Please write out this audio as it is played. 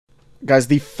guys,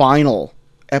 the final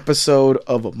episode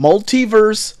of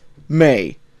Multiverse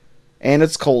May. And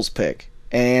it's Cole's pick.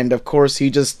 And, of course, he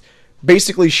just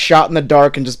basically shot in the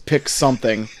dark and just picked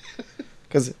something.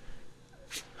 Because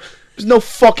there's no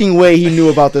fucking way he knew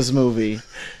about this movie.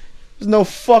 There's no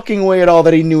fucking way at all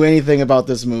that he knew anything about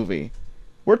this movie.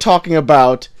 We're talking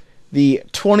about the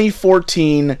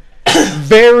 2014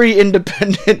 very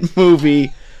independent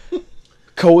movie,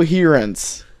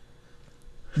 Coherence.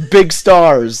 Big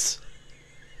stars.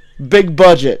 Big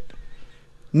budget.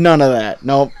 None of that.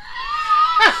 Nope.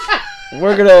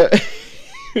 We're gonna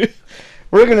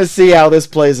see how this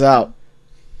plays out.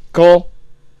 Cole,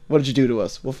 what did you do to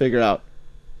us? We'll figure it out.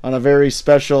 On a very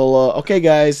special, okay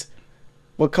guys,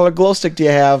 what color glow stick do you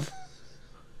have?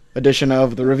 Edition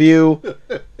of the review.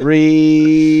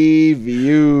 Review.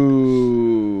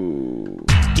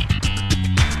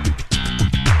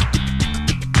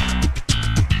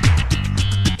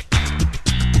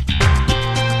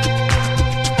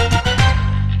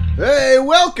 Hey,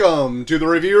 welcome to the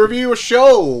Review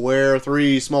Show, where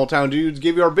three small-town dudes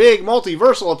give you our big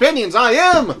multiversal opinions. I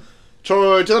am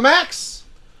Troy to the Max.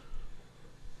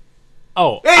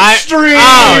 Oh, Extreme!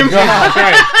 Oh, God,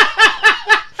 okay.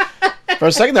 For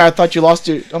a second there, I thought you lost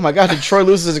your... Oh my god, did Troy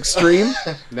lose his extreme?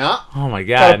 No. Oh, my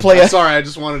Gotta God. play a, Sorry, I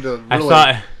just wanted to I really...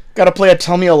 thought... gotta play a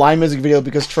Tell Me a Lie music video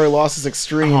because Troy lost his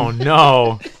extreme. Oh,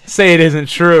 no. Say it isn't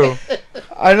true.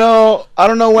 I know. I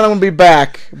don't know when I'm gonna be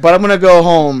back, but I'm gonna go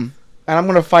home and I'm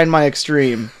gonna find my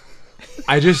extreme.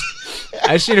 I just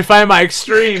need to find my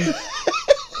extreme.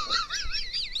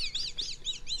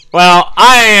 Well,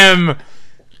 I am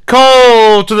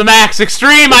Cole to the Max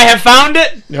Extreme. I have found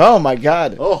it. Oh my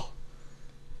god. Oh,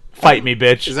 Fight me,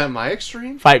 bitch. is that my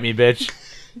extreme? Fight me, bitch.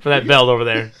 For that belt over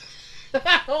there.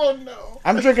 Oh, no.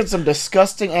 I'm drinking some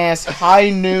disgusting ass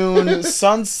High Noon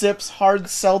Sun Sips hard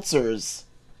seltzers.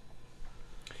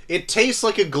 It tastes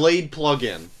like a Glade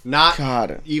plug-in. Not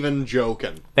God. even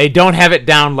joking. They don't have it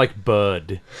down like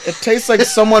Bud. It tastes like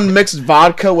someone mixed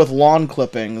vodka with lawn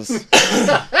clippings.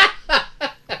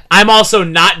 I'm also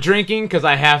not drinking because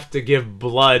I have to give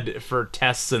blood for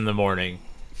tests in the morning.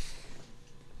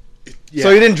 Yeah. So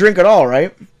you didn't drink at all,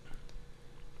 right?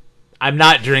 I'm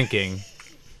not drinking.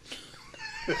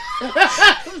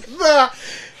 The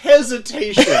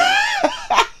hesitation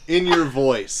in your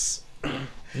voice.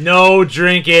 No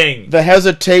drinking. The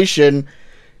hesitation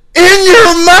in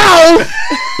your mouth.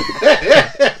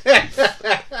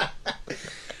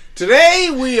 Today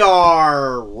we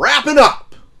are wrapping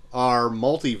up our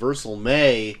multiversal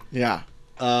May Yeah.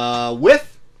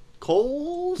 with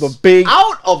Cole's The big-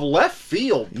 out of left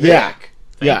field pick. Yeah.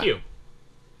 Thank you.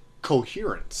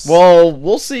 Coherence. Well,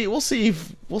 we'll see. We'll see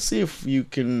if you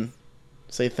can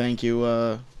say thank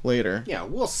you later. Yeah,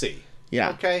 we'll see.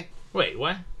 Yeah. Okay. Wait,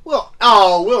 what?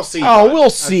 We'll see. Oh, bud. we'll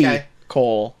see. Okay.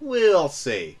 Cole. We'll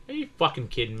see. Are you fucking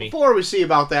kidding me? Before we see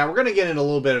about that, we're gonna get into a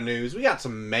little bit of news. We got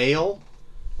some mail.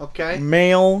 Okay.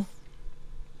 Mail.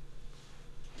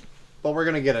 But we're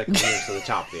gonna get a news to the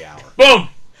top of the hour. Boom!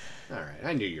 Alright,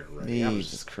 I knew you were ready. I'm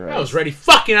Jesus just- Christ. I was ready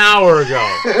fucking hour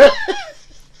ago.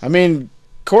 I mean,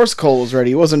 of course Cole was ready.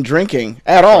 He wasn't drinking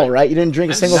at all, right? You didn't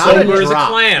drink a I'm single not thing. sober as a drop.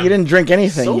 clam. You didn't drink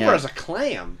anything sober yet. as a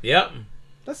clam. Yep.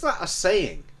 That's not a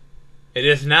saying. It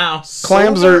is now.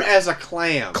 Clams sober are- as a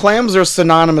clam. Clams are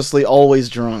synonymously always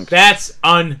drunk. That's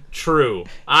untrue.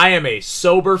 I am a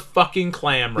sober fucking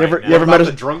clam right ever- now. you ever What met about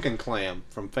a- the drunken clam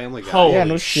from Family Guy? Holy Yeah,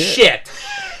 no shit. shit.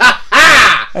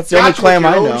 That's the only Got you clam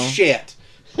with I your own know. Shit.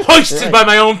 Hoisted Right. by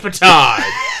my own petard.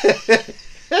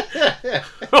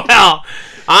 Well,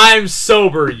 I'm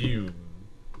sober, you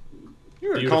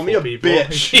You're gonna beautiful call me a people.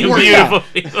 bitch. You weren't beautiful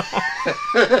people.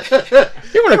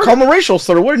 You were gonna call him a racial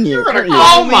slur, wouldn't you? You were gonna Weren't you?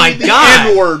 call Oh my me the God.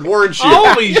 N-word, weren't you?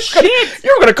 Holy shit.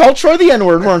 You were gonna call Troy the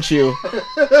N-word, weren't you?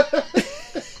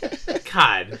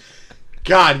 God.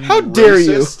 God, you How dare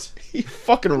racist. you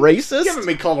fucking racist? You haven't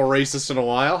been called a racist in a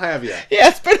while, have you? Yeah,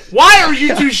 it's been. Why are you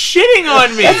two shitting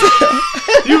on me?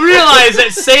 You realize that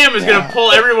Sam is going to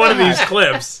pull every one of these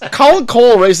clips. Calling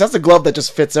Cole racist, that's a glove that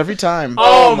just fits every time.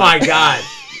 Oh my God.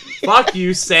 Fuck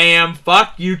you, Sam.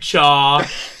 Fuck you, Chaw.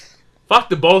 Fuck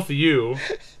the both of you.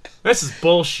 This is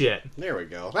bullshit. There we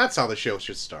go. That's how the show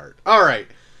should start. All right.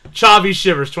 Chaw v.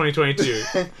 Shivers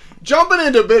 2022. Jumping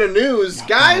into a bit of news,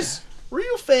 guys. Were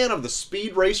you a fan of the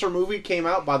Speed Racer movie came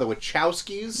out by the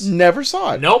Wachowskis? Never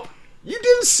saw it. Nope. You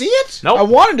didn't see it? Nope. I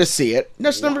wanted to see it.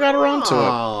 Just never got around to it.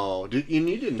 Oh, you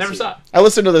didn't Never see saw it. it. I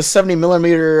listened to the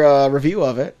 70mm review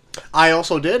of it. I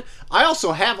also did. I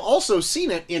also have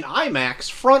seen it in IMAX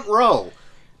front row.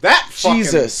 That fucking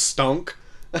Jesus. stunk.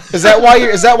 Is that why you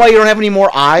don't have any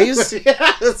more eyes?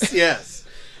 yes.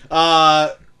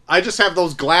 I I just have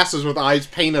those glasses with eyes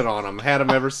painted on them. Had them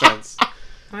ever since.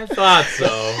 I thought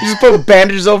so. You just put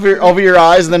bandages over your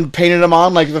eyes and then painted them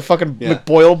on like the fucking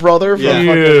McBoyle brother. From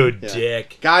You fucking,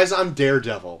 dick. Guys, I'm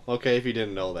Daredevil. Okay, if you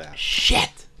didn't know that.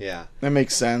 Shit. Yeah. That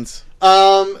makes sense.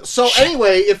 So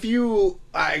anyway, if you,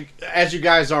 as you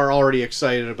guys are already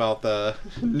excited about the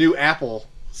new Apple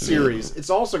series, it's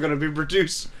also going to be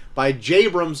produced by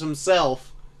Jabrams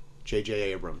himself, J.J.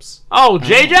 Abrams. Oh,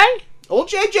 JJ? Old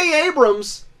J.J.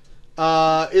 Abrams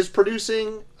is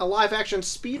producing a live-action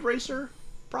Speed Racer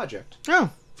project Oh.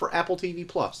 for Apple TV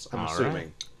Plus. I'm All assuming.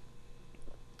 right.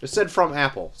 It said from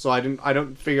Apple, so I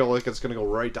don't feel like it's going to go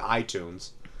right to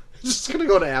iTunes. It's just going to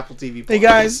go to Apple TV Plus. Hey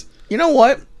guys, you know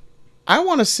what? I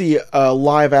want to see a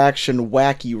live-action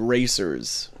Wacky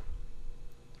Racers.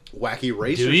 Wacky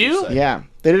Racers. Do you? say? Yeah,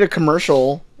 they did a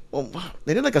commercial. Well,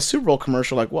 they did like a Super Bowl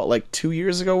commercial, like 2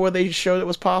 years ago, where they showed it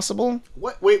was possible.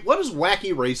 Wait, what is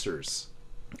Wacky Racers?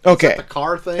 Okay, Is that the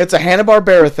car thing? it's a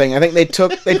Hanna-Barbera thing. I think they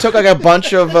took like a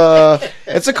bunch of.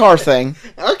 It's a car thing.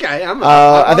 Okay, I'm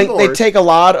I on think they board. take a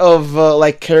lot of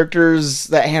like characters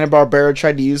that Hanna-Barbera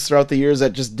tried to use throughout the years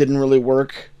that just didn't really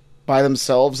work by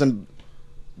themselves and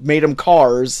made them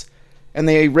cars, and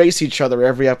they race each other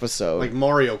every episode. like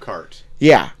Mario Kart.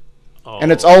 Yeah. Oh.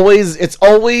 And it's always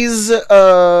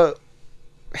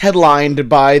headlined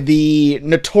by the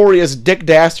notorious Dick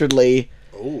Dastardly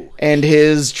Oh, and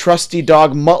his trusty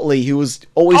dog Muttley, who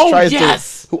always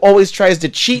tries to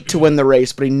cheat to win the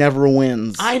race, but he never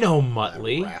wins. I know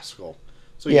Muttley. rascal.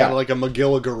 So you Yeah. got like a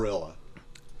Magilla Gorilla.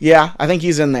 Yeah, I think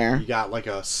he's in there. You got like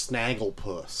a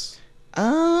Snagglepuss.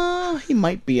 He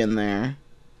might be in there.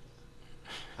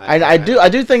 I do think I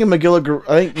think Heaven Magilla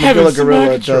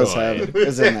Gorilla Smack does Troy.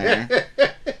 is in there.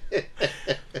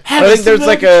 I think there's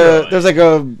like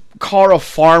a car of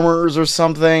farmers or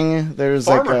something. There's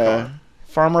Farmer like a car.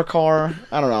 farmer car.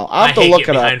 I don't know. I'll I have to hate look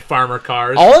getting it up. behind farmer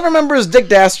cars. All I remember is Dick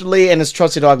Dastardly and his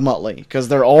trusty dog Muttley, because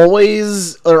they're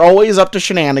always up to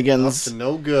shenanigans. To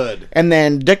no good. And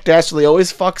then Dick Dastardly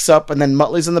always fucks up, and then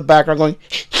Muttley's in the background going,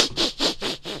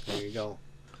 There you go.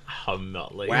 Oh,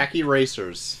 Muttley. Wacky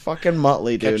Racers. "Fucking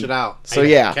Muttley, dude." Catch it out. So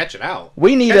yeah, Catch it out.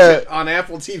 we need Catch it on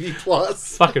Apple TV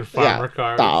Plus. Fucking yeah. farmer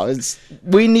cars.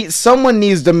 No, someone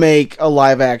needs to make a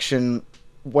live action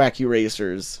Wacky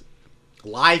Racers.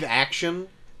 Live action.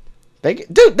 They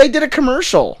did a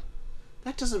commercial.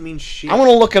 That doesn't mean shit. I want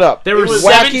to look it up. There were was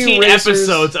Wacky 17 Racers.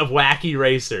 episodes of Wacky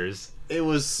Racers. It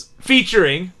was.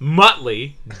 Featuring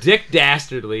Muttley, Dick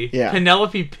Dastardly, Yeah.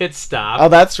 Penelope Pitstop, Oh,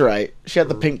 that's right. She had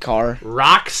the pink car.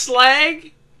 Rock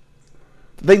Slag.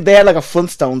 I think they had like a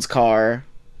Flintstones car.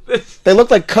 They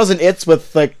looked like Cousin It's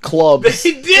with like clubs.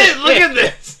 They did. Look at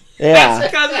this. Yeah.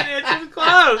 That's Cousin Itch's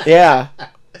Club. Yeah.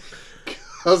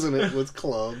 Wasn't it with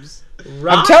clubs?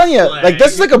 I'm telling you, like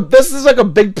this is like a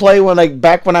big play when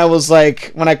back when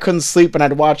I couldn't sleep and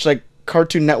I'd watch like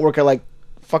Cartoon Network at like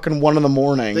fucking 1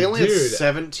 a.m. They only had Dude.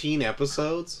 17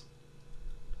 episodes.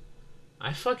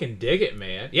 I fucking dig it,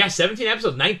 man. Yeah, 17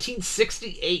 episodes,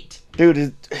 1968. Dude,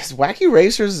 is Wacky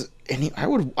Racers? I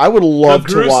would love The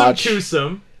to Gruesome watch.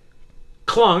 Twosome,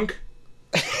 Clunk,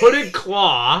 Hooded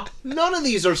Claw. None of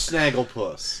these are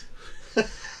Snagglepuss.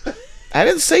 I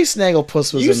didn't say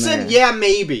Snagglepuss was You in said there. yeah,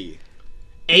 maybe.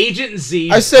 Agent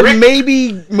Z. I said Brick,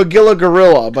 maybe Magilla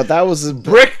Gorilla, but that was a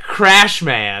Brick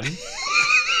Crashman.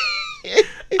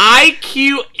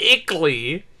 IQ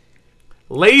Ickley.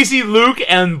 Lazy Luke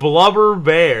and Blubber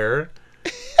Bear.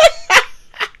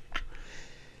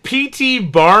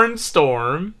 P.T.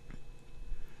 Barnstorm.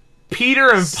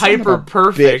 Peter and Son of Piper a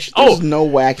Perfect. bitch. There's no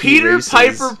Wacky Peter, Racers.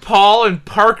 Piper, Paul, and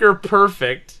Parker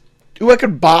Perfect. Ooh, I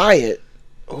could buy it.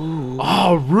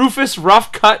 Oh, Rufus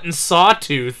Roughcut and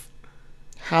Sawtooth.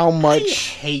 How I much?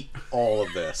 hate all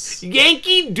of this.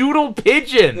 Yankee Doodle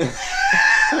Pigeon.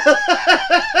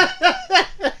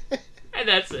 And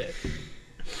that's it.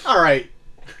 All right.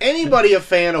 Anybody a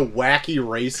fan of Wacky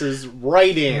Races,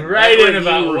 write in. Write at in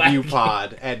about wacky.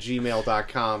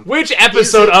 reviewpod@gmail.com. Which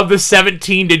episode it- of the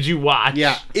 17 did you watch?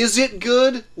 Yeah. Is it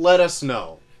good? Let us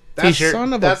know. T-shirt.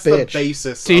 Son of a That's the bitch.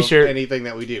 basis T-shirt. of anything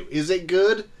that we do. Is it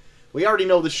good? We already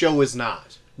know the show is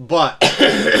not. But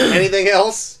anything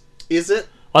else? Is it?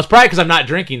 Well, it's probably because I'm not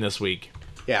drinking this week.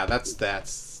 Yeah, that's what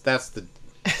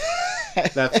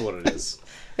it is.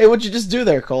 Hey, what'd you just do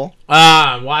there, Cole?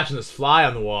 I'm watching this fly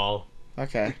on the wall.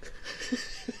 Okay.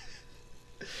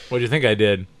 What do you think I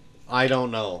did? I don't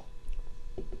know.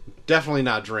 Definitely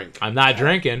not drink. I'm not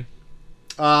drinking.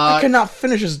 I could not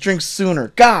finish this drink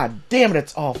sooner. God damn it,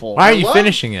 it's awful. Why are you love-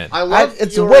 finishing it? I love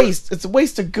It's your- a waste. It's a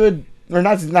waste of good, or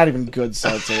not even good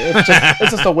seltzer.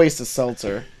 It's just a waste of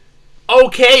seltzer.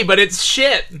 Okay, but it's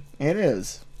shit. It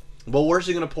is. Well, where's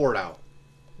he gonna pour it out?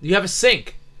 You have a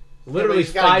sink. Literally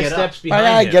he's gotta 5 get up. steps I behind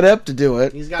gotta him. get up to do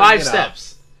it. He's gotta 5 get up.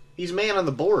 steps. He's man on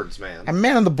the boards, man. I'm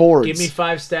man on the boards. Give me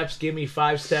 5 steps. Give me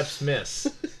 5 steps. Miss.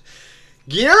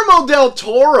 Guillermo del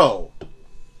Toro,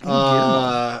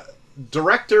 Guillermo.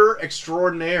 director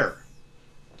extraordinaire,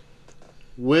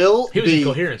 will He was be in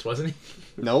Coherence, wasn't he?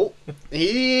 Nope.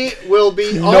 He will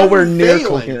be Nowhere near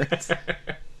unveiling coherent.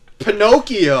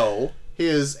 Pinocchio,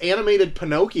 his animated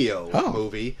Pinocchio Oh.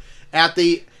 movie, at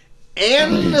the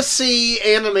Annecy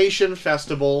Animation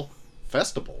Festival.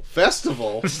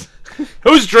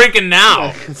 Who's drinking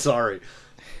now? Sorry.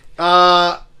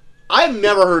 I've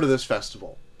never heard of this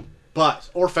festival,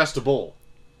 or festival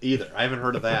either. I haven't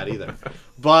heard of that either.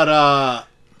 But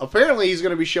apparently he's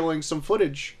going to be showing some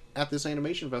footage at this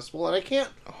animation festival, and I can't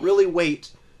really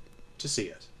wait to see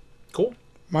it. Cool.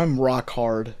 I'm rock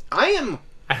hard. I am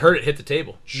I heard it hit the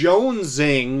table.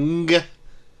 jonesing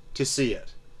to see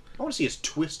it. I want to see his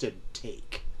twisted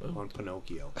take on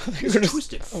Pinocchio. His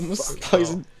twisted Almost fuck.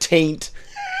 plays taint.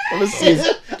 I want to see his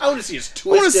I want to see his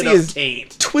wanna twisted see up his-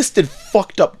 taint. twisted,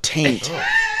 fucked up taint.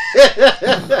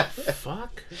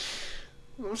 Fuck.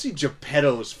 I want to see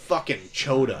Geppetto's fucking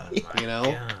Choda. You know.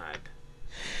 God.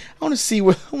 I want to see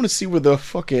where the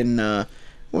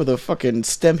fucking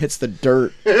stem hits the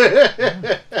dirt.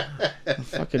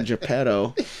 Fucking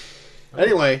Geppetto.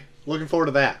 Anyway, looking forward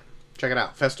to that. Check it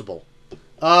out, festival.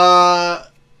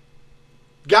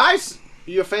 Guys,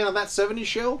 you a fan of that '70s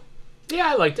show? Yeah,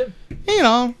 I liked him. You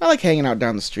know, I like hanging out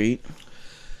down the street.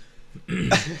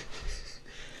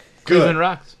 Cleveland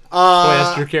rocks. Boy, that's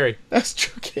Uh, Drew Carey. That's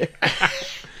true. I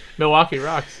Milwaukee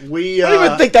rocks. we don't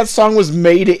even think that song was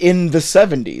made in the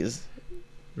 70s.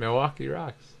 Milwaukee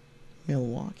rocks.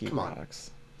 Milwaukee Come on.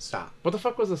 rocks. stop. What the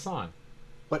fuck was the song?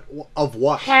 But of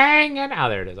what? Hanging. Oh,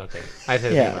 there it is. Okay. I had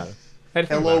to Yeah. think about it. I had to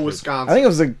think Hello, about it. Wisconsin. I think it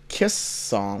was a Kiss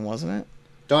song, wasn't it?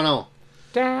 Don't know.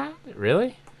 Really?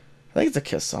 I think it's a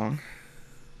Kiss song.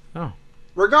 Oh.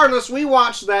 Regardless, we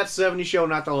watched that '70s show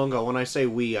not that long ago. When I say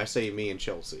we, I say me and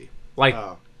Chelsea. Like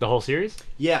Oh. the whole series?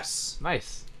 Yes.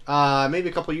 Nice. Maybe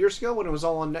a couple of years ago when it was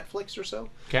all on Netflix or so.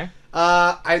 Okay.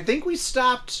 I think we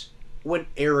stopped when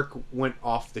Eric went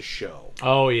off the show.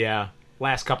 Oh, yeah.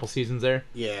 Last couple seasons there.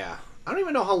 Yeah. I don't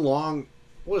even know how long.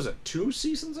 What was it? 2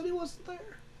 seasons that he wasn't there?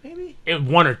 Maybe?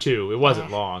 1 or 2. It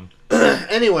wasn't long.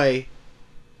 Anyway,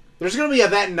 there's going to be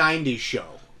that '90s show.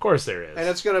 Of course there is. And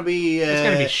it's going to be... It's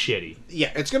going to be shitty.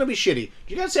 Yeah, it's going to be shitty. Did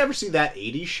you guys ever see that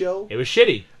 '80s show? It was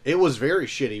shitty. It was very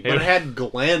shitty, but It- it had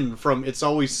Glenn from It's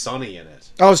Always Sunny in it.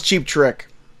 Oh, it's Cheap Trick.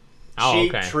 Oh,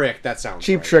 Cheap okay. Trick, that sounds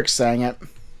Cheap right. Trick sang it.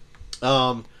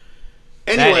 That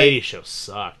Anyway, 80s show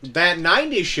sucked. that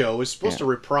 '90s show is supposed Yeah. to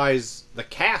reprise the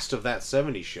cast of that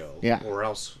 '70s show. Yeah. Or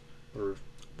else... Or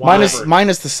Minus whatever.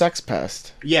 the Sex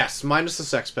Pest. Yes, minus the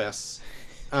Sex Pests.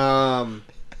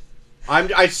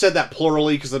 I said that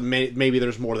plurally because maybe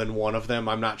there's more than one of them.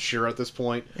 I'm not sure at this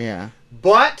point. Yeah.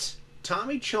 But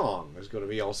Tommy Chong is going to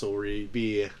be also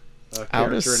be a Out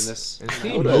character of in s- this. Is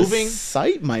he Out of moving?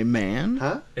 sight, my man.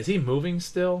 Huh? Is he moving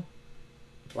still?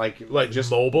 Like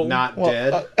just mobile? not Well,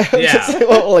 dead. Yeah.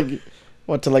 like,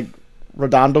 what, to like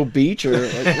Redondo Beach or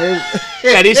like, where,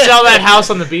 Did he sell that house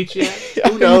on the beach yet?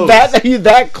 Who knows? Are you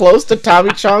that close to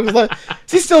Tommy Chong's life?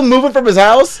 Is he still moving from his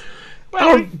house?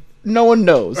 Well, No one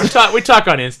knows. we talk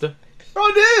on Insta.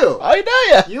 Oh, I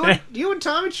know ya. you and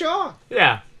Tommy Chong.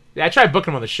 Yeah. I tried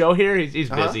booking him on the show here. He's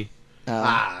busy.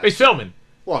 He's filming.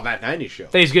 Well, that '90s show.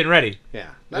 He's getting ready. Yeah,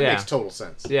 that Yeah. makes total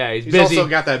sense. Yeah, he's He's busy. also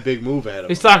got that big move ahead of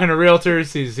He's him. talking to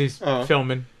realtors. He's Uh-huh.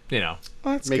 filming. You know.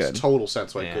 That's Makes good. total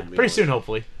sense why he Yeah. couldn't be Pretty on soon, it.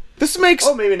 hopefully. This makes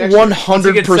Oh, maybe next year. Once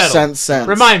he gets 100% settled. sense.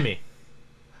 Remind me.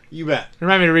 You bet.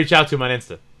 Remind me to reach out to him on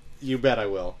Insta. You bet I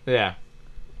will. Yeah.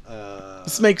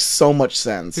 This makes so much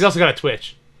sense. He's also got a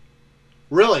Twitch.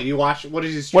 Really? You watch? What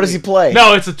does he? Stream? What does he play?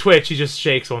 No, it's a Twitch. He just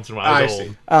shakes once in a while. I He's see.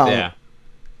 old. Oh. Yeah.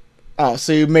 Oh,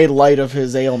 so you made light of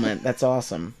his ailment. That's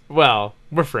awesome. Well,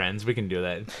 we're friends. We can do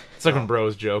that. It's like when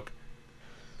bros joke.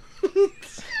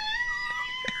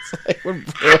 When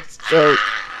bros joke.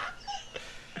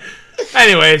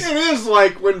 Anyways, It is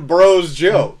like when bros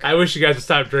joke. I wish you guys would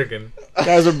stop drinking.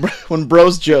 Guys, when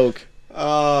bros joke.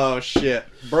 Oh shit,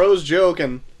 bros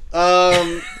joking.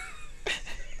 Bros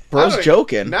don't-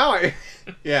 joking. Now I,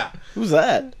 yeah, Who's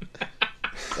that?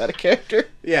 Is that a character?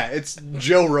 yeah, it's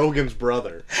Joe Rogan's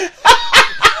brother.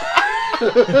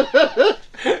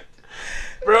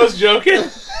 Bros joking?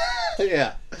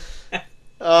 Yeah.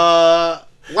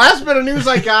 Last bit of news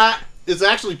I got is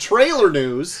actually trailer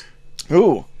news.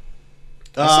 Ooh.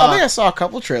 I think Uh, I saw a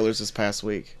couple trailers this past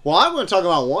week. well, I'm going to talk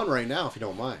about one right now, if you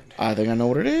don't mind. I think I know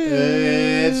what it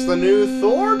is. It's the new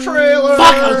Thor trailer.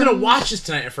 Fuck, I was gonna watch this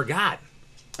tonight. I forgot.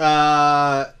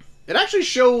 it actually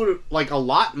showed like a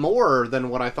lot more than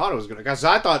what I thought it was going to. Because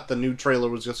I thought the new trailer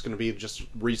was just going to be just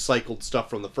recycled stuff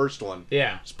from the first one.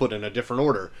 Yeah. Just put in a different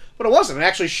order. But it wasn't. It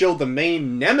actually showed the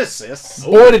main nemesis.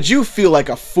 Boy, did you feel like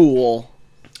a fool.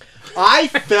 I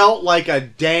felt like a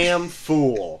damn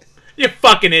fool. You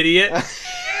fucking idiot.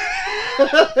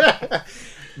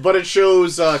 But it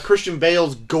shows Christian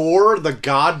Bale's Gore, the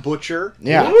God Butcher.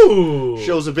 Yeah. Ooh.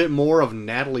 Shows a bit more of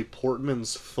Natalie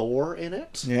Portman's Thor in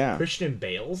it. Yeah. Christian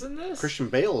Bale's in this? Christian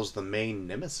Bale is the main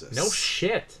nemesis. No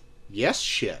shit. Yes,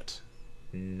 shit.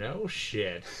 No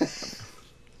shit.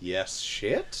 Yes,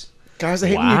 shit. Guys, I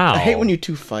hate, Wow. I hate when you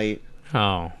two fight.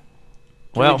 Oh.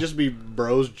 Can Well, we just be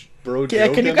bro Yeah,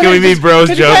 joking? can you Can we be just- bros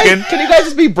can you guys- joking? Can you guys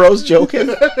just be bros joking?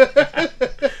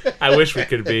 I wish we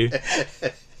could be.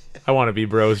 I want to be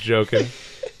bros joking.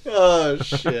 Oh,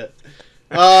 shit.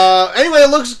 Anyway, it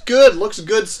looks good. Looks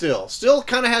good still. Still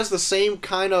kind of has the same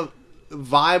kind of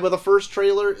vibe of the first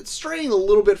trailer. It's straying a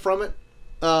little bit from it.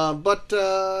 But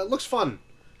it looks fun.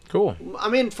 Cool.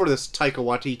 I'm in for this Taika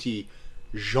Waititi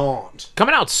jaunt.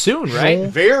 Coming out soon, right?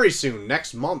 Very soon,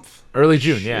 next month. Early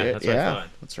June, yeah. Shit, That's what I yeah, thought.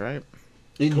 that's right.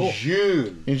 In Cool.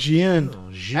 June. In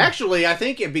June. Actually, I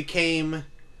think it became...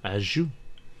 June.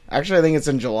 Actually, I think it's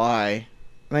in July.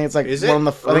 I think it's like Is one it?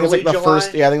 of the. I think it's like Early the July?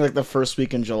 first. Yeah, I think like the first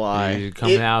week in July.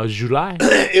 Coming It- out July.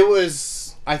 It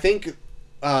was... I think...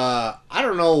 I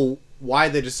don't know why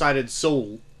they decided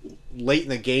so late in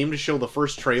the game to show the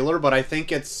first trailer, but I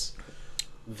think it's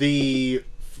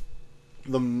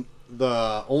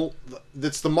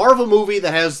it's the Marvel movie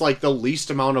that has like the least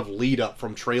amount of lead up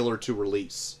from trailer to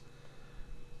release.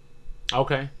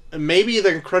 Okay. And maybe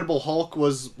the Incredible Hulk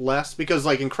was less because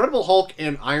like Incredible Hulk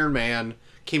and Iron Man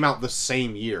came out the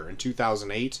same year in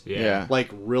 2008. Yeah. Like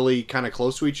really kind of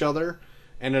close to each other,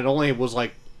 and it only was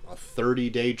like a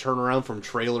 30-day turnaround from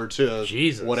trailer to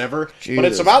Jesus. whatever. But Jesus.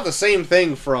 it's about the same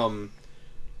thing from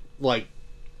like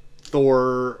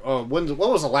Thor. What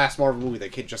was the last Marvel movie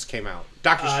that just came out?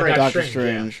 Doctor Strange. Doctor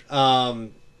Strange,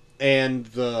 Strange. And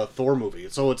the Thor movie.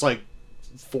 So it's like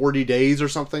 40 days or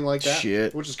something like that.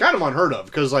 Shit. Which is kind of unheard of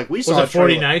because like we saw Was a it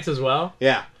 40 trailer- nights as well?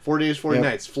 Yeah, 40 days, 40 Yep.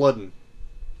 nights, flooding.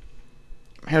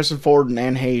 Harrison Ford and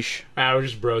Anne Heche. I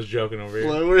was just bros joking over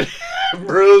here.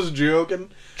 Bro's joking.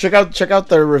 Check out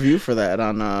their review for that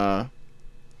on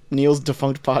Neil's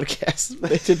defunct podcast.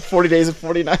 They did 40 days and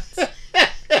 40 nights.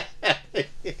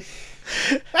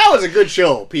 That was a good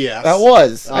show, P.S. That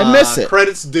was. I miss it.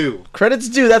 Credits due. Credits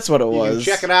due. That's what it You was.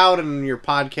 can check it out in your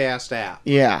podcast app,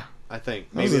 Yeah. I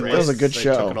think. That was Maybe a- that was a they- good they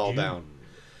show. took it all down.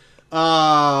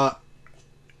 I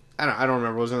don't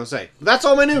remember what I was going to say. But that's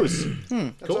all my news.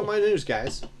 That's Cool. all my news,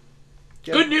 guys.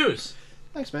 Yeah. Good news.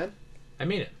 Thanks, man. I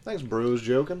mean it. Thanks, Bro's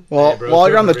joking. Well, Hey, bro, while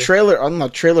you're on the over here.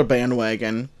 trailer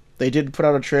bandwagon, they did put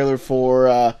out a trailer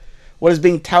for what is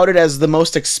being touted as the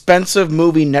most expensive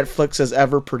movie Netflix has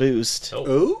ever produced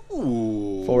Oh.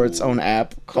 Ooh. for its own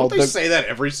app Don't called they the. say that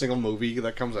every single movie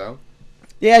that comes out?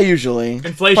 Yeah, usually.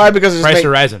 Inflation. Probably because it's Price made-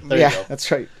 horizon. There you Yeah, go.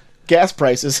 that's right. Gas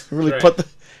prices really Right.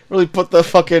 put the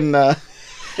fucking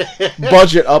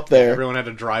budget up there. Everyone had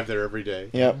to drive there every day.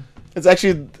 Yep. It's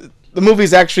actually the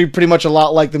movie's actually pretty much a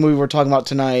lot like the movie we're talking about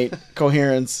tonight,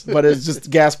 Coherence, but it's just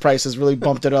gas prices really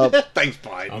bumped it up. Thanks,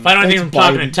 Biden. If I don't Thanks, think I'm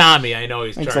talking Biden. to Tommy, I know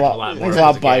he's Thanks charging a a lot. lot more. Thanks a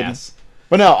lot, for the Biden. gas.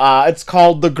 But no, it's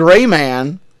called The Gray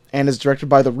Man and is directed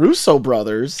by the Russo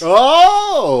brothers.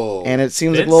 Oh! And it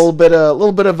seems like Vince? a little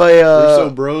bit of a Russo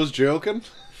Bros joking?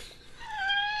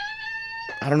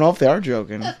 I don't know if they are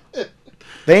joking.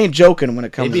 They ain't joking when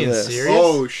it comes to being this. serious?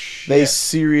 Oh, shit. They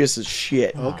serious as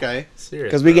shit. Okay. Serious.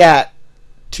 Because we got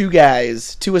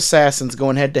two assassins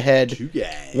going head to head. Two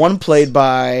guys. One played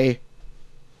by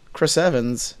Chris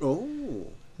Evans, Oh.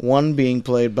 one being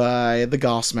played by the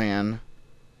Goss Man.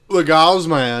 The Gauze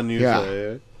Man, you Yeah.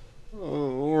 say.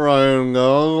 Oh, Ryan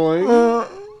Gosling.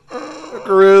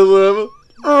 Chris Evans.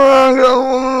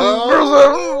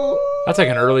 That's like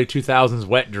an early 2000s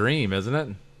wet dream, isn't it?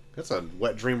 That's a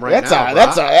wet dream right That's now.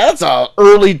 that's a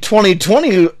early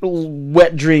 2020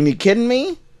 wet dream. You kidding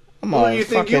me? I'm Who all do you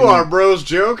think fucking- you are, Bros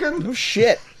joking? Oh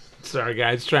shit! Sorry,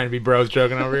 guys. Trying to be bros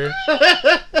joking over here.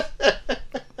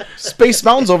 Space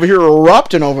Mountain's over here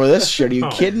erupting over this shit. Are you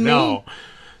kidding me? No.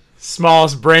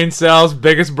 Smallest brain cells,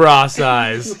 biggest bra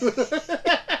size.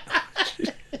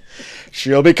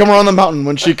 She'll be coming around the mountain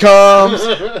when she comes.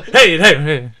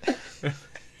 Hey.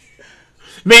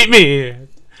 Meet me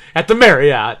at the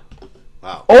Marriott.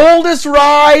 Wow. Oldest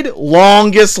ride,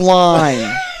 longest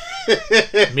line.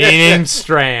 Meaning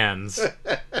strands.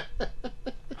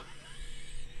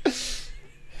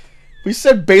 We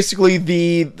said basically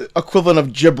the equivalent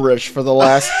of gibberish for the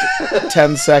last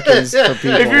 10 seconds for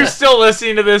people. If you're still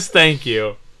listening to this, thank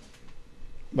you.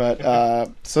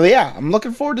 But so yeah, I'm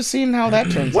looking forward to seeing how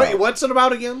that turns Wait, out. what's it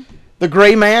about again? The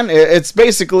Gray Man. It's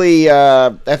basically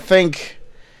I think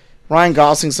Ryan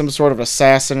Gosling's some sort of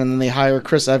assassin, and then they hire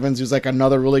Chris Evans, who's like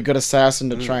another really good assassin,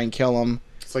 to try and kill him.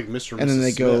 It's like Mr. and And then Mrs.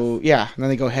 they go, Smith. yeah, and then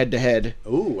they go head to head.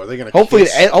 Ooh, are they gonna? Hopefully,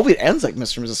 kiss? hopefully it ends like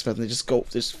Mr. and Mrs. Smith, and they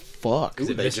just fuck. Ooh,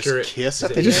 it they Mr. just kiss is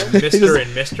at it the just- end. they Mr. just-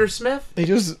 and Mr. Smith? They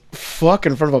just fuck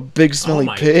in front of a big smelly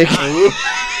my pig. God.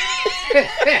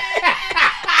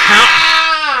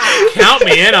 Count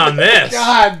me in on this.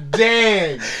 God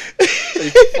dang! They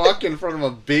fuck in front of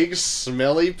a big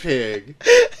smelly pig.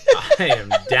 I am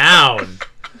down.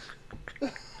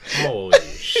 Holy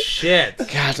shit.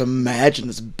 God, imagine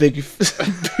this big, big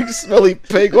smelly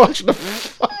pig watching the.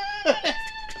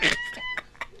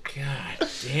 God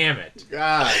damn it.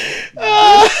 God,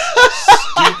 this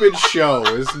stupid show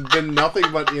has been nothing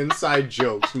but inside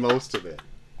jokes. Most of it.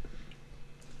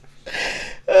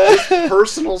 Just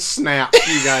personal snaps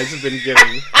you guys have been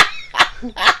getting.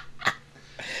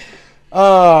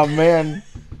 Oh man,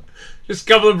 Just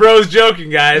a couple of bros joking,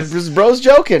 guys. this bro's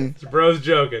joking. Bros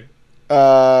joking.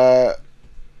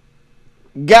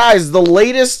 Guys, the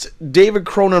latest David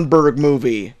Cronenberg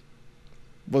movie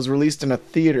was released in a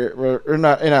theater, or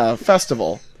not in a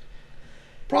festival.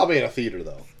 Probably in a theater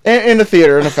though. In a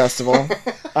theater, in a festival.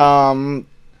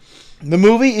 The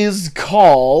movie is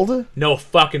called. No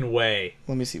fucking way.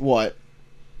 Let me see what.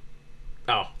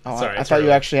 Oh, Oh, sorry. I it's thought you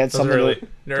early. actually had That's something early, to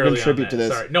early on contribute that. to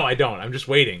this. Sorry. No, I don't. I'm just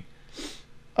waiting.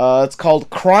 It's called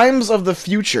Crimes of the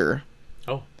Future.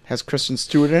 Oh. Has Kristen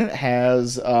Stewart in it.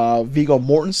 Has Viggo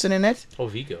Mortensen in it. Oh,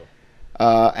 Vigo.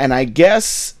 And I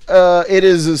guess it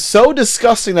is so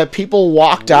disgusting that people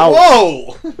walked out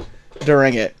Whoa!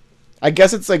 during it. I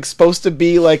guess it's like supposed to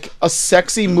be like a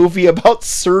sexy movie about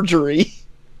surgery.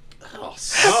 Oh,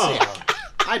 sick.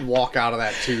 I'd walk out of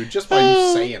that too, just by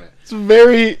you saying it. It's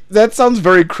very. That sounds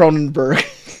very Cronenberg.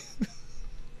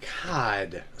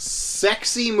 God,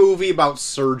 sexy movie about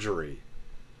surgery.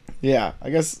 Yeah, I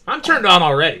guess. I'm turned on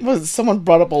already. Someone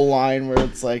brought up a line where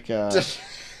it's like, I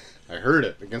heard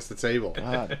it against the table.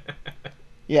 God.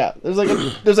 Yeah, there's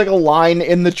like a line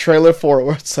in the trailer for it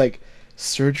where it's like,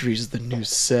 surgery's the new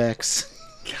sex.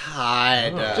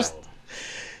 God, Just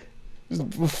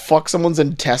fuck someone's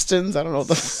intestines. I don't know what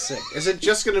the. sick. Is it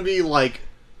just gonna be like,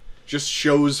 just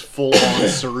shows full on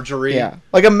surgery? Yeah,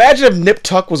 like imagine if Nip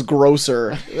Tuck was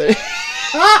grosser.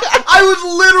 I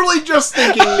was literally just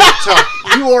thinking, Nick Tuck,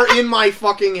 you are in my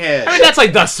fucking head. I mean, that's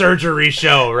like the surgery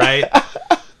show, right?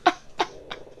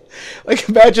 Like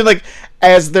imagine like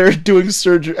as they're doing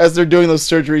surgery, as they're doing those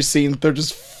surgery scenes, they're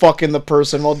just fucking the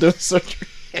person while doing surgery.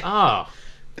 Oh.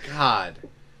 God.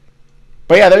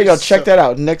 But yeah, there you go. Check that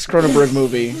out. Next Cronenberg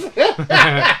movie.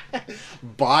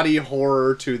 Body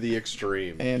horror to the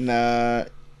extreme. And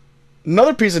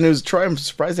another piece of news, Troy, I'm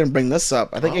surprised I didn't bring this up.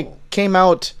 I think it Oh. came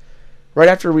out right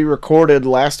after we recorded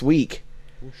last week.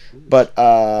 But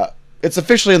it's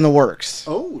officially in the works.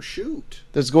 Oh, shoot.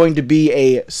 There's going to be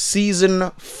a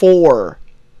season 4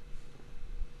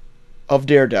 of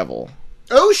Daredevil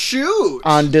Oh, shoot.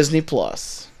 on Disney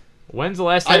Plus. When's the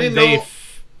last I time didn't they know-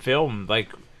 filmed? Like,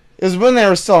 It was when they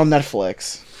were still on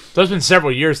Netflix. so it's been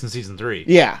several years since season 3.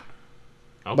 Yeah.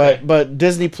 Okay. But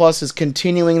Disney Plus is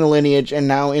continuing the lineage and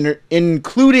now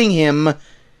including him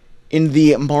in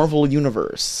the Marvel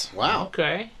Universe. Wow.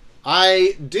 Okay.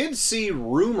 I did see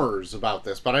rumors about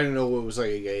this, but I didn't know it was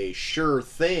a sure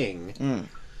thing. Mm.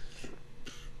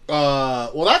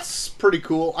 Well, that's pretty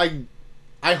cool.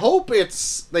 I hope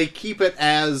they keep it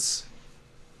as,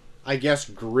 I guess,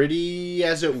 gritty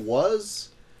as it was.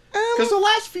 Because the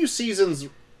last few seasons,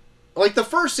 like the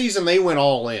first season, they went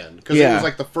all in because it Yeah. was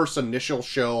like the first initial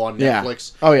show on Yeah.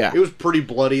 Netflix. Oh, yeah. It was pretty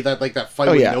bloody. That fight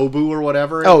Oh, with yeah. Nobu or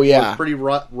whatever. Oh, It yeah. was pretty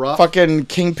rough. Fucking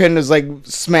Kingpin is like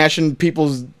smashing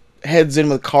people's heads in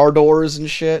with car doors and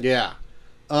shit. Yeah.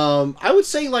 I would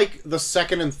say like the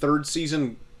second and third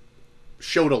season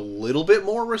showed a little bit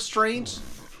more restraint.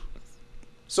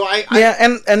 So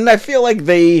Yeah, and I feel like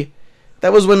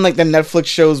that was when like the Netflix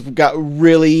shows got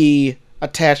really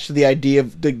attached to the idea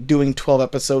of like, doing 12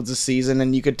 episodes a season,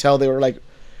 and you could tell they were like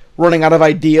running out of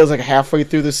ideas like halfway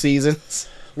through the seasons.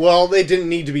 well, they didn't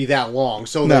need to be that long.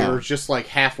 So No. they were just like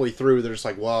halfway through. They're just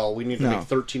like, well, we need to No. make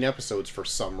 13 episodes for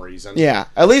some reason. Yeah,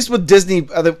 at least with Disney,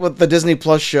 with the Disney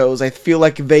Plus shows, I feel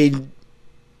like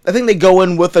I think they go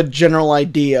in with a general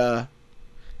idea.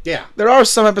 Yeah. There are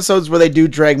some episodes where they do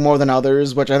drag more than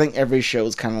others, which I think every show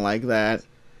is kind of like that.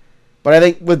 But I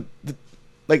think with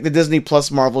like the Disney Plus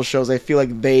Marvel shows, I feel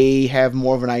like they have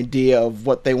more of an idea of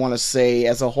what they want to say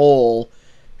as a whole,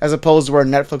 as opposed to where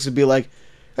Netflix would be like,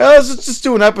 oh, let's just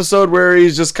do an episode where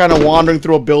he's just kind of wandering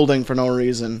through a building for no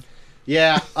reason.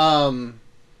 Yeah.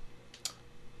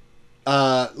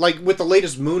 Like with the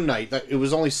latest Moon Knight, it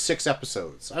was only 6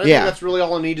 episodes. I don't think that's really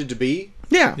all it needed to be.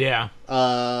 Yeah. Yeah.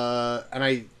 And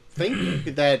I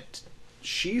think that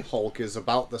She-Hulk is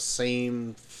about the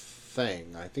same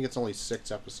thing. I think it's only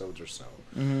 6 episodes or so.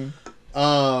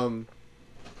 Mm-hmm.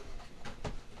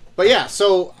 But yeah,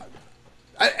 so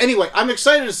anyway, I'm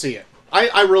excited to see it.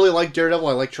 I really like Daredevil.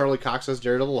 I like Charlie Cox as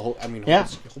Daredevil. Hope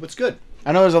it's good.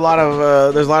 I know there's a lot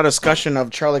of discussion of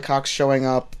Charlie Cox showing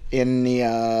up in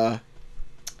the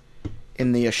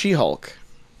She-Hulk.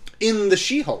 In the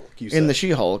She-Hulk, you said. In the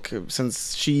She-Hulk,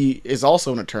 since she is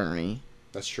also an attorney.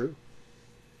 That's true.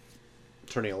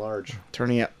 Attorney at large.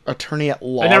 Attorney at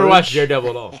large. I never watched Daredevil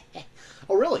at all.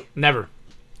 Oh, really? Never.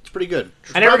 It's pretty good.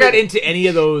 I never got into any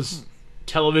of those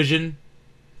television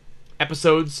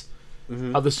episodes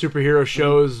of the superhero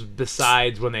shows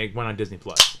besides when they went on Disney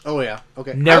Plus. Oh, yeah.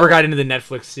 Okay. Never got into the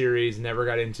Netflix series. Never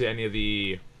got into any of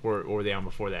the... Or were they on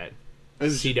before that?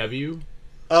 CW?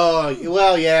 Oh,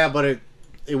 well, yeah, but it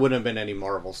wouldn't have been any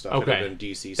Marvel stuff. Okay. It would have been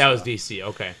DC stuff. That was DC,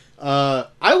 okay.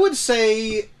 I would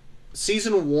say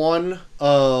season 1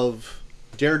 of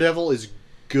Daredevil is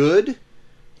good.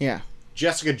 Yeah.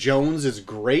 Jessica Jones is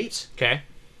great. Okay.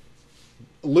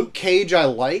 Luke Cage I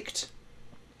liked.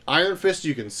 Iron Fist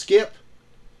you can skip.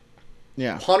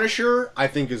 Yeah. Punisher I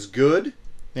think is good.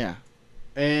 Yeah.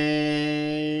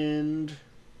 And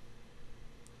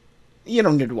you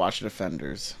don't need to watch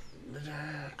Defenders.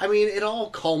 I mean, it all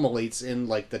culminates in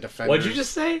like the Defenders. What'd you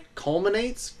just say?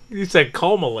 Culminates? You said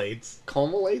culminates.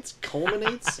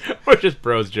 Culminates? We're just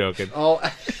bros joking. Oh,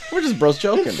 We're just bros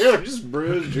joking. we're just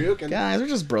bros joking. Guys, we're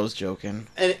just bros joking.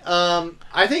 And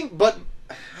I think, but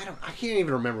I can't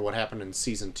even remember what happened in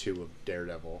season 2 of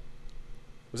Daredevil.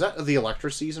 Was that the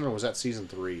Elektra season or was that season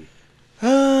 3? I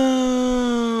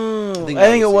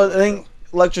think it was. I think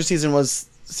Elektra season was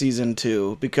season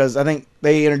 2 because I think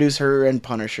they introduced her and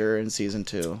Punisher in season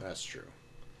 2. That's true.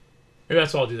 Maybe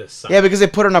that's why I'll do this summer. Yeah, because they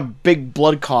put her in a big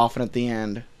blood coffin at the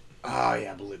end. Oh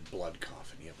yeah, blood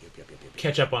coffin. Yep.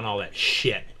 Catch up on all that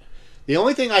shit. The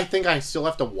only thing I think I still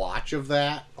have to watch of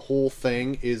that whole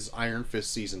thing is Iron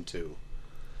Fist season 2.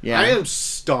 Yeah. I am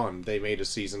stunned they made a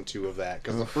season 2 of that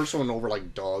because the first one went over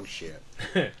like dog shit.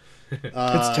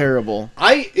 It's terrible.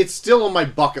 It's still on my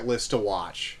bucket list to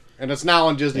watch, and it's now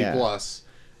on Disney Yeah. Plus.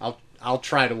 I'll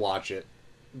try to watch it,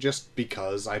 just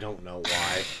because I don't know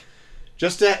why.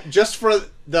 Just for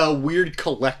the weird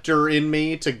collector in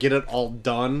me to get it all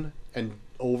done and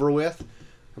over with.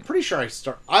 I'm pretty sure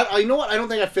I know what? I don't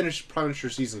think I finished Punisher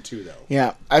season 2 though.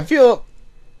 Yeah, I feel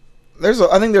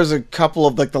I think there's a couple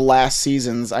of like the last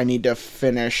seasons I need to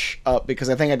finish up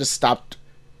because I think I just stopped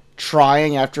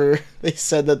trying after they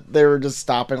said that they were just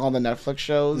stopping all the Netflix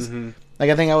shows. Mm-hmm.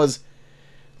 Like I think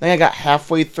I got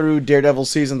halfway through Daredevil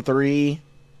season 3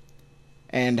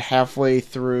 and halfway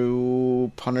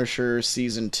through Punisher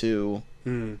season 2.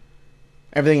 Mm.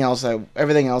 Everything else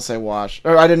I watched.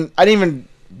 Or I didn't even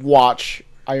watch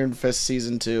Iron Fist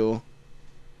season 2.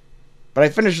 But I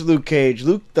finished Luke Cage.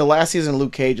 The last season of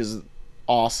Luke Cage is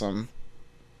awesome.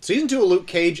 Season 2 of Luke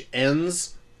Cage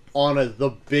ends on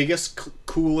the biggest,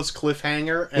 coolest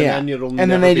cliffhanger, and then it'll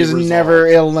never they be just resolved.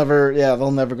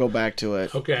 they'll never go back to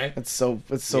it. Okay. It's so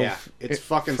yeah, it's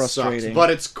fucking frustrating. sucks. But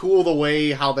it's cool the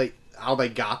way how they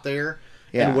got there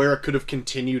Yeah. and where it could have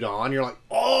continued on. You're like,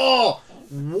 oh,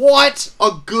 what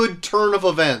a good turn of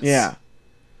events. Yeah.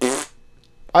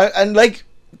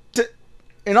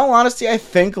 In all honesty, I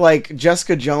think like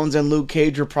Jessica Jones and Luke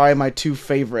Cage are probably my 2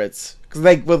 favorites. Because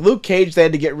like with Luke Cage, they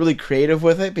had to get really creative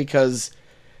with it because,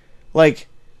 like,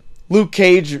 Luke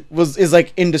Cage is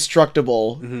like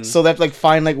indestructible, so they have to like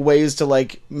find like ways to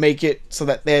like make it so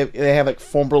that they have like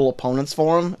formidable opponents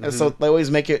for him, and so they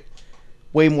always make it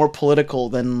way more political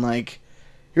than like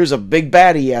here's a big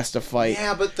baddie he has to fight.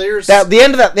 Yeah, but there's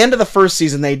the end of the first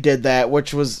season they did that,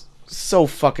 which was so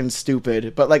fucking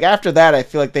stupid. But like after that, I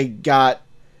feel like they got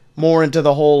more into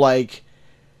the whole like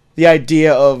the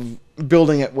idea of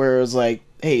building it where it was like,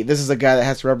 hey, this is a guy that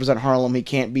has to represent Harlem. He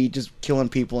can't be just killing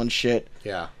people and shit.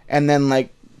 Yeah. And then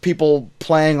like people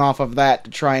playing off of that to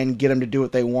try and get him to do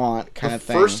what they want, kind of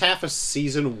thing. The first half of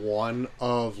season 1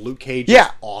 of Luke Cage Yeah.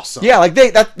 is awesome. Yeah, like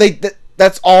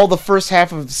that's all the first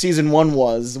half of season 1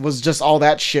 was just all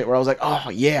that shit where I was like, oh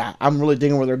yeah, I'm really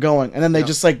digging where they're going. And then they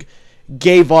just like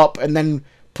gave up and then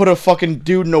put a fucking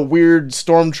dude in a weird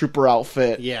stormtrooper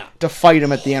outfit to fight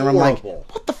him at the end. Where I'm like,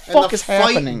 what the fuck is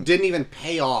happening? Fight didn't even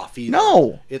pay off either.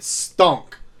 No. It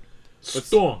stunk.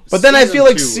 Storm. But then I feel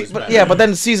like but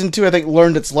then season 2 I think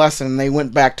learned its lesson and they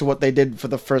went back to what they did for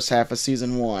the first half of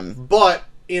season 1. But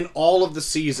in all of the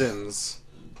seasons,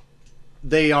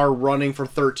 they are running for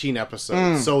 13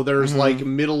 episodes. So there's like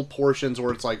middle portions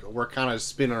where it's like we're kind of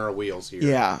spinning our wheels here.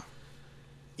 Yeah.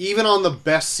 Even on the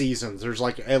best seasons, there's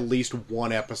like at least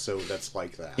one episode that's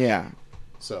like that. Yeah.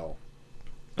 So.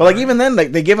 But like even then,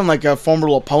 like they give him like a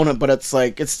formidable opponent, but it's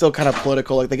like it's still kind of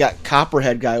political. Like they got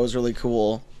Copperhead guy was really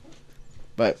cool,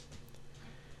 but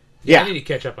I need to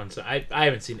catch up on some. I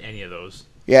haven't seen any of those.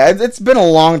 Yeah, it's been a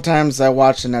long time since I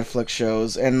watched the Netflix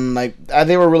shows, and like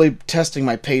they were really testing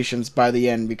my patience by the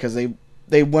end because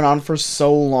they went on for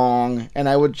so long, and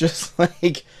I would just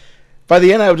like by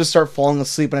the end I would just start falling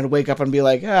asleep, and I'd wake up and be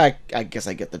like, I guess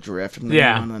I get the drift. I'm gonna go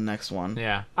on to the next one.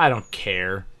 Yeah, I don't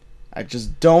care. I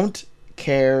just don't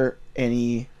care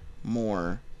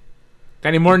anymore. Got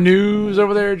any more news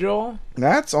over there, Joel?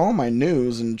 That's all my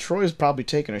news, and Troy's probably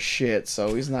taking a shit,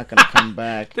 so he's not gonna come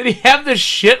back. Did he have the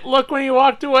shit look when he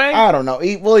walked away? I don't know.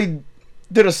 He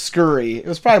did a scurry. It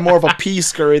was probably more of a pee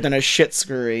scurry than a shit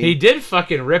scurry. He did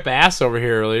fucking rip ass over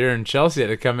here earlier, and Chelsea had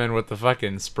to come in with the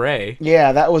fucking spray.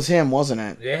 Yeah, that was him, wasn't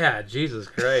it? Yeah, Jesus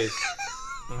Christ.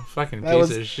 Fucking That piece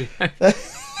was- of shit.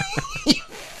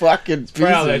 Fucking piece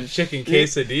Wow, of that chicken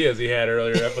quesadillas he had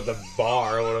earlier up at the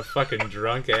bar. What a fucking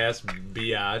drunk ass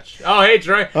biatch. Oh, hey,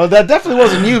 Troy. Oh, that definitely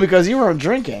wasn't you because you weren't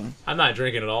drinking. I'm not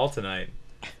drinking at all tonight.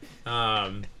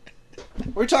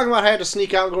 We're talking about how I had to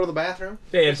sneak out and go to the bathroom?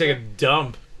 Hey, I had to take a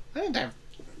dump. I didn't have...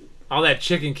 All that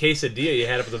chicken quesadilla you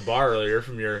had up at the bar earlier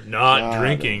from your not God.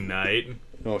 drinking night.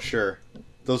 Oh, sure.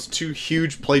 Those 2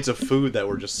 huge plates of food that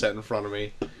were just set in front of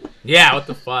me. Yeah, what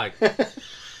the fuck?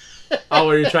 Oh,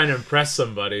 were you trying to impress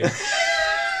somebody?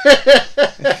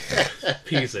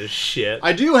 Piece of shit.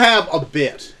 I do have a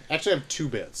bit. Actually, I have 2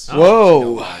 bits.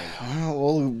 Whoa! Well,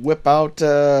 we'll whip out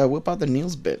the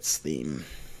Niels Bits theme.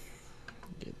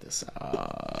 Get this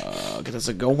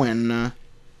a going.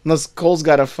 Unless Cole's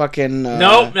got a fucking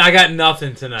Nope, I got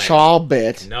nothing tonight. chaw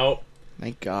bit. Nope,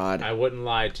 Thank God. I wouldn't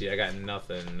lie to you. I got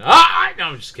nothing. Ah, no,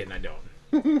 I'm just kidding. I don't.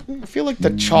 I feel like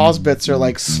the chaws bits are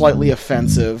like slightly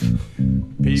offensive.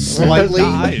 People Slightly.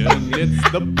 are dying,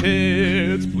 it's the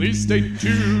pits. Please stay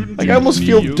tuned. Like to I almost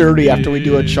feel Neil dirty after we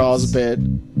do a Bits. chaws bit.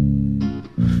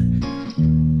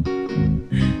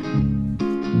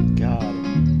 God.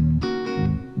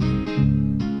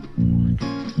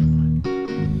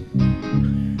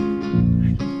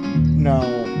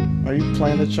 No. Are you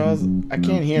playing the chaws? I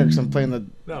can't hear because I'm playing the.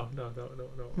 No.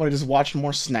 What, just watching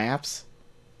more snaps?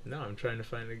 No, I'm trying to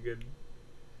find a good.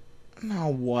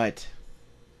 No, what?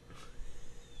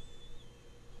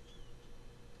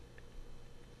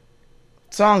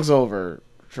 Song's over,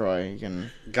 Troy. You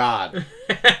can. God.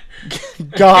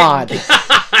 God.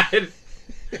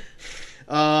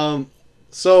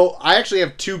 So I actually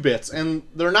have 2 bits, and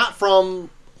they're not from,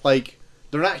 like,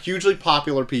 they're not hugely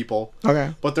popular people,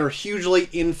 Okay. but they're hugely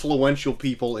influential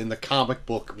people in the comic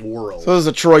book world. So those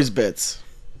are Troy's bits.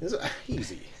 Is it-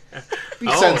 easy. Be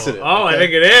sensitive. Oh, I okay?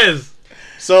 think it is.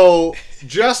 So,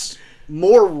 just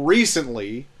more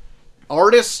recently,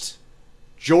 artist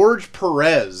George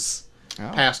Perez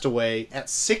passed away at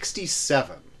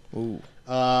 67. Ooh.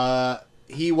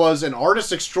 He was an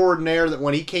artist extraordinaire that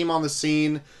when he came on the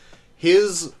scene,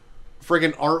 his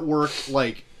friggin' artwork,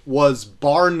 like, was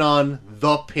bar none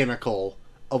the pinnacle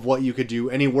of what you could do.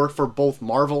 And he worked for both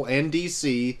Marvel and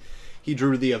DC. He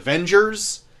drew the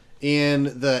Avengers in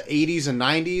the 80s and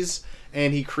 90s,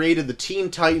 and he created the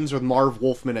Teen Titans with Marv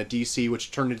Wolfman at DC,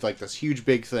 which turned into like this huge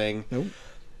big thing. Nope.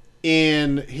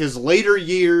 In his later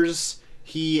years,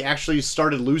 he actually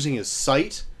started losing his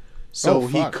sight, so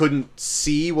he fuck. couldn't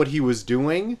see what he was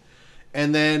doing.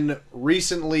 And then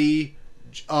recently,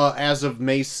 as of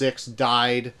May 6th,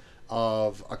 died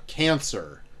of a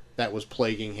cancer that was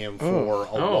plaguing him for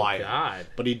a while. God.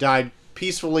 But he died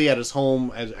peacefully at his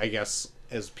home,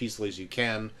 as peacefully as you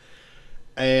can.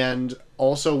 And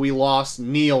also we lost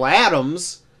Neil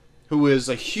Adams, who is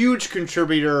a huge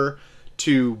contributor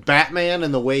to Batman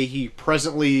and the way he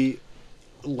presently,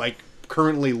 like,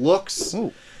 currently looks.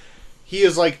 Ooh. He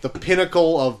is like the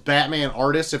pinnacle of Batman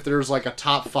artists. If there's like a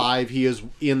top 5, he is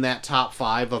in that top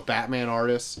 5 of Batman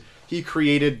artists. He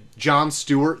created John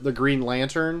Stewart, the Green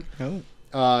Lantern.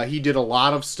 Oh. He did a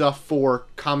lot of stuff for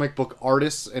comic book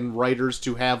artists and writers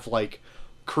to have, like,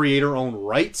 creator-owned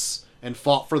rights, and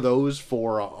fought for those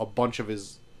for a bunch of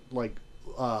his, like,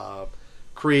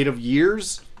 creative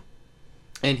years.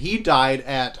 And he died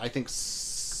at, I think,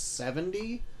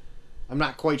 70? I'm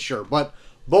not quite sure. But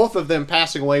both of them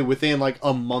passing away within, like,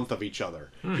 a month of each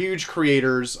other. Huge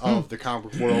creators of the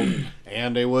comic book world.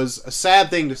 And it was a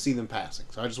sad thing to see them passing.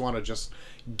 So I just want to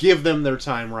give them their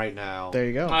time right now. There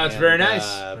you go. Oh, that's And, very nice.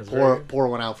 That's pour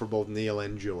one out for both Neil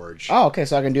and George. Oh, okay,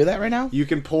 so I can do that right now? You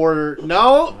can pour. No,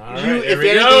 All right, you. there If we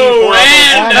anything, go. you pour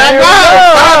And out There on we the go.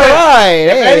 carpet. All right.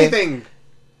 If Hey. anything,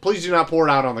 please do not pour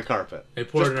it out on the carpet. Hey,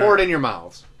 pour Just it pour out. it in your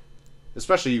mouths,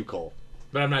 especially you, Cole.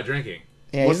 But I'm not drinking.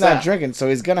 Yeah, What's he's not that? drinking, so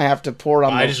he's gonna have to pour it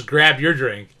on I the... just grabbed your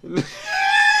drink.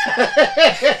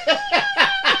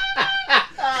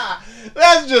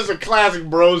 That's just a classic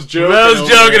bros joke. I was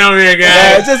joking over here,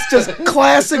 Yeah, guys. it's just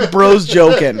classic bros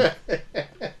joking.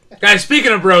 Guys,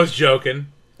 speaking of bros joking,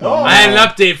 Oh, I had an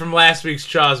update from last week's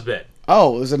Chaw's bit.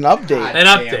 Oh, it was an update. God. An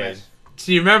Damn update. it.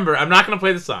 So you remember, I'm not going to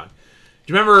play the song.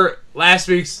 Do you remember last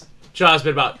week's Chaw's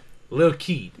bit about Lil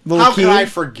Keed? Little How key. could I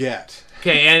forget?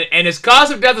 Okay, and his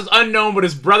cause of death is unknown, but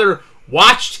his brother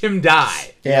watched him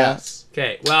die. Yeah. Yes.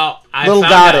 Okay, well, I Little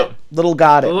found got out. it. Little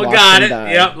got it. Little Watched got him it.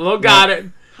 die. Yep, Little got it.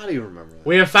 How do you remember that?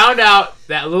 We have found out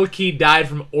that Lil Keed died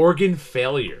from organ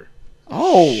failure.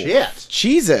 Oh, Shit.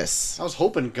 Jesus. I was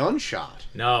hoping gunshot.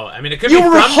 No, I mean, it could You be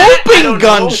were from that, I hoping don't know.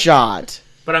 gunshot.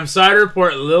 But I'm sorry to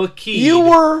report Lil Keed You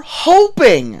were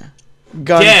hoping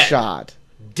gunshot.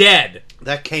 dead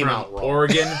That came from out wrong.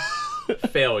 organ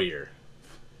failure.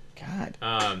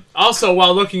 God. Also,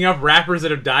 while looking up rappers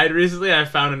that have died recently, I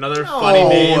found another funny No.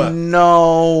 name.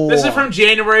 No. This is from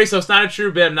January, so it's not a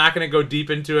true bit. I'm not going to go deep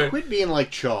into it. Quit being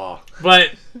like Chaw.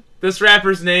 But this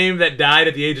rapper's name that died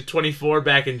at the age of 24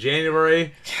 back in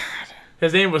January,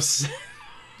 his name was...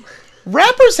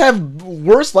 Rappers have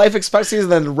worse life expectancies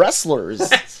than wrestlers.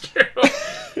 That's true.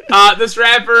 This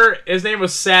rapper, his name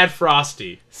was Sad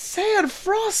Frosty. Sad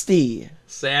Frosty.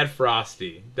 Sad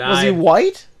Frosty. Died. Was he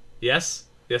white? Yes.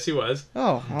 Yes, he was.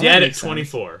 Oh, well, that Dead at makes sense.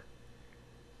 24.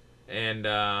 And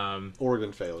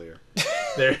Organ failure.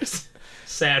 there's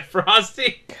Sad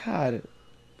Frosty. God.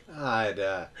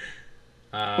 God.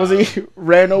 Was he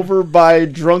ran over by a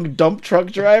drunk dump truck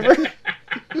driver?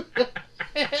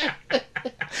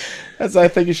 That's I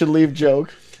think you should leave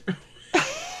joke.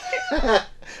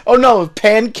 Oh no,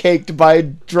 pancaked by a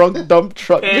drunk dump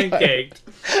truck driver. Pancaked.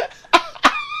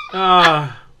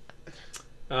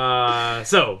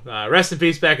 Rest in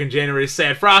peace back in January,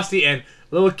 Sad Frosty and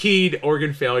Lil Keed,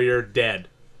 organ failure, dead.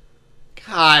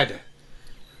 God.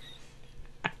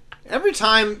 Every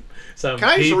time, Some Can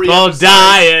I just people reemphasize-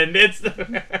 dying. It's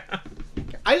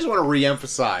I just want to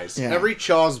re-emphasize, Yeah. every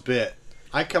Chaw's bit,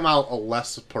 I come out a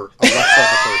less of a person.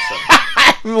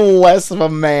 I'm less of a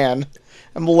man.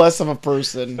 I'm less of a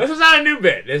person. This is not a new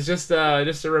bit. It's just a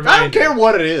reminder. I don't care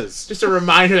what it is. Just a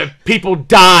reminder that people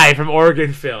die from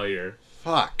organ failure.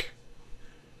 Fuck.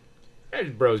 Hey,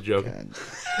 bro's joking. God.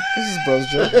 This is bros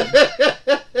joking.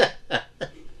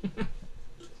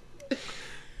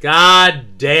 God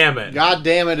damn it. God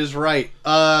damn it is right.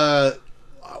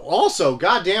 Also,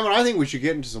 God damn it, I think we should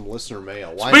get into some listener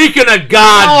mail. Why? Speaking of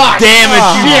God Oh, damn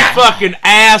it, you shit. fucking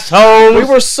assholes. We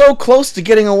were so close to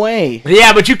getting away.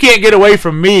 Yeah, but you can't get away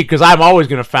from me because I'm always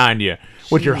going to find you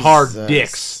with your hard Jesus.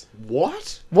 dicks.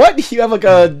 What? What? You have like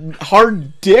a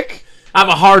hard dick? I'm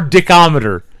a hard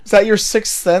dickometer. Is that your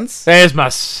sixth sense? There's my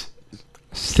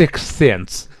sixth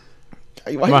sense.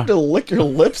 Why do you have to lick your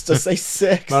lips to say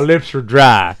six? My lips are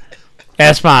dry.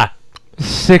 That's my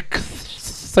sixth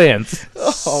sense.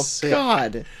 Oh, Sick.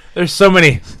 God. There's so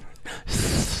many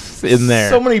in there.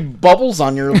 So many bubbles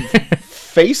on your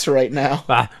face right now.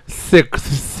 My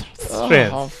sixth Oh,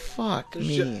 sense. fuck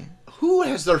me. Who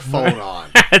has their phone on?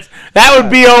 That would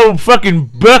be old fucking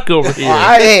Buck over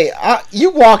here. You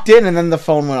walked in and then the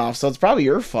phone went off, so it's probably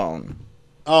your phone.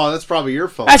 Oh, that's probably your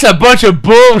phone. That's a bunch of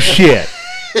bullshit.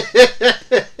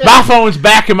 My phone's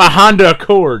back in my Honda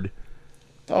Accord.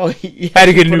 Oh, you Had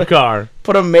to get a new car.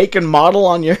 Put a make and model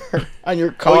on your car. Oh,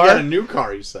 you got a new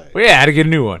car, you say? Well, yeah, I had to get a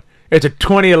new one. It's a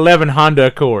 2011 Honda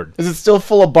Accord. Is it still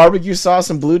full of barbecue sauce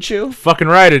and blue chew? Fucking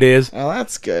right it is. Oh,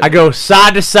 that's good. I go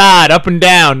side to side, up and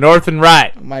down, north and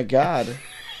right. Oh my God.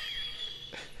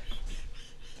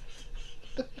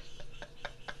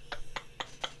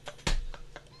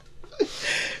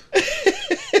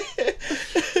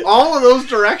 All of those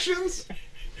directions?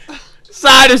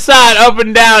 Side to side, up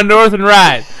and down, north and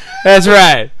right. That's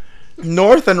right.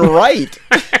 North and right.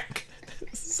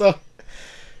 So,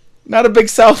 not a big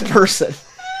South person.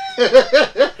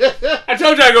 I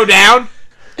told you I go down.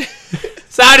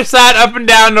 Side to side, up and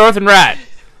down, north and right.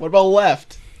 What about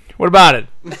left? What about it?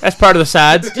 That's part of the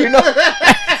sides. Do you know?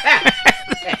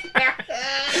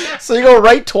 So you go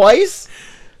right twice?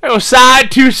 I go side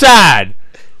to side,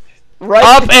 Right.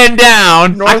 up and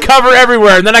down. I North- cover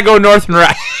everywhere, and then I go north and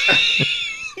right.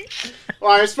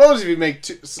 Well, I suppose if you make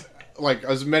like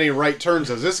as many right turns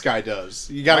as this guy does,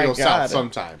 you gotta My go God. south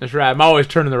sometime. That's right. I'm always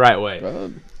turning the right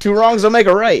way. Two wrongs don't make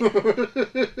a right.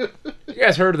 You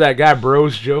guys heard of that guy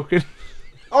Bros joking?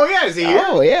 Oh yeah, is he here?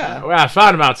 Oh yeah. Well, I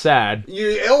found him outside.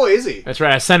 Is he? That's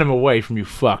right. I sent him away from you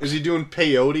fucks. Is he doing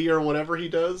peyote or whatever he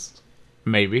does?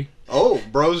 Maybe. Oh,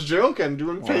 bro's joking,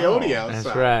 doing peyote outside.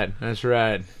 That's right. That's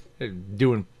right.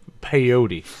 Doing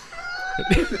peyote.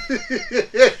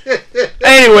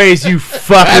 Anyways, you I just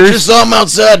fuckers. saw him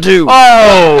outside too.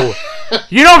 Oh,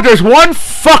 you know if there's one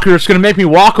fucker that's gonna make me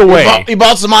walk away. He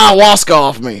bought some ayahuasca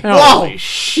off me. Holy He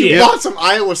shit! bought some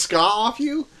Iowa ska off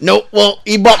you? Nope. Well,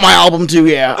 he bought my album too.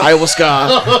 Yeah,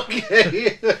 ayahuasca.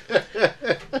 Okay.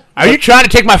 Are you trying to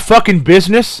take my fucking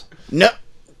business? No.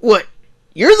 What?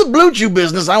 You're the Blue Chew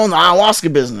business. I own the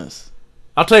ayahuasca business.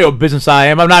 I'll tell you what business I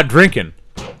am. I'm not drinking.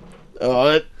 Oh,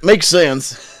 it makes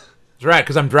sense. That's right,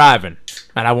 because I'm driving,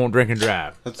 and I won't drink and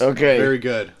drive. That's Okay. very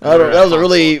good. That was a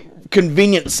really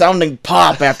convenient sounding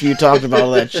pop after you talked about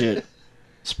all that shit.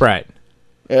 Sprite.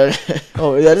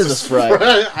 Oh, that is a Sprite.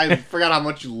 I forgot how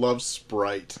much you love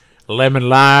Sprite. Lemon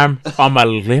lime on my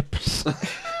lips.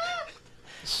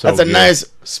 So That's a good. nice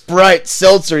Sprite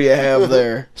seltzer you have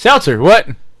there. Seltzer, what?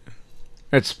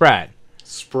 It's Sprite.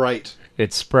 Sprite.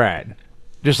 It's Sprite.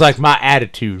 Just like my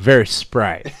attitude, very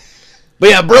Sprite. But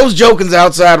yeah, bro's joking's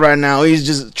outside right now. He's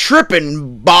just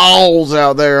tripping balls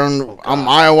out there on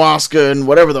ayahuasca and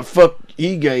whatever the fuck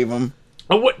he gave him.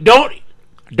 Oh, what?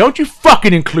 Don't you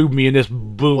fucking include me in this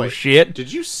bullshit.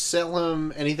 Did you sell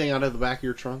him anything out of the back of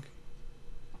your trunk?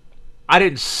 I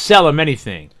didn't sell him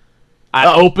anything.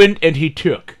 I opened and he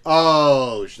took.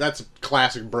 Oh, that's a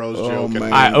classic bros Oh, joke.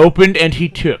 man. I opened and he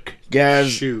took.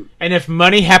 Guys, Shoot. And if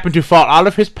money happened to fall out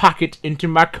of his pocket into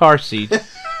my car seat,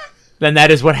 then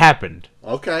that is what happened.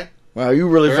 Okay. wow, you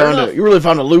really Fair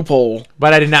found a loophole.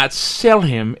 But I did not sell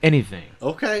him anything.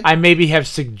 Okay. I maybe have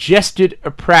suggested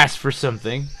a price for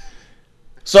something.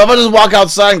 So if I just walk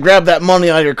outside and grab that money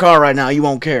out of your car right now, you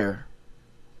won't care.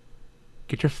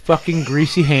 Get your fucking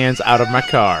greasy hands out of my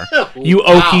car. You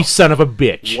Wow. oaky son of a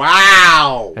bitch.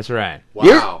 Wow. That's right.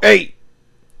 Wow. Hey,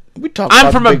 we talk. I'm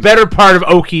about from big, a better part of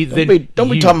Okie than Don't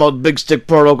be you. talking about Big Stick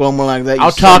Port Oklahoma like that. You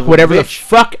I'll son talk of a whatever the bitch.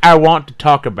 fuck I want to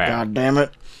talk about. God damn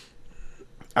it!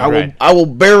 Right. I will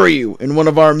bury you in one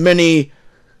of our many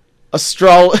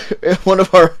one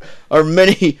of our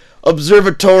many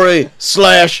observatory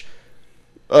slash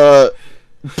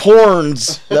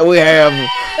porns that we have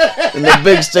in the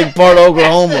Big Stick Part of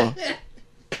Oklahoma.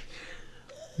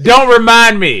 Don't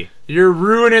remind me. You're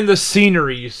ruining the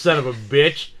scenery, you son of a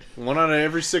bitch. One out of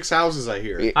every 6 houses I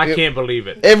hear. I can't believe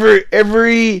it.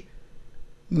 Every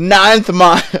 9th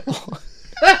mile.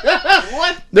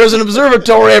 What? There's an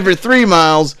observatory every 3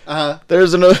 miles. Uh-huh.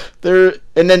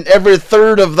 And then every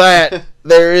third of that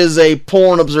there is a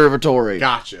porn observatory.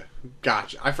 Gotcha.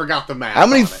 I forgot the math. How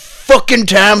many on it. fucking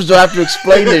times do I have to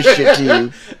explain this shit to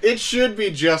you? It should be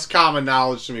just common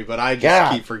knowledge to me, but I just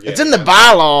Yeah, keep forgetting. it's in the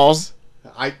bylaws.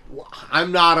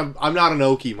 I'm not an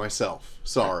Okie myself.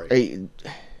 Sorry. Hey, you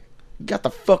got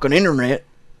the fucking internet.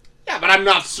 Yeah, but I'm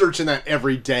not searching that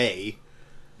every day.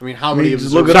 I mean, how many You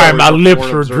just look at- Sorry, my observatories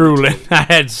lips are were drooling. observatories?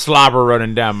 I had slobber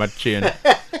running down my chin.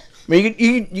 I mean,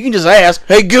 you can just ask,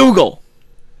 hey Google,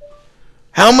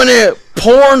 how many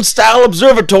porn-style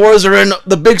observatories are in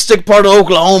the Big Stick Part of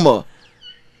Oklahoma?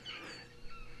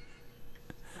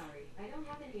 Sorry, I don't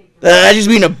have any information. I just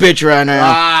being a bitch right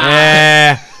now.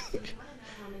 Yeah. Do you want to know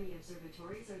how many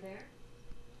observatories are there?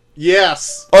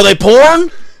 Yes. Are they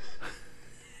porn?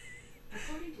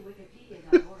 According to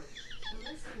Wikipedia.org, the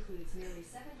list includes nearly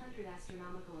 700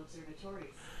 astronomical observatories.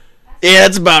 Yeah,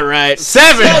 that's about right.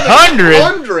 700?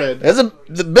 100.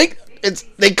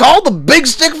 They call the Big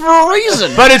Stick for a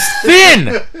reason. But it's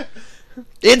thin.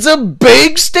 It's a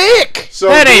big stick. So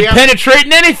That do we ain't have-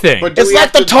 penetrating anything. But do It's we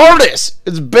like have the TARDIS.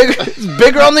 It's bigger. It's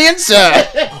bigger on the inside.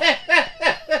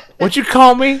 What you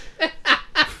call me?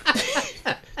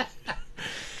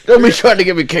 Don't be trying to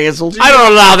get me canceled. I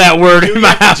don't allow that word Do in we my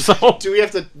have to- household. Do we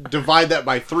have to divide that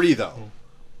by 3 though?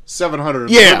 700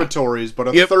 Yeah. observatories, but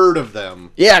a Yep. third of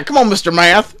them. Yeah, come on, Mr.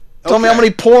 Math. Tell me how Okay.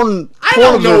 many porn I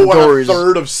don't know what a observatories.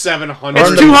 third of 700. Or It's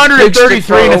in the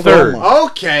 233 and a Big Stick third. Oklahoma.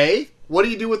 Okay. What do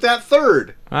you do with that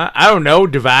third? I don't know.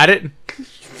 Divide it.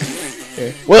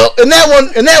 Well, in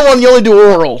that one, you only do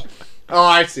oral. Oh,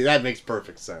 I see. That makes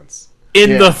perfect sense.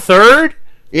 In Yeah. the third?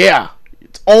 Yeah,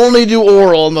 it's only do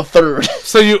oral in the third.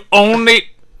 So you only...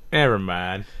 Never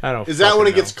mind. I don't Is that when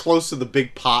it fucking gets know. close to the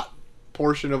big pot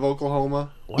portion of Oklahoma?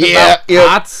 What Yeah, about yeah.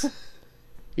 pots?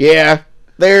 Yeah,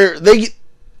 they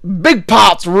big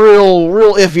pot's real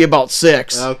iffy about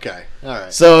sex. Okay. All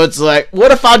right. So it's like,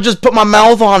 what if I just put my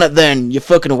mouth on it then? You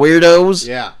fucking weirdos.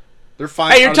 Yeah. They're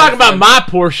fine. Hey, you're talking about my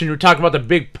portion. You're talking about the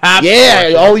big pot Yeah,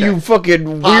 portion. all okay. you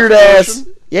fucking Pot weird ass.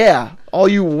 portion? Yeah, all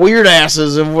you weird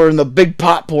asses, and we're in the big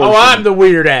pot portion. Oh, I'm the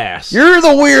weird ass. You're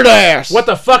the weird ass. What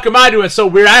the fuck am I doing so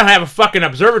weird? I don't have a fucking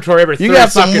observatory every You 30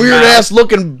 got some fucking weird miles. ass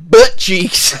looking butt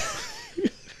cheeks.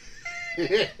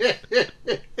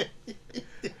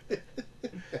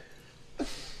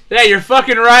 Yeah, you're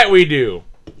fucking right. We do.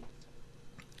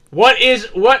 What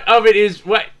of it is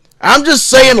what? I'm just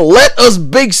saying, let us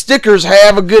big stickers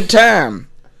have a good time.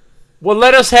 Well,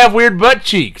 let us have weird butt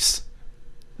cheeks.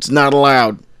 It's not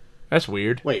allowed. That's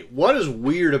weird. Wait, what is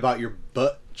weird about your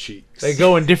butt cheeks? They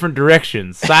go in different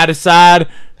directions, side to side,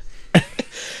 up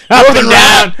North and and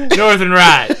down, north and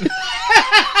right.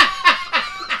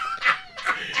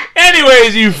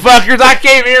 Anyways, you fuckers, I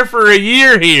came here for a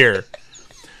year here.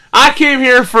 I came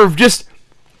here for just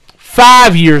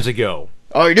 5 years ago.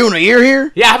 Oh, you're doing a year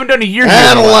here? Yeah, I haven't done a year here.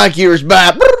 I don't like yours.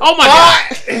 Bye. Oh my god!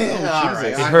 All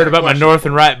right, You heard about my north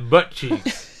and right butt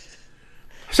cheeks.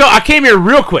 So I came here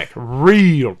real quick.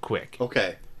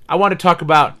 Okay. I want to talk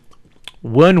about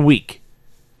 1 week,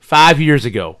 5 years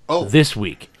ago. Oh. This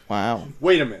week. Wow.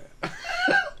 Wait a minute.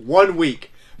 1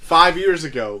 week, 5 years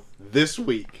ago, this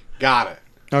week. Got it.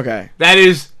 Okay. That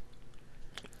is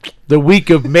the week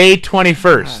of May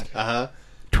 21st,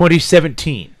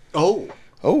 2017. Oh,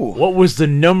 Oh. What was the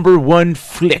 #1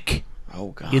 flick Oh,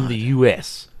 God. in the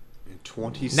U.S.? in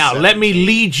 2017. Now let me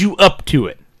lead you up to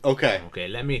it. Okay, Okay,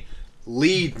 lead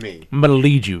me. I'm gonna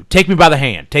lead you. Take me by the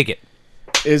hand. Take it.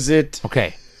 Is it...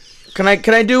 Okay. Can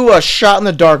I do a shot in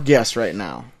the dark guess right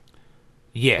now?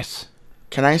 Yes.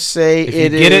 Can I say If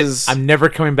it you get is... it, I'm never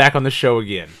coming back on the show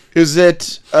again. Is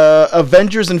it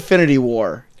Avengers Infinity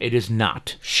War? It is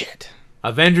not. Shit.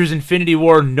 Avengers Infinity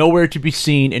War nowhere to be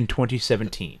seen in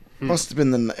 2017. Must have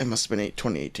been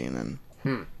 2018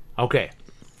 then. Okay.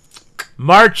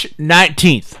 March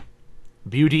 19th,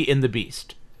 Beauty and the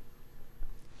Beast.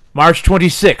 March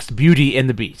 26th, Beauty and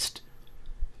the Beast.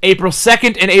 April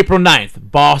 2nd and April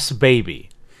 9th, Boss Baby.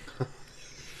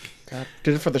 God,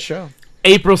 did it for the show.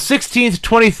 April 16th,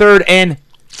 23rd, and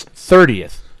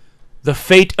 30th, The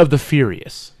Fate of the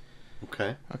Furious.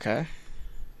 Okay. Okay.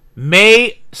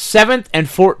 May 7th and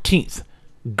 14th,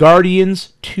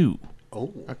 Guardians 2.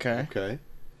 Oh, Okay. okay.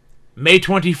 May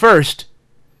 21st,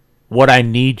 What I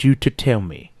Need You to Tell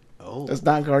Me. Oh, That's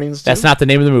not Guardians 2? That's not the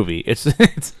name of the movie. It's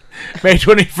May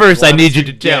 21st, I Need You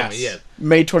to Tell Me. Yes.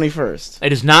 May 21st.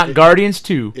 It is not Guardians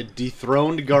 2. it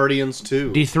dethroned Guardians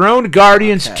 2. Dethroned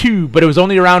Guardians Okay. 2, but it was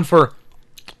only around for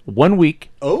 1 week.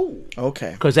 Oh,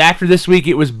 Okay. Because after this week,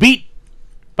 it was beat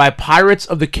by Pirates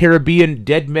of the Caribbean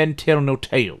Dead Men Tell No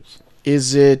Tales.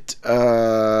 Is it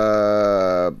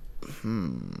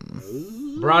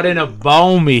Brought in a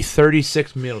balmy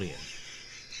 $36 million.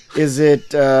 is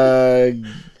it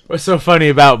What's so funny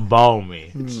about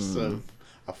balmy? it's a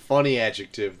funny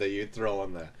adjective that you throw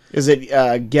on that. is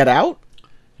it Get Out?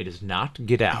 It is not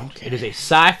Get Out. It is a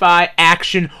sci-fi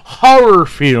action horror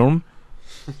film.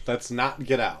 That's not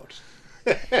Get Out.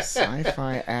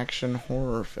 Sci-fi action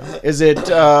horror film. Is it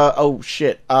oh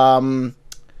shit.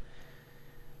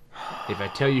 If I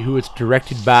tell you who it's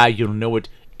directed by, you'll know it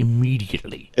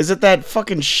immediately. Is it that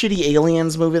fucking shitty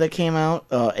Aliens movie that came out?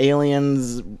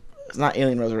 Aliens. It's not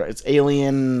Alien Resurrection. It's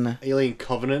Alien Alien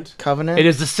Covenant. Covenant. It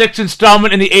is the 6th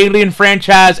installment in the Alien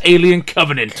franchise, Alien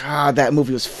Covenant. God, that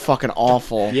movie was fucking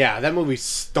awful. Yeah, that movie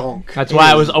stunk. That's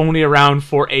why I was only around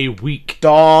for a week.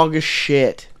 Dog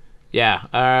shit.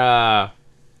 Yeah.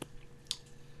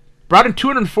 Brought in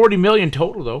 $240 million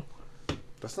total, though.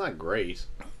 That's not great.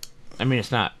 I mean,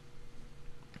 it's not.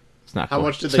 It's not. How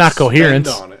much did it's they not spend coherence.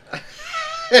 on it?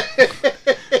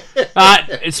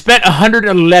 It spent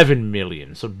 $111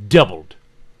 million, so doubled.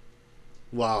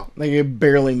 Wow. Like it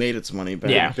barely made its money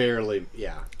back. Yeah. Barely.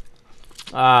 Yeah.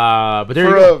 But there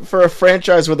you go. For a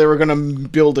franchise where they were gonna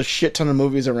build a shit ton of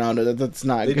movies around it, that's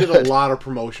not They good. did a lot of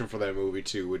promotion for that movie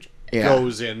too, which Yeah.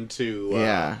 goes into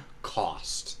Yeah.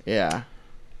 cost. Yeah.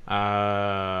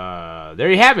 There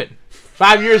you have it.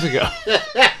 5 years ago.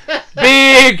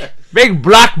 Big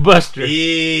blockbuster.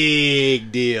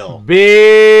 Big deal.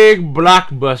 Big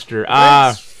blockbuster.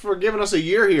 Thanks for giving us a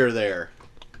year here or there.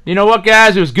 You know what,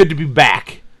 guys? It was good to be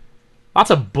back.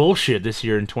 Lots of bullshit this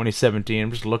year in 2017.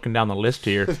 I'm just looking down the list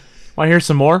here. Want to hear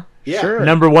some more? Yeah. Sure.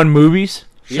 #1 movies.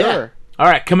 Sure. All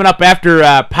right, coming up after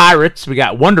Pirates, we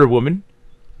got Wonder Woman.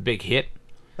 Big hit.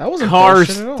 That wasn't Cars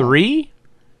bullshit at all. 3.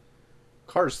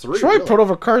 Cars 3. Troy really. put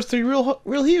over Cars 3 real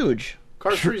huge.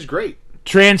 Cars 3 is great.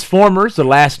 Transformers, The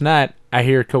Last Night. I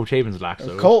hear Coach Havens likes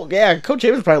those. Coach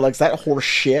Havens probably likes that horse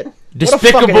shit. What a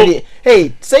Despicable- fucking idiot.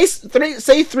 Hey,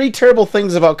 say three terrible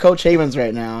things about Coach Havens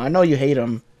right now. I know you hate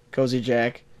him, Cozy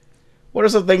Jack. What are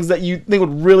some things that you think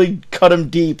would really cut him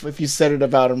deep if you said it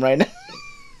about him right now?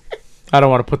 I don't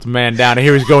want to put the man down. I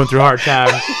hear he's going through hard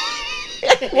times.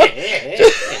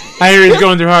 I hear he's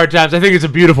going through hard times. I think he's a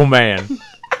beautiful man.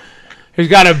 He's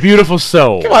got a beautiful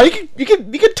soul. Come on, you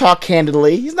can talk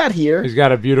candidly. He's not here. He's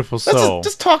got a beautiful soul.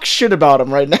 Just talk shit about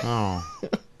him right now. Oh.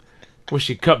 Wish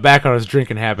he'd cut back on his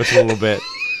drinking habits a little bit.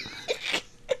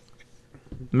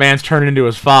 Man's turning into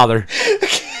his father.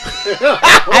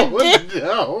 Oh,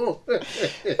 no.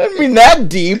 I mean that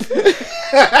deep.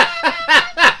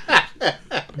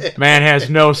 Man has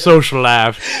no social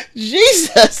life.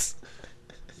 Jesus.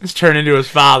 He's turned into his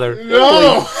father.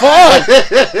 No.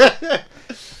 Fuck.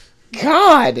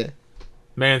 God.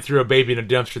 Man threw a baby in a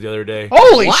dumpster the other day.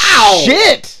 Holy Wow.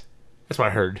 shit. That's what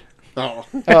I heard. Oh,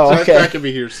 Oh, okay. That could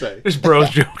be hearsay. This bro's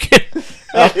joking.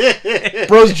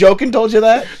 Bro's joking told you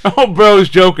that? Oh, bro's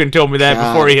joking told me that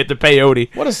God. before he hit the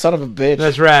peyote. What a son of a bitch.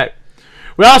 That's right.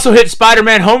 We also hit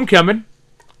Spider-Man Homecoming.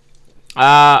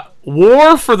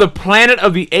 War for the Planet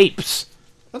of the Apes.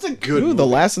 That's a good Ooh, movie. the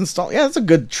last install. Yeah, that's a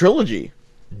good trilogy.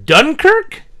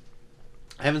 Dunkirk?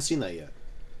 I haven't seen that yet.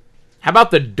 How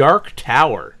about The Dark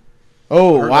Tower?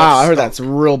 Oh, heard wow. I that's heard that's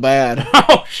real bad.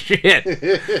 Oh, shit.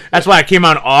 That's why it came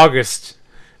out in August.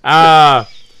 The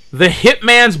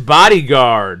Hitman's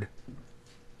Bodyguard.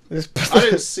 I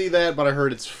didn't see that, but I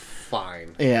heard it's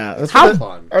fine. Yeah. That's How what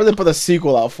fun? or they put a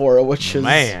sequel out for it, which is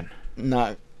Man.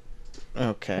 not...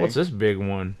 Okay. What's this big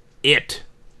one? It.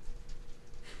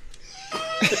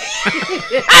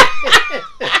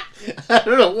 I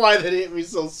don't know why that hit me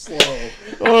so slow.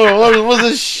 Oh, what's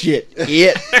this shit?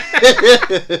 It.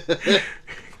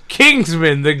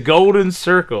 Kingsman, The Golden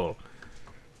Circle.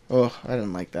 Oh, I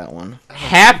didn't like that one.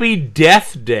 Happy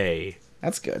Death Day.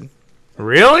 That's good.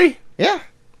 Really? Yeah.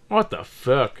 What the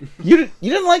fuck? You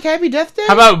didn't like Happy Death Day?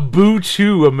 How about Boo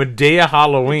 2, A Medea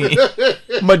Halloween?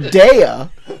 Medea?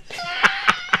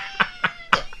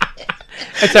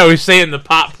 That's how we say it in the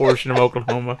pop portion of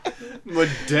Oklahoma.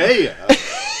 Medea.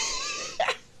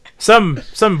 Some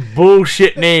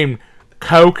bullshit named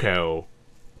Coco.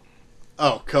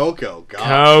 Oh, Coco.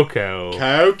 God. Coco.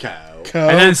 Coco.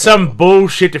 And then some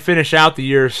bullshit to finish out the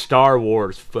year, Star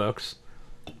Wars, fucks.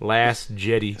 Last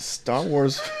Jedi. Star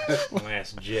Wars.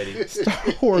 Last Jedi.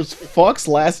 Star Wars fucks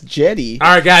Last Jedi.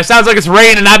 Alright, guys, sounds like it's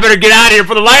raining. I better get out of here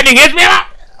before the lightning hits me.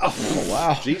 Oh,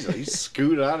 wow. Jesus, he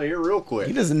scooted out of here real quick.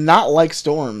 He does not like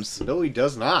storms. No, he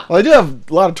does not. Well, they do have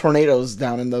a lot of tornadoes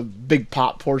down in the big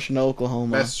pop portion of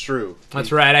Oklahoma. That's true.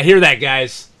 That's right. I hear that,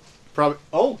 guys. Probably.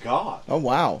 Oh God, Oh,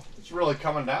 wow. it's really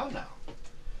coming down now.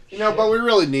 You know, but we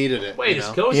really needed it. Wait, you is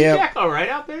know? Cozy Yep. Jack all right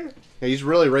out there? Yeah, he's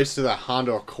really raced to that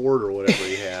Honda Accord or whatever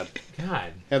he had.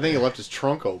 God. I think he left his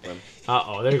trunk open.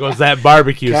 Uh-oh, there goes that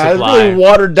barbecue God, it supply. really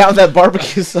watered down that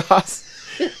barbecue sauce.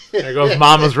 There goes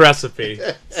Mama's recipe.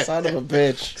 Son of a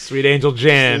bitch. Sweet Angel He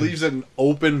Jan. leaves it in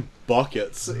open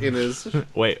buckets in his.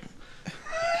 Wait.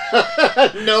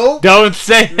 No. Don't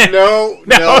say it.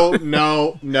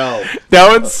 No.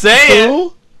 Don't say it.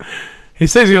 Who? He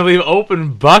says he's going to leave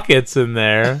open buckets in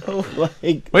there. Oh,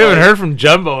 like, We haven't heard from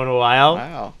Jumbo in a while.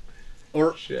 wow.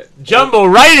 Or Jumbo,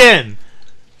 right in.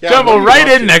 yeah, Jumbo, what are you right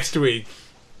up in to? next week.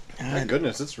 My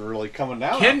goodness, it's really coming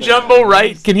down. Can out there Jumbo now.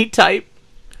 write? Can he type?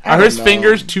 I Are don't his know.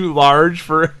 fingers too large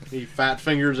for... He fat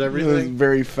fingers He was everything.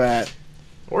 very fat.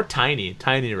 Or tiny.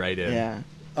 Tiny right in. Yeah.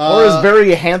 Or his Uh,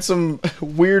 very handsome,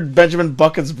 weird Benjamin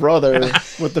Bucket's brother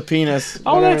with the penis.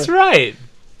 Oh, Whatever. that's right.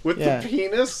 with yeah. the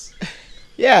penis.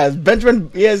 Yeah, Benjamin.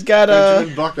 He has got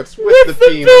Benjamin Buckets with the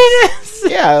penis.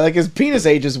 Yeah, like his penis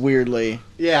ages weirdly.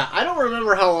 Yeah, I don't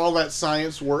remember how all that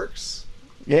science works,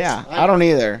 Yeah, I don't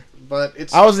either. but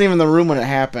it's. I wasn't even in the room when it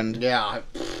happened. Yeah,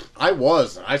 I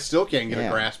was. I still can't get Yeah.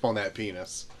 a grasp on that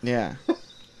penis. Yeah.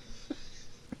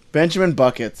 Benjamin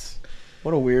Buckets.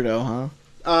 What a weirdo,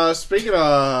 huh? Speaking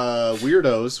of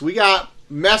weirdos, we got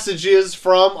messages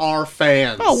from our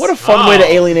fans. Oh, what a fun way to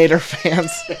alienate our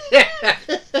fans.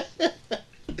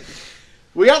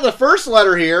 We got the first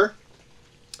letter here.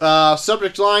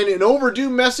 Subject line: an overdue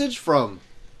message from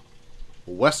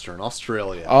Western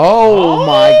Australia. Oh,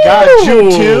 my God.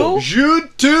 Jude 2?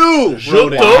 Jude 2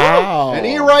 wrote in. Wow. And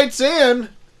he writes in,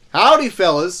 howdy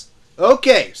fellas.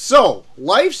 Okay, so,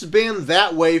 life's been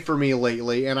that way for me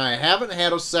lately, and I haven't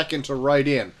had a second to write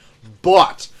in.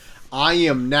 But, I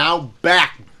am now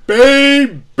back,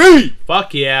 baby!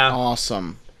 Fuck yeah.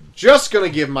 Awesome. Just gonna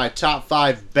give my top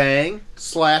 5 bang,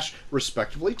 /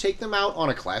 respectively take them out on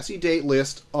a classy date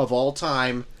list of all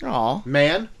time. Aw.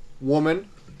 Man, woman,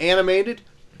 animated,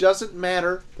 doesn't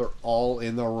matter, they're all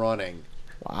in the running.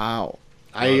 Wow.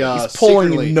 I He's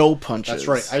pulling secretly- no punches. That's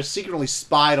right. I secretly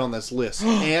spied on this list,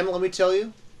 and let me tell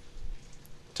you,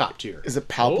 top tier. Is it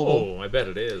palpable? Oh, I bet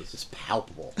it is. It's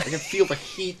palpable. I can feel the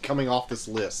heat coming off this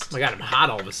list. Oh my god, I'm hot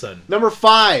all of a sudden. Number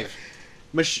 5,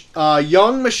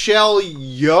 young Michelle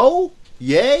Yeoh.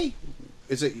 Yay?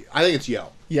 Is it? I think it's Yo.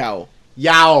 Yo.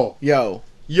 Yao. Yo.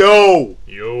 Yo.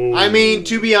 Yo. I mean,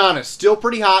 to be honest, still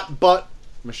pretty hot, but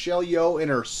Michelle Yeoh in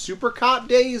her Supercop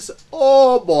days,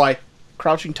 oh boy.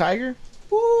 Crouching Tiger?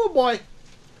 Oh boy.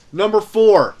 Number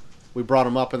 4, we brought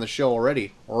him up in the show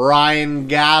already. Ryan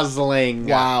Gosling.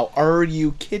 Wow, are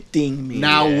you kidding me?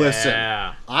 Now listen,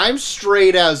 I'm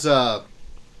straight as a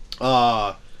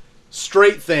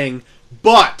straight thing,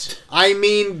 but I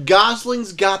mean,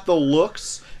 Gosling's got the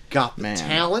looks, got the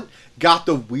talent, got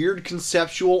the weird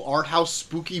conceptual art house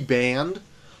spooky band,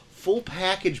 full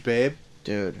package, babe.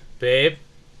 Dude. Babe.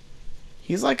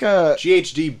 He's like a...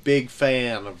 GHD, big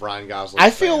fan of Ryan Gosling.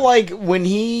 I feel like when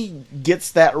he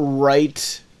gets that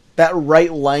right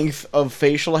length of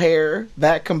facial hair,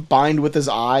 that combined with his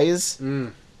eyes,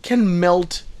 can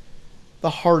melt the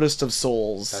hardest of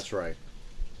souls. That's right.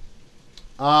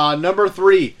 Number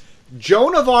 3,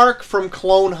 Joan of Arc from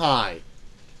Clone High.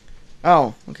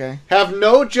 Oh, okay. Have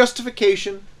no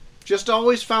justification. Just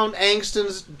always found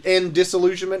angst and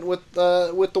disillusionment with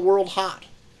the world hot.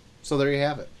 So there you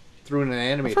have it. Through an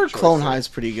animated I've heard choice. Clone High's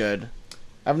pretty good.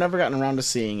 I've never gotten around to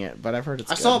seeing it, but I've heard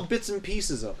it's I good. saw bits and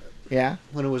pieces of it Yeah?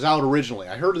 when it was out originally.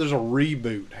 I heard there's a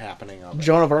reboot happening of it.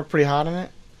 Joan of Arc pretty hot in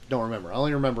it? Don't remember. I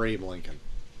only remember Abe Lincoln.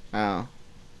 Oh.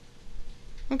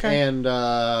 Okay. And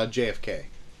JFK.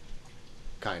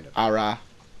 Kind of.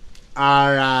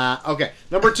 Alright. Okay.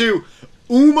 Number 2,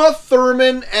 Uma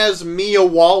Thurman as Mia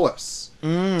Wallace.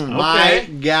 My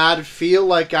God, feel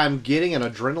like I'm getting an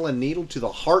adrenaline needle to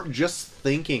the heart just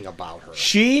thinking about her.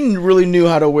 She really knew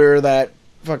how to wear that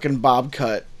fucking bob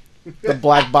cut. The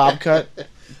black bob cut.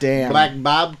 Damn. Black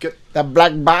Bob cut. That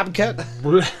black bob cut.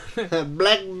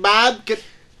 Black Bob cut.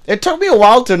 It took me a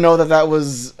while to know that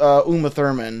was Uma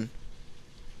Thurman.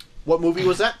 What movie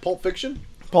was that? Pulp Fiction?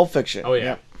 Pulp Fiction. Oh,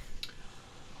 yeah.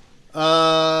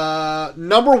 Yep.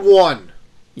 Number 1.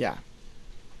 Yeah.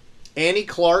 Annie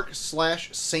Clark /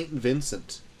 St.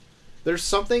 Vincent. There's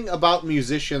something about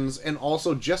musicians and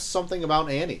also just something about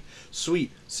Annie.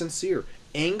 Sweet, sincere,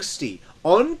 angsty,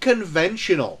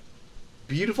 unconventional,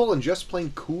 beautiful, and just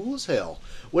plain cool as hell.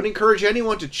 Would encourage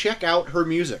anyone to check out her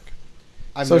music.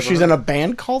 So she's in a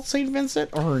band called St. Vincent,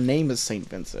 or her name is St.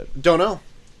 Vincent? Don't know.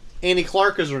 Annie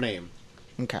Clark is her name.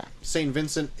 Okay. St.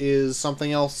 Vincent is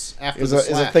something else after Is the a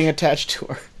slash. thing attached to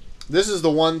her. This is the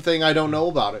one thing I don't know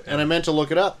about it, and I meant to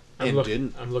look it up and I'm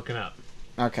didn't. I'm looking up.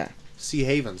 Okay. C.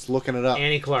 Havens looking it up.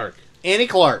 Annie Clark. Annie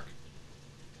Clark.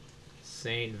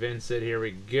 St. Vincent, here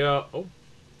we go.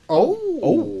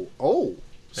 Oh, Oh!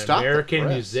 Stop American the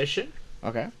press. musician.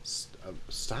 Okay.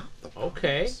 Stop the press.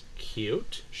 Okay,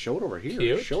 cute. Show it over here.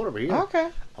 Cute. Show it over here. Okay.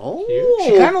 Oh,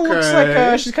 She kind of looks like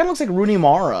okay. she kind of looks like Rooney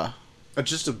Mara.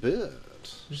 Just a bit.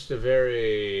 Just a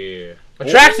very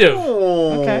attractive,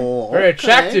 Oh, Okay. very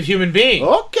attractive human being.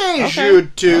 Okay, Okay.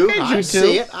 Jude 2. Okay, I Jude see 2.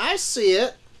 it. I see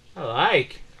it. I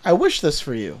like. I wish this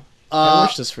for you. I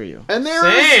wish this for you. And there's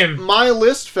Same. my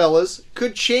list, fellas.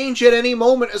 Could change at any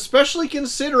moment, especially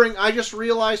considering I just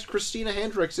realized Christina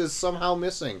Hendricks is somehow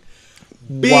missing.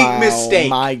 Big Wow, mistake.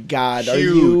 My God,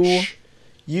 Huge.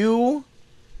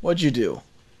 What'd you do?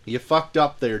 You fucked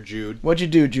up there, Jude. What'd you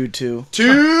do, Jude 2?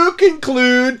 To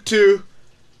conclude to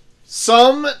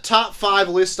some top 5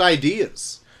 list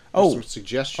ideas. Oh, Some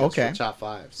suggestions okay. for top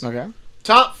 5s. okay.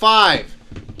 Top 5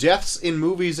 deaths in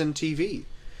movies and TV.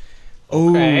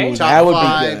 Okay. Ooh, Top that would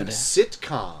 5 be good.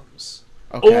 sitcoms.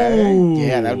 Okay. Ooh.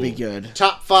 Yeah, that'd be good.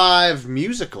 Top 5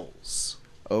 musicals.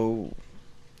 Oh.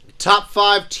 Top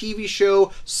 5 TV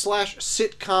show /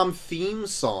 sitcom theme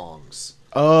songs.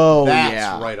 Oh, That's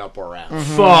yeah. right up our alley.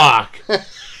 Fuck.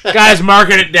 Guys,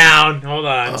 marking it down. Hold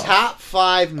on. Top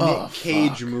 5 Nick Oh,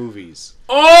 Cage fuck. movies.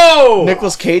 Oh!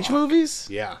 Nicolas Cage movies?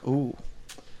 Yeah. Ooh.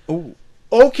 Ooh.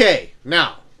 Okay,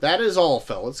 now, that is all,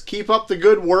 fellas. Keep up the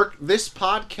good work. This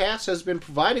podcast has been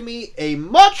providing me a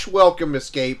much welcome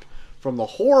escape from the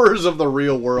horrors of the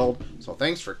real world. So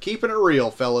thanks for keeping it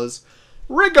real, fellas.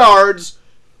 Regards,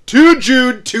 to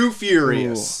Jude Too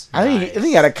Furious. I think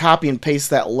you got to copy and paste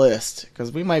that list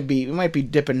because we might be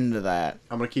dipping into that.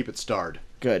 I'm going to keep it starred.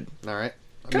 Good. All right?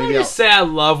 Can I just say I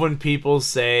love when people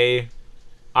say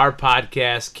our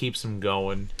podcast keeps them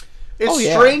going. It's Oh,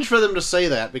 yeah. strange for them to say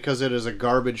that because it is a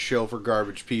garbage show for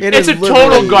garbage people. It It's a is total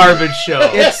literally- garbage show.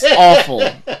 It's awful.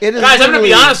 It is Guys, I'm going to be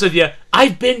literally- honest with you.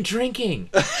 I've been drinking.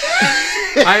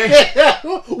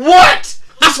 What?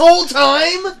 This whole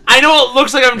time? I know it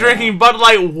looks like I'm drinking Bud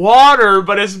Light water,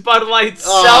 but it's Bud Light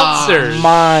seltzer.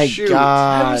 My Shoot. I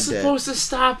God. was supposed to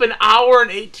stop an hour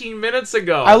and 18 minutes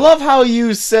ago. I love how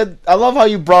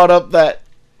you brought up that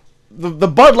the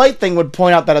Bud Light thing would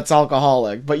point out that it's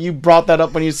alcoholic, but you brought that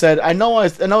up when you said, I know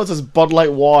it says Bud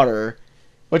Light water,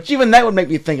 which even that would make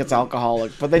me think it's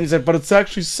alcoholic, but then you said, but it's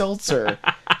actually seltzer,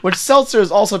 which seltzer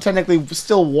is also technically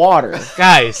still water.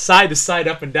 Guys, side to side,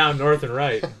 up and down, north and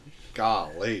right.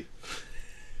 Golly.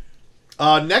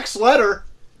 Next letter.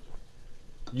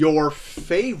 Your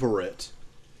favorite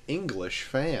English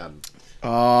fan.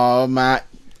 Matt,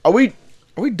 are we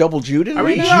double Juden Are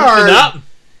right we now? juicing up?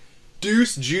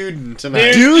 Deuce Juden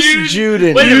tonight. Deuce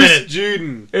Juden. Wait a Deuce minute.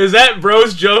 Juden. Is that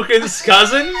Bros Jokin's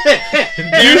cousin?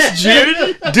 Deuce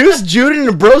Jude? Deuce Juden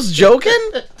and Bros joking?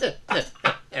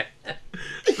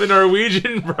 The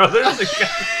Norwegian brothers?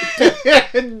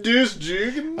 Deuce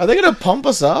Juden. Are they gonna pump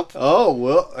us up? Oh,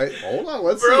 well, hold on,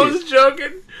 let's Bros see.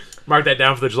 joking? Mark that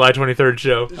down for the July 23rd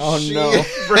show. Oh no.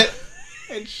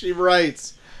 And she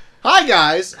writes, "Hi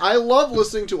guys, I love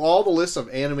listening to all the lists of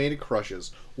animated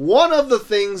crushes. One of the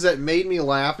things that made me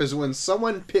laugh is when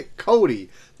someone picked Cody,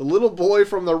 the little boy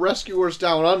from the Rescuers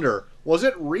Down Under. Was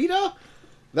it Rita?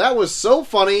 That was so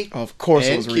funny. Of course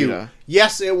it and was cute. Rita.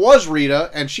 Yes, it was Rita,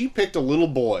 and she picked a little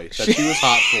boy that she was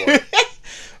hot for.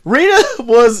 Rita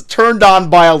was turned on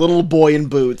by a little boy in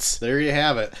boots. There you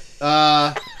have it.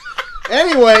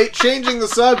 Anyway, changing the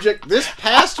subject, this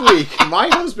past week, my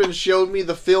husband showed me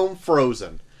the film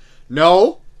Frozen.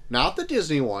 No, not the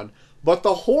Disney one, but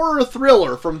the horror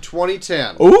thriller from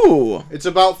 2010. Ooh. It's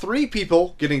about 3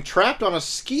 people getting trapped on a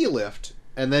ski lift,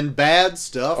 and then bad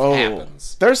stuff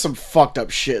happens. There's some fucked up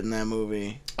shit in that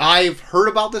movie. I've heard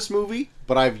about this movie,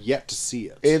 but I've yet to see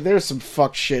it. There's some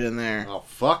fucked shit in there. Oh,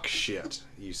 fuck shit,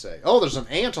 you say. Oh, there's an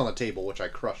ant on the table, which I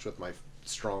crushed with my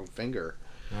strong finger.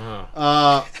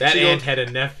 Oh. That she aunt goes- had a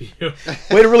nephew.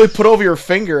 Way to really put over your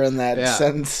finger in that Yeah.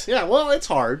 sentence. Yeah, well, it's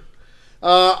hard.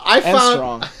 I And found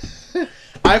strong.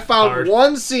 I found Hard.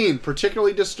 one scene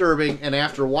particularly disturbing, and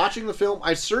after watching the film,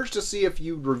 I searched to see if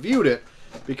you reviewed it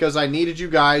because I needed you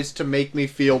guys to make me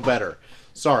feel better.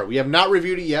 Sorry, we have not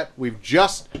reviewed it yet.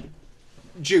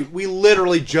 Jude, we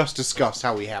literally just discussed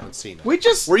how we haven't seen it. We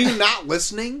just... Were you not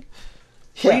listening?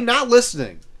 Were Yeah. you not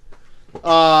listening?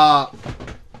 I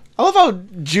love how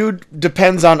Jude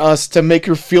depends on us to make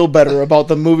her feel better about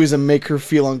the movies and make her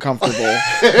feel uncomfortable.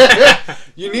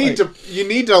 You need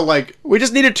to like We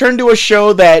just need to turn to a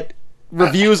show that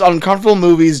reviews uncomfortable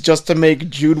movies just to make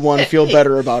Jude one feel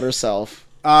better about herself.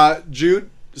 Jude,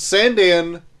 send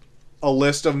in a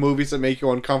list of movies that make you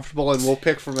uncomfortable, and we'll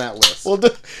pick from that list.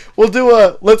 We'll do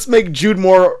a let's make Jude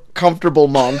more comfortable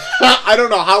month. I don't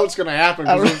know how it's going to happen,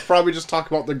 because we'll probably just talk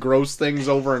about the gross things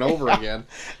over and over again.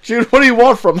 Jude, what do you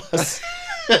want from us?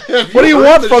 Have What do you heard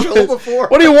want the from show us? before?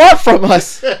 What do you want from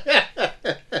us?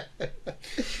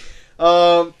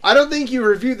 I don't think you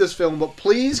reviewed this film, but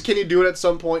please can you do it at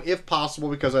some point if possible,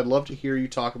 because I'd love to hear you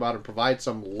talk about it and provide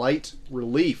some light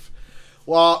relief.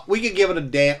 Well, we could give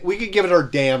it our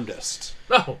damnedest.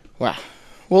 No. Wow.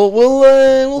 We'll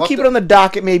What keep the- it on the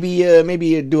docket.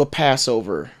 Maybe do a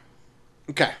Passover.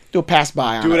 Okay. Do a pass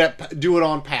by on Do it. do it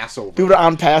on Passover. Do it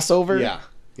on Passover.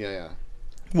 Yeah.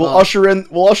 We'll usher in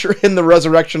the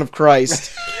resurrection of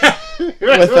Christ with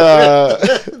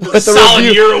the Solid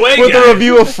review year away, with guys. a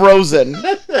review of Frozen.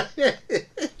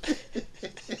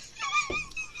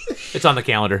 It's on the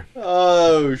calendar.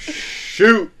 Oh,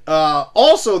 shoot.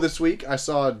 Also this week, I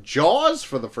saw Jaws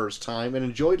for the first time and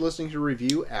enjoyed listening to the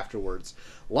review afterwards.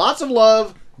 Lots of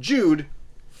love, Jude,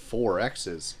 4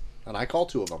 X's. And I call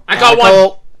 2 of them. I got one.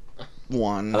 call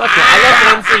one. I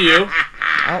left one for you.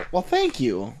 Well, thank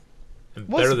you.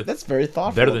 Better That's very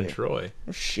thoughtful. better of than you. Troy.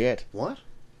 Oh, shit. What?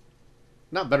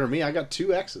 Not better than me. I got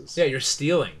 2 X's. Yeah, you're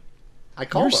stealing. I You're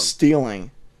called them.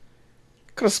 stealing.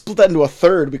 Could have split that into a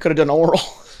third. We could have done oral.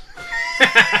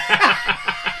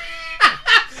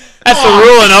 That's the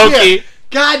rule in Okie. Shit.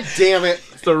 God damn it.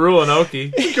 It's the rule in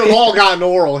Okie. We could have all gotten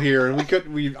oral here, and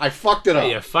I fucked it up.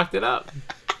 Hey, you fucked it up.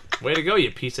 Way to go,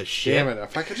 you piece of shit. Damn it.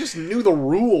 If I could just knew the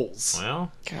rules.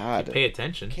 Well, God. pay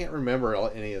attention, Can't remember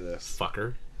any of this.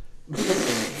 fucker.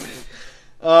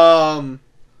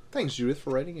 Thanks, Judith,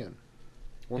 for writing in.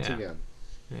 Once Yeah. again.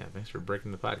 Yeah, thanks for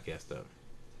breaking the podcast up.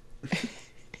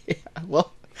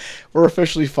 Well, we're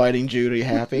officially fighting Jude. Are you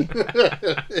happy?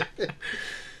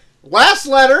 Last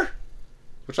letter,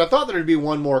 which I thought there'd be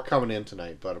one more coming in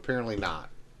tonight, but apparently not.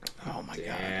 Oh my god.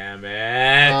 Damn it.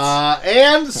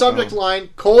 And the subject line,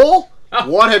 Cole, Oh.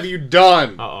 what have you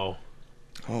done? Uh-oh.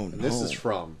 Oh no. And this is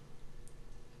from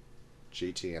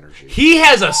JT Energy. He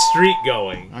has a streak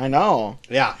going. I know.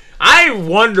 Yeah. I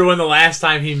wonder when the last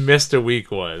time he missed a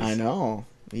week was. I know.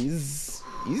 He's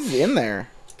in there.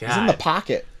 He's in the God.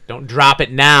 pocket. Don't drop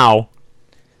it now.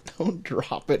 Don't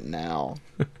drop it now.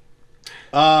 This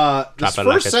Drop first it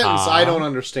like a sentence top. I don't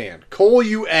understand. Cole,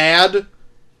 you add.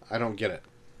 I don't get it.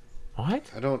 What?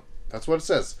 I don't. That's what it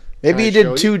says. Maybe he Can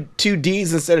I show did two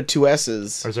D's instead of two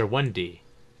S's. Or is there one D?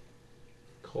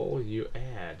 Cole, you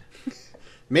add.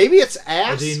 Maybe it's Or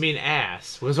ass. do you mean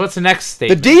ass? What's the next The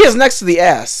statement? D is next to the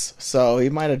S, so he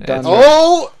might have done. That's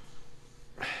Oh,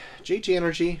 JT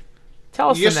Energy. Tell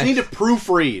us You just the need next. to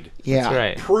proofread. Yeah. That's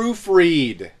right.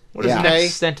 Proofread. What does Yeah. the Okay?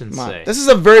 next sentence Come on. say? This is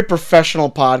a very professional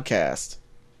podcast.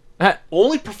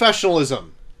 Only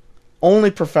professionalism.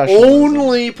 Only professional.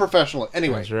 Only professional.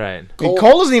 Anyway, That's right.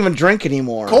 Cole doesn't even drink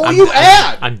anymore. Cole, you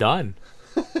add. I'm done.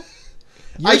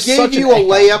 I gave such you a an ad.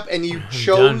 layup, and you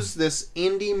chose this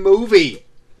indie movie.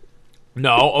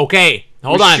 No, okay.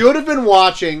 Hold we on. should have been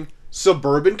watching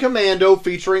Suburban Commando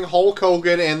featuring Hulk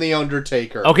Hogan and The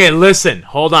Undertaker. Okay, listen.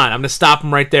 Hold on. I'm going to stop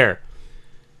him right there.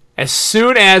 As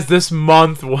soon as this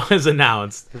month was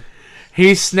announced,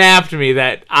 he snapped me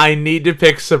that I need to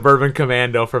pick Suburban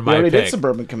Commando for We my already pick. did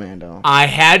Suburban Commando. I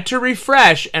had to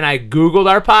refresh, and I Googled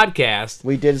our podcast.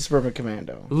 We did Suburban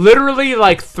Commando. Literally,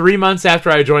 like 3 months after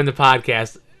I joined the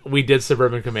podcast, we did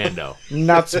Suburban Commando.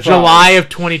 Not surprised. July of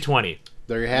 2020.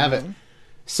 There you have it.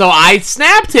 So I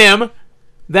snapped him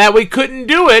that we couldn't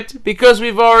do it because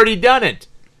we've already done it.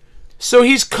 So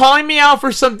he's calling me out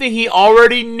for something he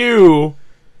already knew.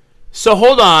 So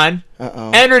hold on.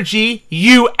 Uh-oh. Energy,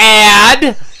 you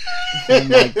add. Oh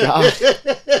my god.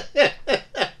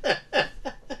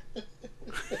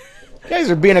 You guys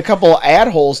are being a couple of ad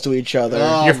holes to each other.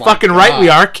 Oh You're my fucking right, we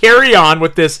God. are. Carry on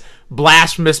with this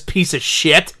blasphemous piece of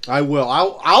shit. I will.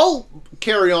 I'll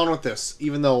carry on with this,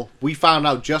 even though we found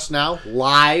out just now,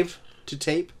 live to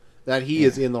tape, that he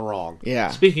is in the wrong. Yeah.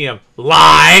 Speaking of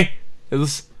lie, it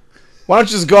was- Why don't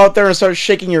you just go out there and start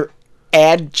shaking your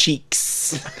ad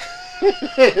cheeks?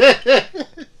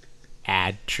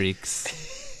 ad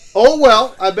tricks. Oh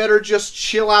well, I better just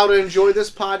chill out and enjoy this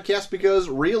podcast because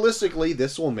realistically,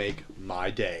 this will make my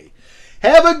day.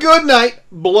 Have a good night.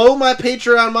 Blow my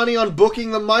Patreon money on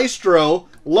booking the Maestro.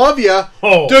 Love ya.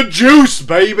 Oh. The juice,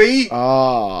 baby.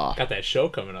 Ah, Got that show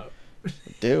coming up.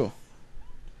 do.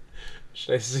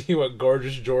 Should I see what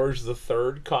Gorgeous George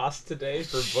III cost today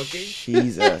for booking?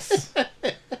 Jesus.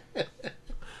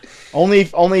 only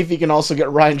if you can also get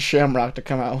Ryan Shamrock to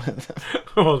come out with him.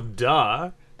 Oh,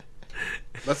 duh.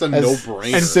 That's a As-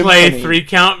 no-brainer. And Symphony. play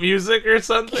 3-count music or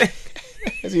something?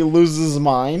 As he loses his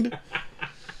mind.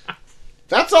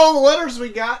 That's all the letters we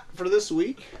got for this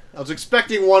week. I was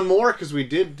expecting one more because we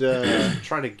did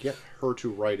try to get her to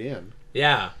write in.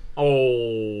 Yeah.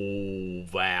 Oh,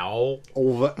 Val.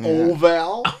 Oval. Oh,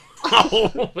 Val.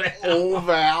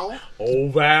 Oval. Oh,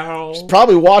 Val.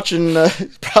 Probably watching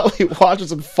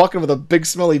some fucking with a big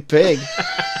smelly pig.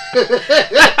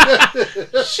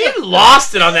 She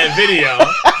lost it on that video.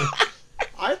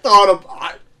 I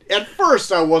thought at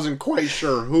first I wasn't quite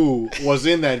sure who was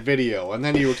in that video, and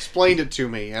then you explained it to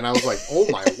me, and I was like, "Oh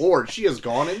my lord, she has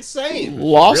gone insane!"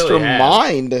 Lost really her has.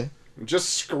 mind. Just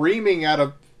screaming at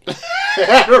a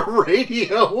at a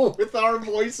radio with our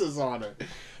voices on it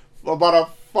about a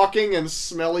fucking and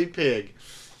smelly pig.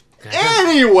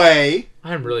 Anyway,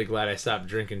 I'm really glad I stopped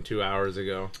drinking 2 hours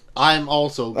ago. I'm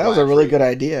also That was glad a really for good you.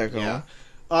 idea, Cole.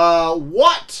 Yeah.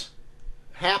 What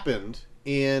happened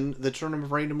in the Tournament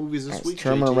of Random Movies this week?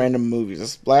 Tournament of JT? Random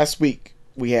Movies. Last week,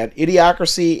 we had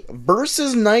Idiocracy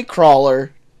versus Nightcrawler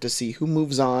to see who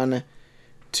moves on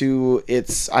to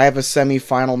its... I have a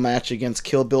semi-final match against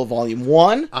Kill Bill Volume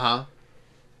 1, Uh-huh.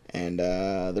 and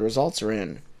the results are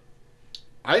in.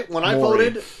 When I Maury.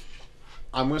 voted,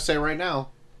 I'm going to say right now,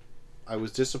 I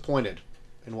was disappointed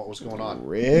in what was going on. I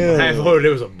Really? voted it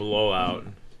was a blowout.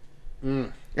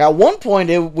 At one point,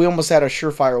 we almost had a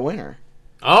surefire winner.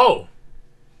 Oh.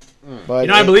 But You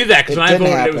know, I believe that because when I didn't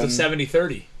voted it was happen. a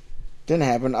 70-30. Didn't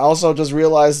happen. I also just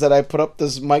realized that I put up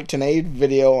this Mike Tenay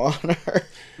video on her.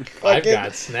 I've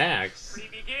got snacks. Party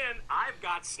begin, I've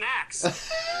got snacks.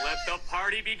 Let the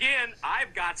party begin,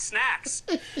 I've got snacks.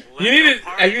 Let You need the it-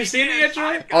 party have you seen it begin, yet, Troy?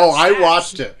 I've got Oh, I snacks.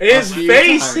 watched it. His a few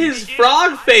face, times. his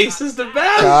frog face is the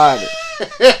best. God.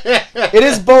 It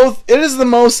is both. It is the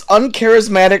most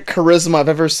uncharismatic charisma I've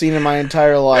ever seen in my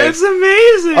entire life. It's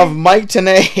amazing. Of Mike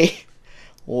Tenay.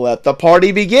 Let the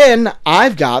party begin.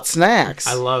 I've got snacks.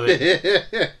 I love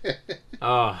it.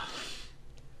 Oh,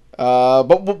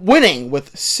 But winning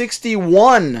with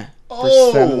 61%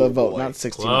 of the vote, boy. not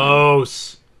 61.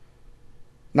 close.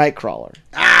 Nightcrawler.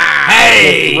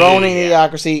 Hey! Thrown in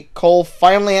Idiocracy. Cole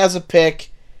finally has a pick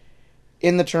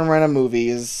in the Term Random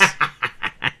movies.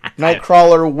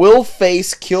 Nightcrawler will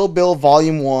face Kill Bill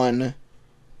Volume 1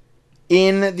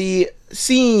 in the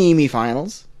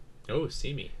semi-finals. Oh,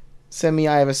 see me.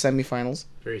 I have a semi-finals.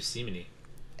 Very seamany.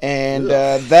 And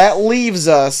that leaves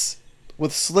us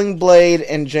with Sling Blade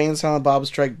and Jay and Silent Bob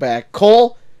Strike Back.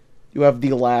 Cole, you have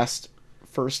the last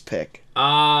first pick.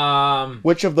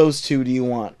 Which of those two do you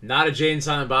want? Not a Jay and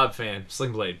Silent Bob fan.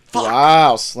 Sling Blade.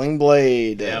 Wow, Sling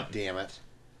Blade. Yep. Damn it.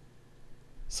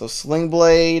 So Sling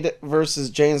Blade versus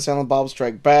Jay and Silent Bob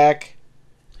Strike Back.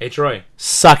 Hey, Troy.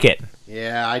 Suck it.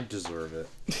 Yeah, I deserve it.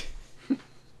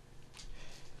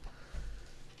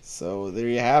 So there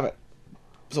you have it.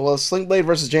 So we'll have Sling Blade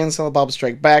versus Jay and Silent Bob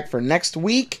Strike Back for next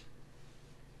week.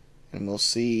 And we'll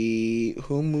see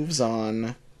who moves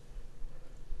on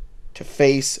to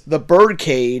face the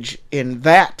Birdcage in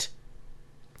that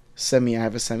I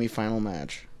have a semi-final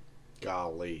match.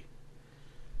 Golly.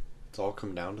 It's all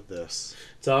come down to this.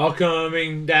 It's all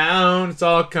coming down. It's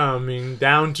all coming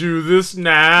down to this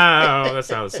now. That's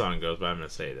how the song goes, but I'm going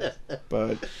to say this.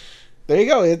 But there you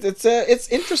go. It's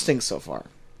interesting so far.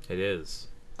 It is.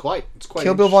 It's quite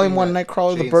Kill Bill Volume 1, interesting that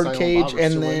Nightcrawler, Jay the and Silent Birdcage, Bob are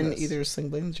and still in then this. either Sling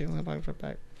Blade and Jay and Silent Bob Strike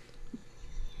Back.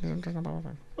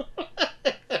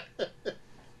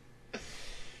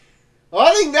 Well,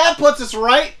 I think that puts us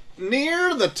right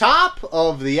near the top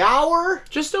of the hour.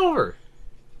 Just over.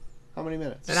 How many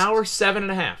minutes? An hour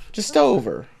 7.5. Just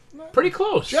over. Pretty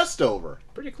close. Just over.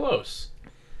 Pretty close.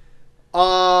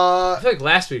 I Uh feel like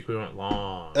last week we went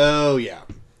long. oh yeah.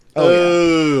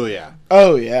 Oh, Oh yeah.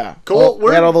 Oh yeah. Cool,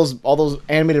 We had we're- all those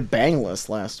animated bang lists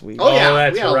last week. Oh, yeah,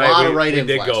 that's we had a right. lot of we write-ins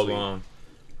did last go week. long.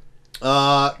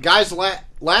 Guys,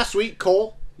 last week,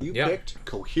 Cole, you Yep. picked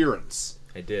Coherence.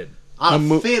 I did. Out A of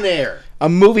mo- thin air. A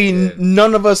movie Yeah.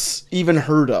 none of us even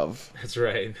heard of. That's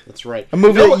right. That's right. A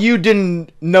movie You know that you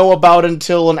didn't know about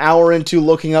until an hour into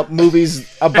looking up movies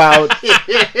about.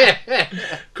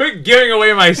 Quit giving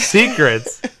away my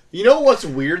secrets. You know what's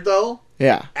weird, though?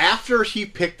 Yeah. After he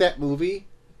picked that movie,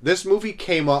 this movie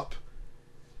came up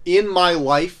in my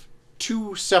life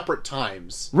 2 separate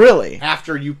times Really?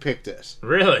 after you picked it.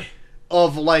 Really?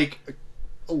 Of, like,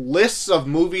 lists of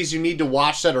movies you need to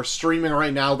watch that are streaming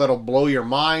right now that'll blow your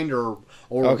mind or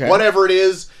Okay. whatever it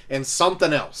is, and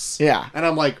something else. Yeah. And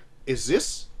I'm like, is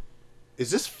this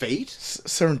fate?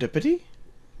 Serendipity?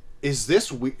 Is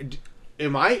this weird?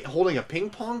 Am I holding a ping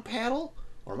pong paddle?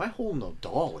 Or am I holding a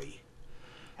dolly?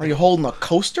 Are you holding a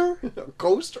coaster? A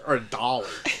coaster or a dolly?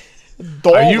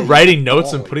 Are you writing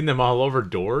notes and Dolly. putting them all over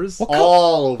doors? What,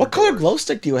 All over. what color doors. glow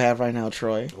stick do you have right now,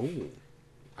 Troy? Ooh,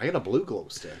 I got a blue glow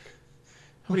stick.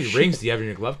 How many rings do you have in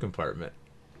your glove compartment?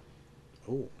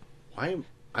 Ooh, I'm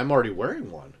already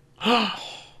wearing one.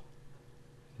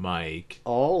 Mike.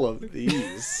 All of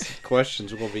these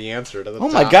questions will be answered at the Oh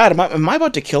top. my god, am I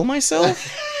about to kill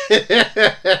myself?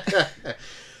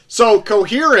 So,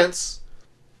 Coherence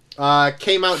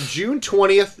came out June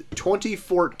 20th,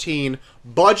 2014.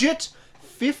 Budget,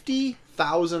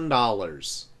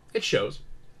 $50,000. It shows.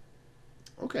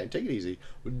 Okay, take it easy.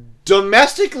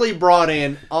 Domestically brought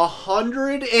in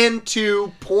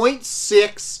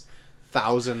 $102.6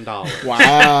 thousand. Wow.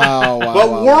 wow But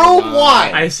wow,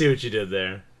 worldwide, I see what you did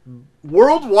there.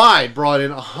 worldwide brought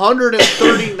in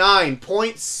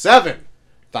 $139.7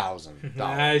 thousand.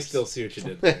 I still see what you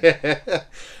did there.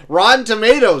 Rotten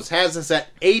Tomatoes has us at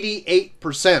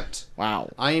 88%. Wow.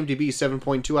 IMDb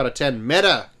 7.2 out of 10.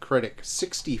 Metacritic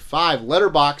 65.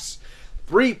 Letterboxd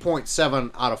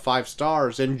 3.7 out of 5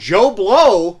 stars. And Joe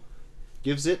Blow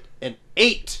gives it an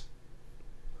 8.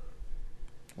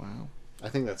 Wow. I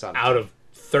think that's out of 10. Out of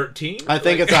 13? I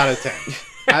think it's out of 10.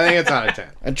 I think it's out of 10.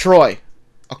 And Troy,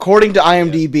 according to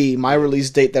IMDb, my release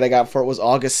date that I got for it was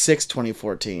August 6,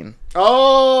 2014.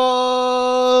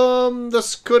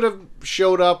 This could have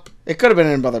showed up It could have been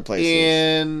in other places.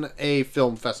 in a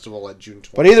film festival at June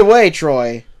 20th. But either way,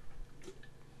 Troy,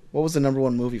 what was the number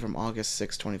one movie from August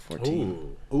 6,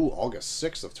 2014? Ooh. Ooh, August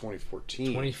 6th of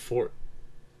 2014. 24.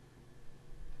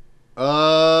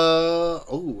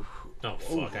 Oh, Oh,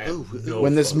 fuck. I ooh, have no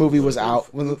When this fucking movie clue. was out.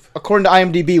 According to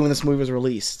IMDb, when this movie was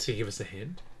released. Can you give us a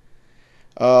hint?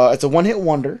 It's a one-hit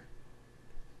wonder.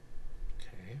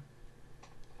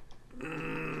 Okay.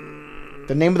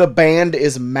 The name of the band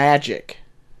is Magic.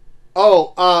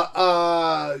 Rude.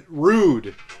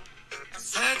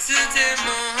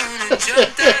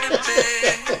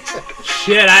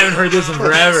 Shit, I haven't heard this in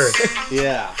forever.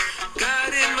 Yeah.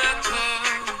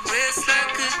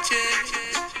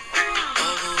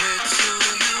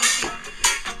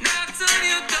 Knocked on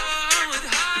your door with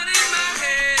heart in my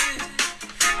head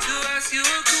to ask you a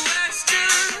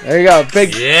There you go.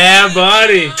 Big Yeah,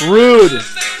 buddy. Rude.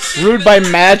 Rude by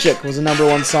Magic was the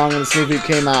 #1 song when this movie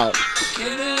came out.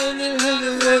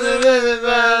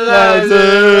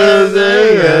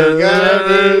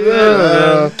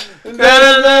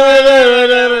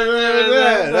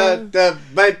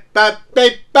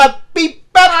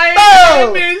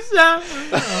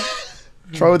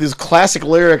 Troy with these classic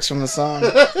lyrics from the song.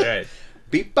 Right.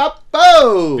 Beep bop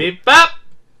bo. Beep bop.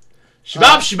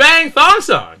 Shabop shebang thong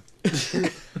song.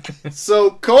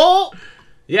 So Cole,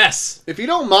 Yes. if you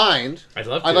don't mind, I'd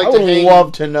love to. I'd I like would to hang,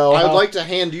 love to know. I would how- like to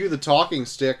hand you the talking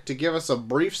stick to give us a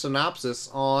brief synopsis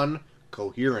on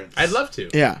Coherence. I'd love to.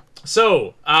 Yeah.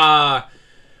 So,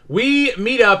 we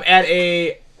meet up at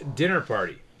a dinner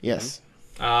party. Yes.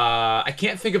 I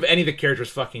can't think of any of the characters'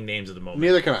 fucking names at the moment.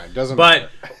 Neither can I. Doesn't But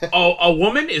matter. a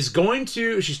woman is going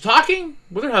to... She's talking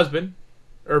with her husband,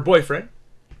 or boyfriend,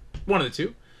 one of the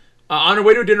two, on her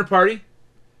way to a dinner party.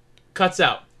 Cuts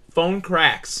out. Phone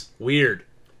cracks. Weird.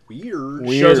 Weird.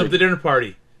 Shows up at the dinner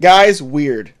party. Guys,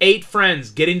 weird. 8 friends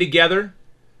getting together.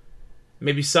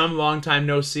 Maybe some long time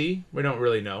no see. We don't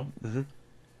really know. Mm-hmm.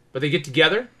 But they get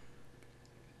together.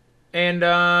 And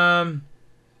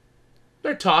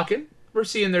they're talking. We're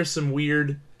seeing there's some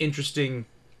weird, interesting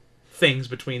things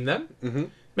between them. Mm-hmm.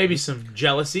 Maybe some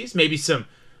jealousies. Maybe some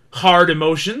hard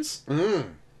emotions.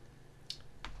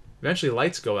 Eventually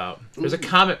lights go out. There's a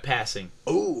comet passing.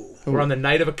 Ooh. We're on the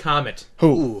night of a comet. Who?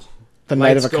 Ooh. The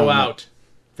night Lights of a go comet. out.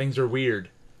 Things are weird.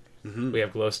 We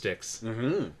have glow sticks.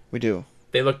 We do.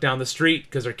 They look down the street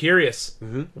because they're curious.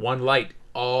 One light.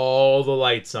 All the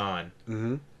lights on.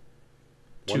 Two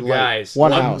One light. guys.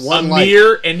 One house. One light.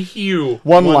 Amir and Hugh.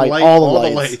 One light. All the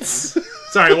lights.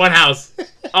 Sorry, one house.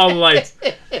 All the lights.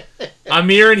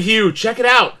 Amir and Hugh. Check it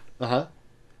out. Uh-huh.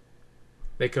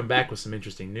 They come back with some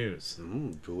interesting news.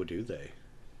 Who do they?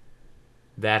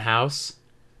 That house,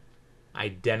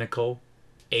 identical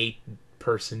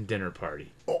 8-person dinner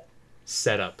party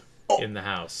set up in the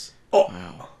house.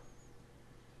 Wow.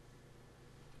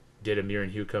 Did Amir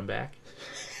and Hugh come back?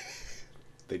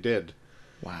 They did.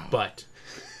 Wow. But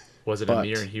was it But.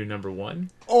 Amir and Hugh #1?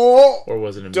 Oh! Or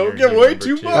was it Amir Don't and give Hugh away number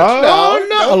too 2? much. Oh,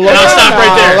 no. Look No, out stop right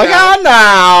now. there. Look out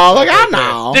now. Look out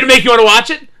now. Did it make you want to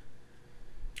watch it?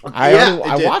 I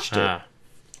did. watched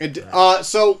it.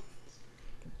 So,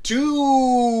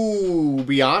 to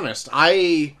be honest,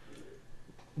 I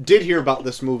did hear about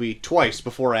this movie twice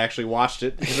before I actually watched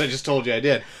it, because I just told you I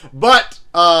did. But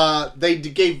they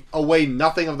gave away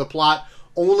nothing of the plot,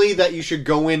 only that you should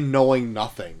go in knowing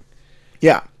nothing.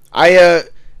 Yeah. I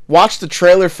watched the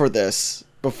trailer for this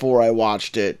before I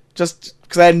watched it, just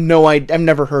because I had no idea. I've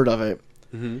never heard of it.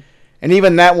 Mm-hmm. And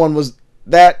even that one was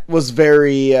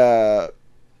very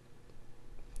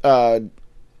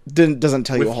doesn't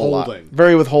tell you a whole lot. Withholding.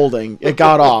 Very withholding. It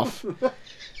got off.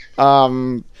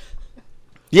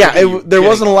 Yeah, there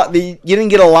wasn't a lot. You didn't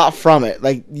get a lot from it.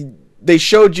 Like they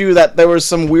showed you that there was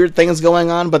some weird things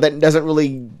going on, but that doesn't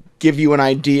really give you an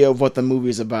idea of what the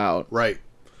movie's about. Right.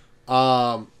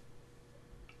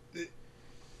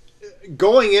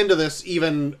 Going into this,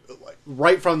 even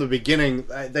right from the beginning,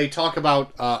 they talk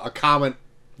about a comet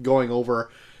going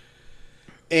over,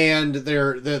 and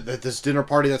this dinner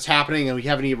party that's happening, and we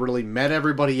haven't even really met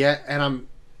everybody yet. And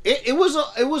it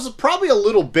was probably a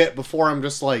little bit before I'm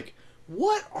just like,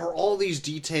 what are all these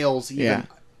details even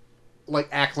like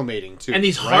acclimating to? And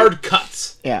these right? hard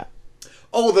cuts. Yeah.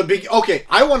 Oh, okay,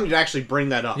 I wanted to actually bring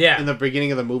that up Yeah. in the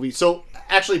beginning of the movie. So,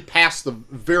 actually past the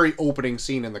very opening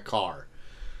scene in the car.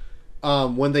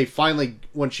 When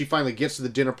she finally gets to the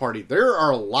dinner party, there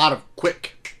are a lot of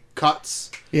quick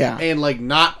cuts. Yeah. And, like,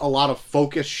 not a lot of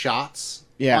focus shots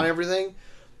Yeah. on everything.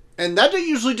 And that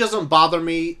usually doesn't bother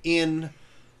me in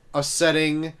a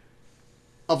setting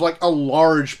of, like, a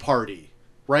large party.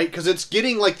 Right? Because it's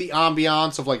getting, like, the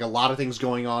ambiance of, like, a lot of things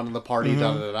going on in the party,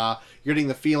 da-da-da-da. You're getting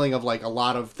the feeling of, like, a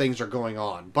lot of things are going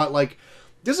on. But, like,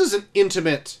 this is an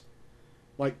intimate,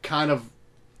 like, kind of...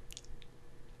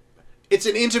 It's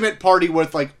an intimate party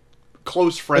with, like,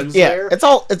 close friends there.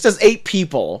 It's just 8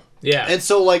 people. Yeah. And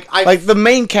so, like, Like the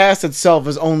main cast itself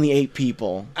is only 8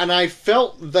 people. And I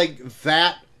felt like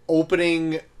that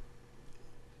opening...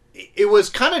 It was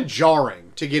kind of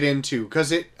jarring to get into,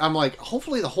 because I'm like,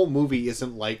 hopefully the whole movie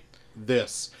isn't like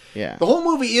this. Yeah. The whole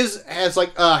movie has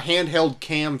like a handheld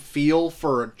cam feel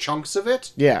for chunks of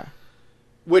it, Yeah.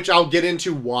 which I'll get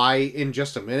into why in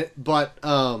just a minute. But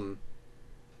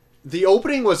the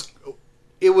opening was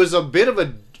a bit of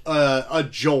a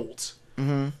jolt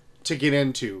to get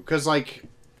into, because like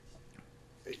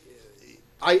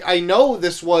I know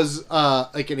this was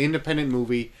like an independent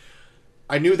movie.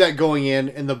 I knew that going in,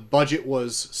 and the budget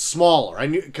was smaller. I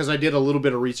knew because I did a little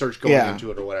bit of research going into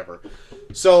it or whatever.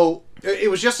 So it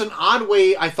was just an odd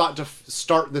way I thought to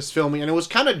start this filming, and it was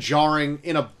kind of jarring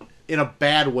in a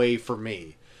bad way for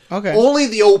me. Okay. Only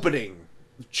the opening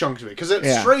chunk of it, because it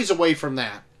strays away from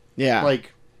that. Yeah.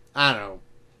 Like, I don't know,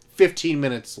 15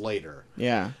 minutes later.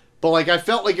 Yeah. But like I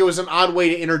felt like it was an odd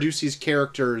way to introduce these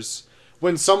characters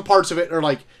when some parts of it are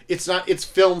like it's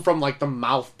filmed from like the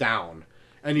mouth down.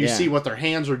 And you see what their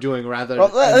hands were doing rather.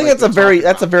 Well, I think that's a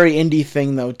very indie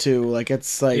thing though too. Like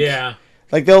it's like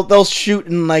like they'll shoot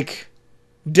in like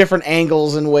different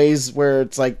angles and ways where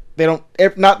it's like they don't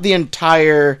not the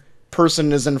entire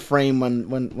person is in frame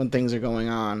when things are going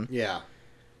on. Yeah,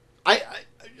 I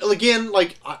again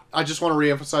like I just want to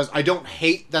reemphasize I don't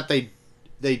hate that they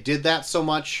did that so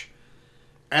much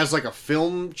as like a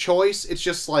film choice. It's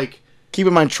just like. Keep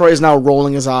in mind, Troy is now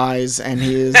rolling his eyes, and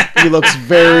he looks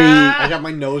very. I got my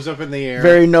nose up in the air.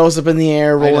 Very nose up in the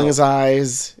air, rolling his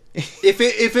eyes. If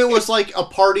it was like a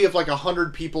party of like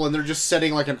 100 people, and they're just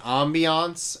setting like an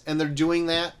ambiance, and they're doing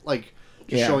that, like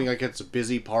just showing like it's a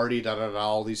busy party,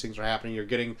 all these things are happening. You're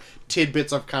getting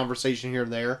tidbits of conversation here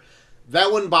and there. That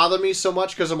wouldn't bother me so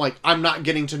much because I'm like I'm not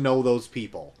getting to know those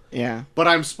people. Yeah. But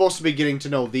I'm supposed to be getting to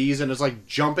know these, and it's like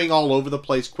jumping all over the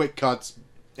place, quick cuts.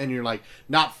 And you're like,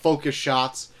 not focused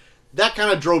shots. That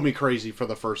kind of drove me crazy for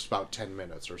the first about 10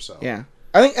 minutes or so. Yeah.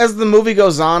 I think as the movie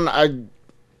goes on,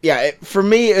 for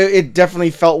me, it definitely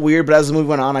felt weird. But as the movie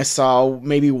went on, I saw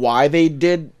maybe why they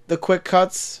did the quick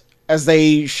cuts as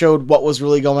they showed what was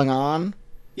really going on.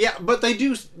 Yeah, but they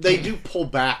do pull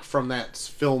back from that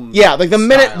film. Yeah, like the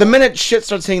minute shit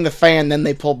starts hitting the fan, then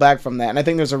they pull back from that. And I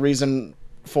think there's a reason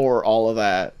for all of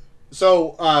that.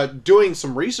 So, doing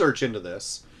some research into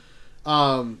this...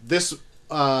 this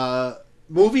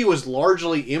movie was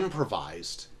largely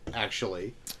improvised,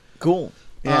 actually. Cool.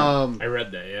 Yeah. I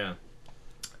read that, yeah.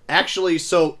 Actually,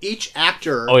 so each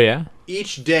actor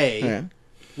each day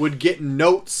would get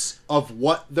notes of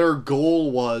what their goal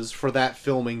was for that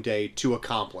filming day to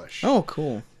accomplish. Oh,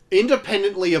 cool.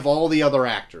 Independently of all the other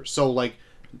actors. So, like,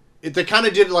 they kind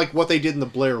of did like what they did in the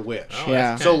Blair Witch. Oh,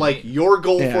 yeah. So, like, your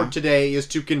goal for today is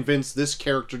to convince this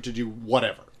character to do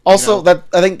whatever. Also,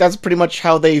 I think that's pretty much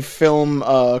how they film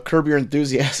Curb Your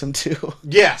Enthusiasm, too.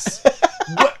 Yes.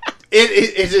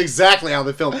 It's exactly how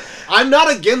they film. I'm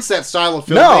not against that style of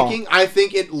filmmaking. No. I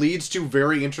think it leads to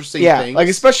very interesting things. Like,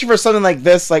 especially for something like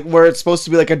this, like, where it's supposed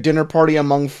to be like a dinner party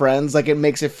among friends, like, it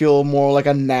makes it feel more like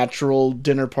a natural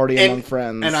dinner party among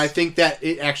friends. And I think that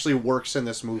it actually works in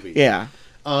this movie. Yeah.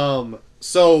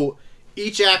 So...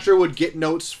 Each actor would get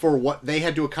notes for what they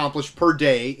had to accomplish per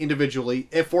day individually.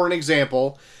 If, for an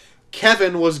example,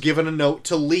 Kevin was given a note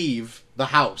to leave the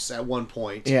house at one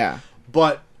point. Yeah.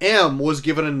 But M was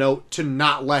given a note to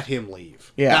not let him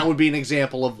leave. Yeah. That would be an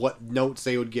example of what notes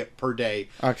they would get per day.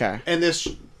 Okay. And this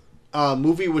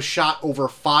movie was shot over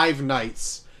 5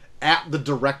 nights at the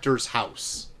director's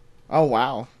house. Oh,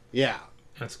 wow. Yeah.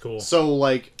 That's cool. So,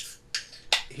 like,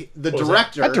 the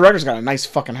director... That director's got a nice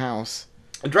fucking house.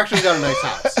 The director's got a nice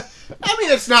house. I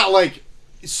mean, it's not like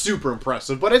super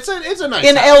impressive, but it's a nice house.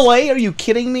 In LA, are you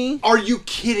kidding me? Are you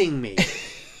kidding me?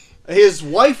 His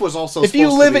wife was also if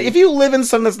you live in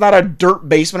something that's not a dirt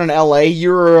basement in LA,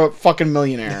 you're a fucking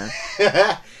millionaire.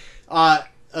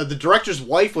 The director's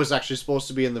wife was actually supposed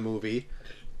to be in the movie,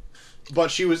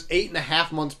 but she was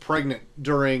 8.5 months pregnant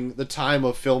during the time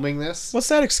of filming this. What's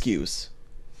that excuse?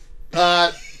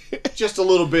 Just a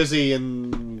little busy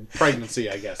in pregnancy,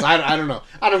 I guess. I don't know.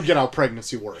 I don't get how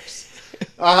pregnancy works.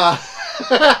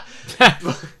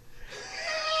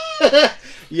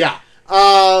 Yeah.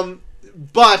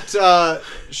 But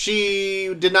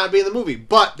she did not be in the movie.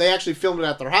 But they actually filmed it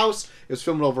at their house. It was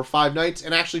filmed over 5 nights.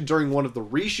 And actually during one of the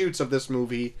reshoots of this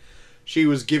movie, she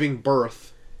was giving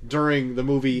birth during the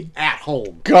movie at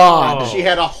home. God. She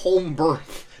had a home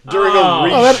birth. During a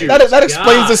reshoot. That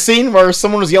explains the scene where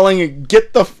someone was yelling,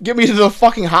 get me to the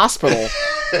fucking hospital.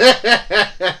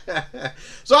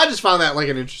 So I just found that like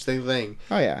an interesting thing.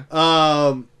 Oh, yeah.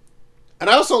 And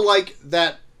I also like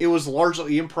that it was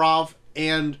largely improv,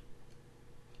 and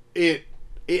I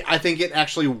think it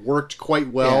actually worked quite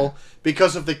well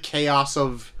because of the chaos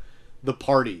of the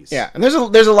parties. Yeah, and there's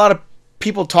a lot of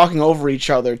people talking over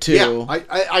each other too. Yeah,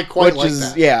 I quite like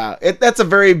that. Yeah, that's a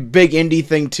very big indie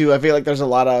thing too. I feel like there's a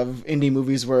lot of indie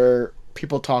movies where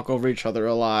people talk over each other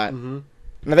a lot. Mm-hmm.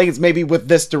 And I think it's maybe with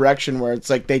this direction where it's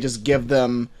like they just give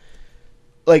them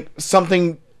like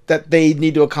something that they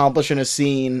need to accomplish in a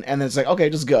scene, and then it's like, okay,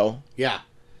 just go. Yeah.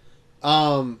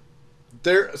 So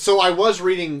I was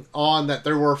reading on that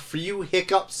there were a few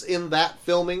hiccups in that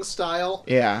filming style.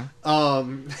 Yeah.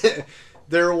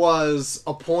 there was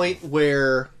a point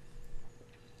where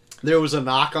there was a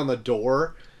knock on the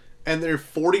door, and there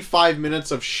 45 minutes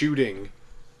of shooting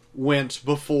went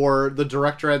before the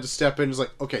director had to step in and was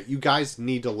like, okay, you guys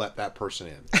need to let that person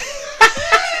in.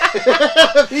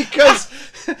 Because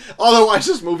otherwise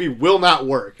this movie will not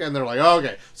work. And they're like, oh,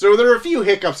 okay. So there are a few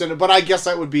hiccups in it, but I guess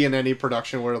that would be in any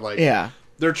production where, like,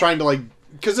 they're trying to, like,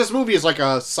 because this movie is like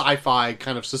a sci-fi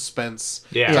kind of suspense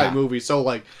type movie. So,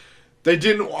 like, they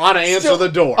didn't want to answer the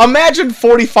door. Imagine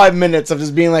 45 minutes of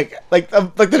just being like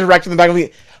the director in the back of me,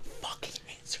 fucking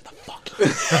answer the fucking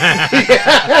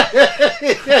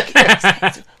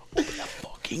Open the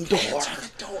fucking door.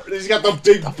 He's got the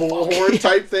big bullhorn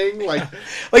type thing, like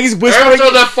he's whispering.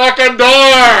 Answer the fucking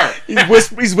door.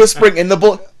 He's whispering in the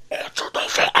bull. Answer the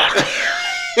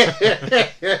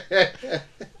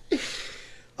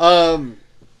fucking.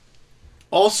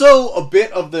 Also, a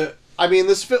bit of the. I mean,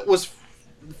 this was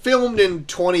filmed in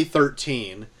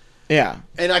 2013. Yeah,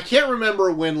 and I can't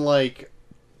remember when, like,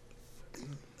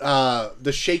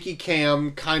 the shaky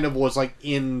cam kind of was, like,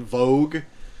 in vogue.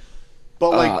 But,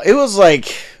 like, it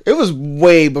was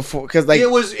way before, because, like, it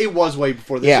was way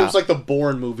before this. Yeah. It was like the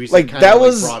Bourne movies, like, that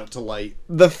kind of brought it to light.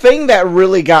 The thing that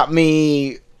really got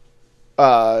me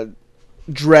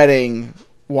dreading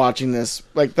watching this,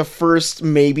 like the first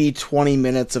maybe 20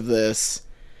 minutes of this,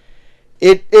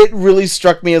 it really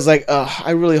struck me as like,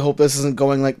 I really hope this isn't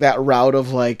going like that route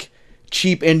of like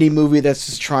cheap indie movie that's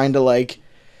just trying to like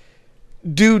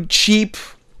do cheap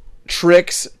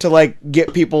tricks to like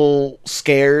get people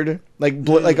scared, like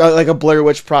like a Blair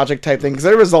Witch Project type thing. Because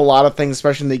there was a lot of things,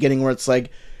 especially in the beginning, where it's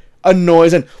like a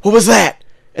noise and what was that,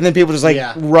 and then people just like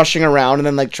rushing around and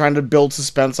then like trying to build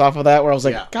suspense off of that. Where I was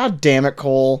like, God damn it,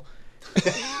 Cole.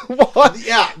 What?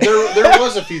 Yeah, there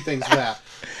was a few things of that,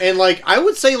 and like I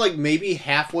would say like maybe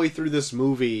halfway through this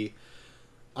movie,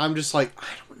 I'm just like, I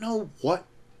don't know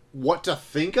what to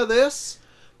think of this.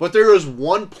 But there was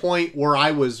one point where I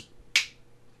was,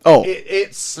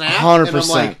 it snapped, 100%. And I'm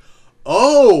like,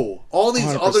 oh, all these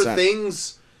 100%. Other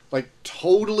things like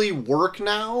totally work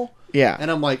now. Yeah,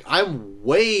 and I'm like, I'm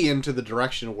way into the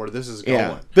direction where this is going.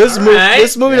 Yeah. This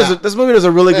movie does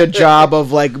a really good job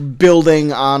of like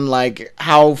building on like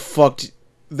how fucked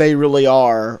they really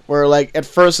are. Where like at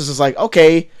first it's just like,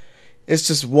 okay, it's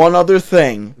just one other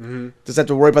thing. Mm-hmm. Just have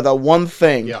to worry about that one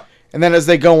thing. Yeah. And then as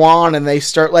they go on and they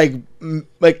start like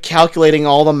calculating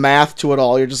all the math to it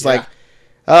all, you're just like,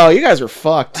 oh, you guys are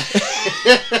fucked.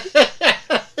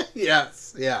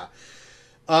 Yes. Yeah.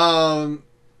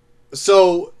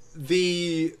 So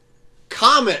the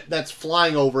comet that's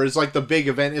flying over is like the big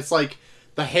event. It's like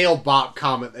the Hale-Bopp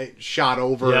comet that shot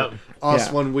over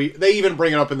us when they even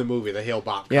bring it up in the movie, the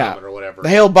Hale-Bopp comet or whatever. The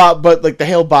Hale-Bopp, but like the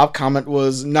Hale-Bopp comet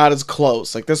was not as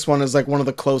close. Like this one is like one of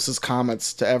the closest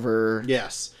comets to ever.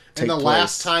 Yes. And the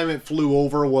last time it flew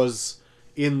over was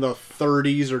in the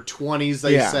 30s or 20s,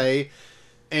 they say.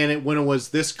 And when it was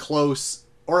this close,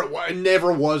 or it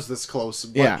never was this close,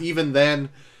 but even then,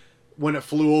 when it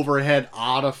flew over, it had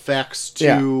odd effects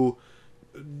to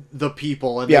the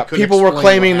people. And people were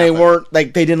claiming they weren't,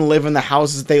 like, they didn't live in the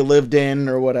houses they lived in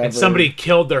or whatever. And somebody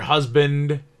killed their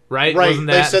husband, right? Right. Wasn't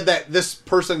They said that this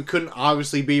person couldn't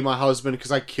obviously be my husband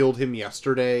because I killed him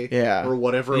yesterday. Yeah. Or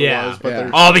whatever it was.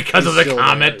 But all because of the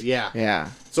comet. There. Yeah. Yeah.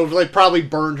 So they probably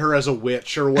burned her as a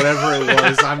witch or whatever it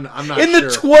was. I'm not sure. In the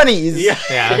 20s.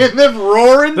 Yeah. In the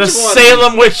roaring 20s.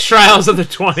 Salem witch trials of the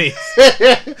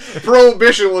 20s.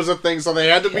 Prohibition was a thing, so they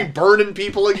had to be burning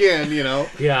people again, you know.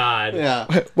 God.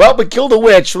 Yeah. Well, we killed a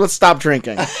witch. Let's stop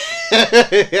drinking.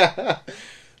 Yeah.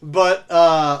 But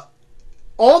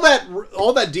all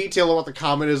that detail about the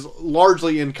comet is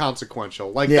largely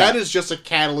inconsequential. Like that is just a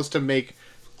catalyst to make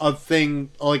a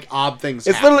thing, like odd things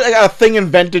It's happen. literally like a thing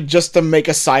invented just to make a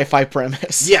sci-fi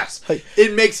premise. Yes. Like,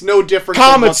 it makes no difference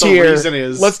comets what the here. reason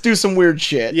is. Let's do some weird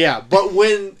shit. Yeah, but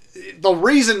when the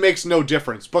reason makes no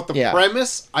difference, but the Yeah.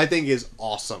 premise I think is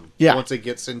awesome. Yeah. Once it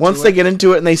gets into Once they get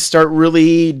into it and they start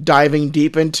really diving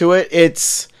deep into it, it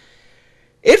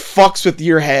fucks with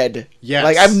your head. Yes.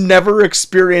 Like I've never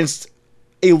experienced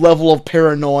a level of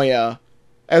paranoia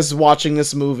as watching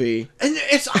this movie. And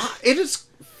it is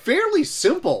fairly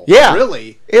simple. Yeah.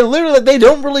 Really. It literally, they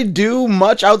don't really do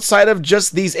much outside of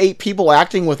just these 8 people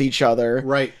acting with each other.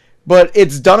 Right. But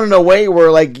it's done in a way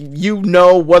where, like, you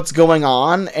know what's going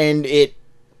on, and it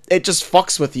just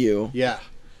fucks with you. Yeah.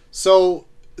 So,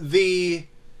 the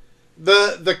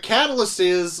catalyst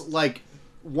is, like,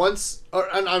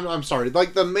 I'm sorry,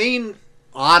 like, the main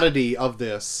oddity of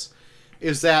this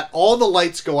is that all the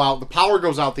lights go out, the power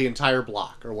goes out the entire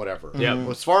block, or whatever. Yeah.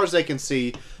 As far as they can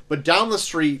see. But down the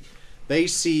street, they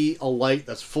see a light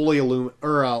that's fully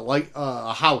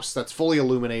a house that's fully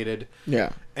illuminated.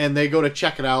 Yeah. And they go to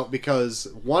check it out because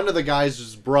one of the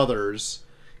guys' brothers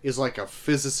is like a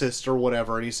physicist or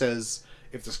whatever, and he says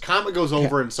if this comet goes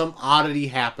over and some oddity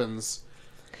happens,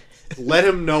 let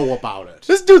him know about it.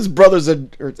 This dude's brother's I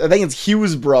think it's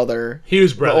Hugh's brother.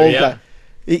 Hugh's The brother, old yeah.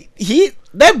 guy.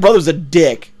 That brother's a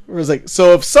dick. It was like,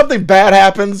 so if something bad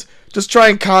happens, just try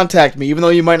and contact me, even though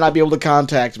you might not be able to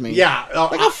contact me. Yeah.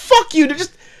 Like, oh, fuck you.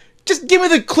 Just give me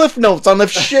the cliff notes on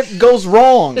if shit goes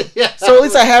wrong. Yeah. So at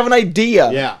least I have an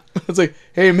idea. Yeah. It's like,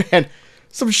 hey, man,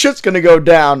 some shit's going to go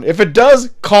down. If it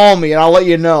does, call me and I'll let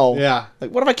you know. Yeah.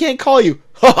 Like, what if I can't call you?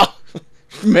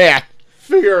 Man,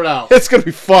 Figure it out. it's going to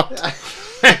be fucked.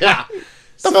 Yeah.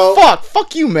 The fuck?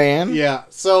 Fuck you, man. Yeah.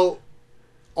 So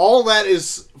all that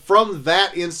is from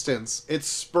that instance, it's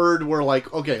spurred where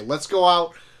like, okay, let's go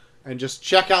out and just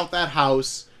check out that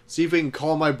house, see if we can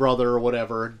call my brother or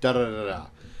whatever. Da da da da.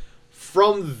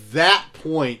 From that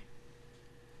point,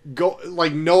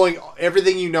 knowing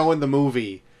everything you know in the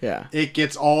movie, Yeah. it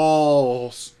gets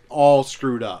all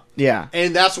screwed up. Yeah.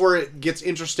 And that's where it gets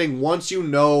interesting once you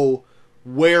know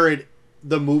where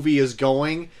the movie is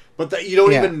going, but that you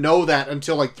don't Yeah. even know that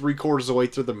until like 3/4 of the way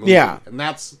through the movie. Yeah. And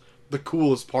that's the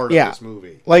coolest part Yeah. of this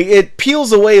movie. Like, it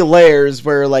peels away layers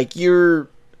where, like, you're...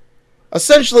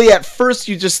 Essentially, at first,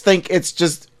 you just think it's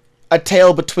just a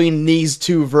tale between these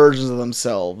two versions of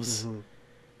themselves. Mm-hmm.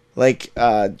 Like,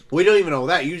 We don't even know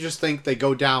that. You just think they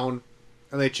go down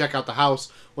and they check out the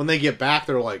house. When they get back,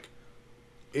 they're like,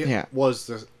 it Yeah. was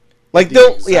the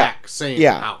they'll... exact same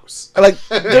Yeah. house. Like,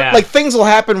 Yeah. like, things will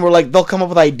happen where, like, they'll come up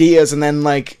with ideas, and then,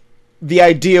 like, the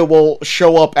idea will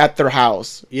show up at their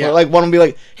house. Yeah. Or, like, one will be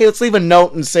like, hey, let's leave a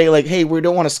note and say, like, hey, we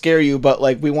don't want to scare you, but,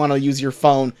 like, we want to use your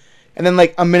phone. And then,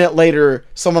 like, a minute later,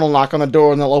 someone will knock on the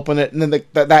door, and they'll open it, and then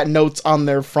that note's on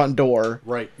their front door.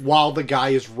 Right. While the guy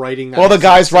is writing that While the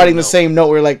guy's same writing the note. same note,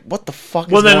 we're like, what the fuck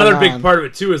Well, is then going another big on? part of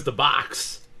it too is the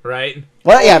box, right?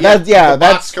 Well, yeah, The box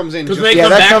that's... comes in Because just when they Yeah,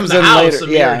 come that back comes from the in house, later,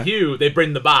 Amir yeah. and Hugh, they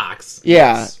bring the box.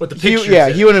 Yeah. With the Hugh, pictures yeah,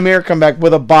 in. Hugh and Amir come back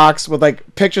with a box with,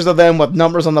 like, pictures of them with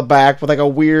numbers on the back with, like, a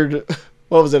weird...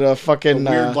 What was it? A fucking...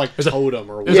 weird like There's a- totem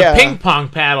or There's whatever. Yeah. a ping pong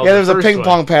paddle. yeah, in there's the a first ping one.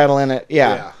 pong paddle in it.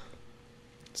 Yeah. Yeah.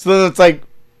 So then it's like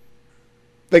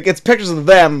it's pictures of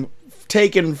them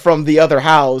taken from the other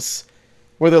house,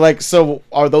 where they're like, so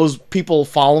are those people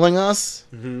following us?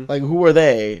 Mhm. Like, who are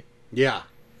they? Yeah.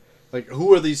 Like,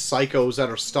 who are these psychos that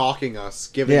are stalking us,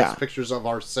 giving Yeah. us pictures of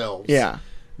ourselves? Yeah.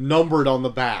 Numbered on the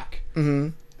back. hmm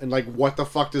And, like, what the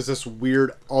fuck does this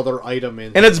weird other item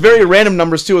in? And it's very random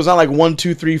numbers too. It's not like 1,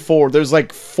 2, 3, 4. There's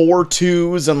like 4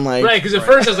 2s and like Right, because at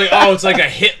first I was like, oh, it's like a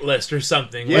hit list or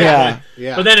something. Like, Yeah.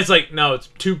 Yeah. But then it's like, no, it's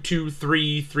 2 2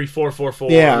 3 3 4 4 4.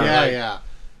 Yeah. Yeah, Like, yeah.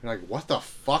 You're like, what the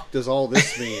fuck does all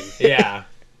this mean? yeah.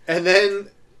 And then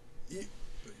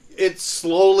it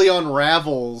slowly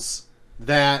unravels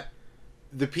that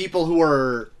the people who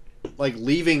are, like,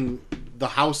 leaving the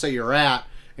house that you're at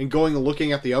and going and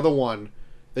looking at the other one,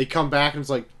 they come back and it's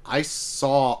like, I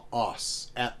saw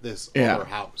us at this Yeah. other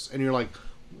house. And you're like,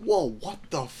 whoa, what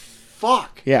the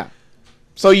fuck? yeah.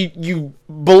 So you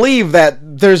believe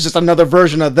that there's just another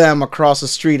version of them across the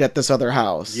street at this other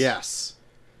house. Yes.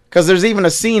 Because there's even a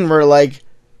scene where like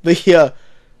the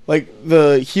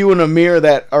Hugh and Amir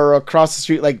that are across the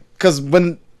street, like, because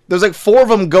when there's like 4 of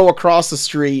them go across the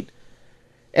street,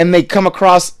 and they come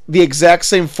across the exact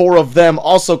same 4 of them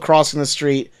also crossing the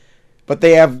street, but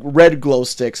they have red glow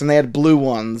sticks and they had blue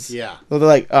ones. Yeah. So they're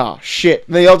like, oh shit!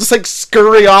 And they all just like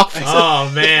scurry off. Oh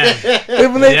man.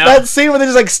 Yeah. That scene where they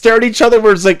just like stare at each other,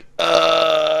 where it's like,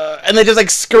 and they just like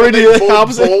scurry They to the both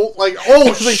opposite. bolt, like,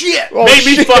 oh like, shit! oh, Made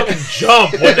me shit. fucking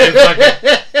jump when they fucking.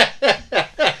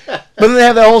 But then they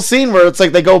have that whole scene where it's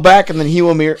like they go back and then Hugh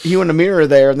and Amir are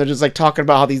there and they're just like talking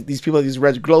about how these people have these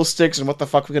red glow sticks and what the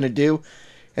fuck we're gonna do.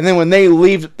 And then when they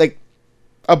leave, like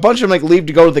a bunch of them like leave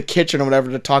to go to the kitchen or whatever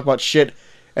to talk about shit,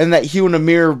 and that Hugh and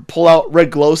Amir pull out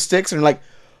red glow sticks and are like,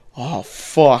 oh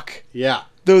fuck, Yeah.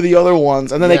 they're the other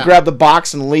ones. And then they Yeah. grab the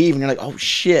box and leave, and you're like, oh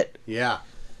shit. Yeah.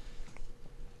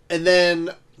 And then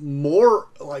more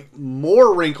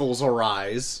wrinkles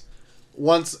arise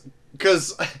once,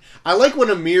 because I like when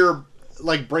Amir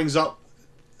like brings up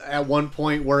at one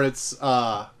point where it's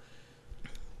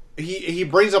he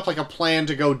brings up like a plan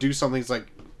to go do something. It's like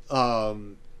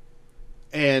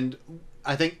and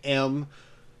I think M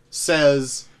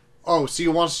says, "Oh, so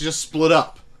you want us to just split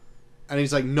up?" And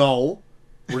he's like, "No,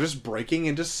 we're just breaking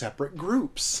into separate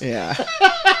groups." Yeah.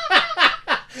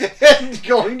 And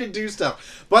going to do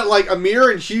stuff. But, like,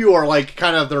 Amir and Hugh are, like,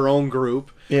 kind of their own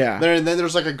group. Yeah. And then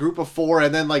there's, like, a group of 4,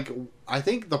 and then, like, I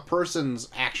think the person's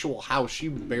actual house, she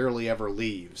barely ever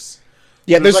leaves.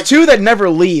 Yeah, There's, there's like- two that never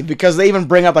leave because they even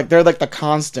bring up like they're like the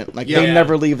constant, like they Yeah.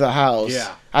 never leave the house.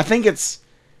 Yeah. I think it's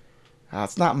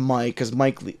not Mike because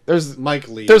there's Mike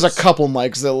leaves. there's a couple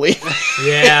Mikes that leave.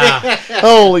 Yeah.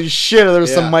 Holy shit,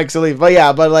 there's some Yeah. Mikes that leave. But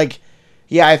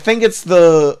yeah, I think it's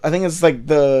like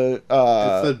the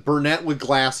It's the brunette with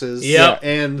glasses. Yep.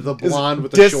 And the blonde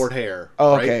with the dis- short hair.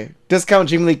 oh, right? okay. Discount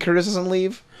Jamie Lee Curtis doesn't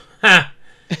leave.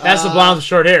 That's the blonde with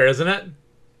short hair, isn't it?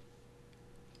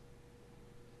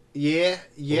 Yeah.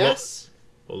 Yes.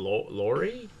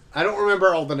 Lori? I don't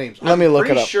remember all the names. Let me look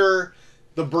pretty it up. Sure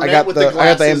the got brunette with the- the I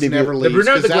got the glasses IMDb. never The leaves.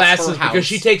 brunette with the 'cause that's her glasses because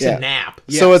she house. takes Yeah. a nap.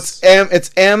 So Yes.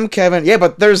 it's M Kevin. Yeah,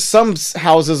 but there's some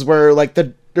houses where like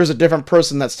there's a different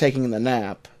person that's taking the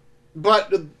nap.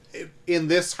 But in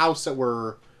this house that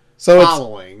we're So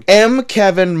following, it's M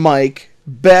Kevin Mike.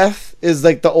 Beth is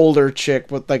like the older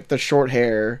chick with like the short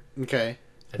hair. okay.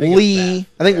 I think it's Lee, Beth.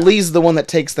 I think Yeah. Lee's the one that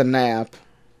takes the nap.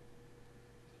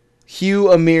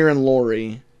 Hugh, Amir, and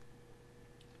Lori.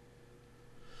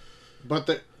 But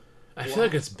the I feel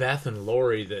like it's Beth and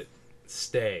Lori that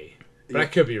stay. But I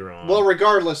could be wrong. well,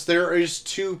 regardless, there is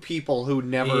two people who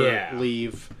never Yeah.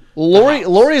 leave.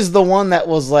 Lori's the one that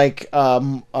was like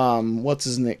what's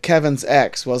his name? Kevin's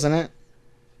ex, wasn't it?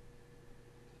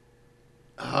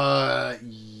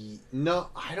 No,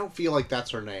 I don't feel like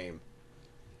that's her name.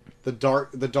 The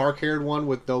dark haired one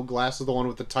with no glasses, the one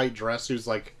with the tight dress, who's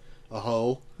like a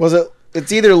hoe. Was it?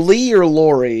 It's either Lee or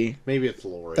Lori. Maybe it's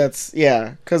Lori. That's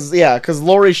because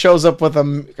Lori shows up with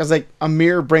because like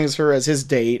Amir brings her as his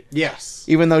date, yes.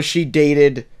 even though she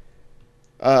dated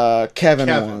Kevin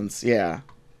once. Yeah.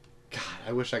 God,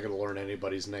 I wish I could learn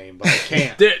anybody's name, but I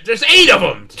can't. There's 8 of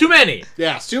them. Too many.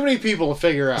 Yeah, it's too many people to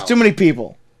figure out. Too many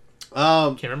people.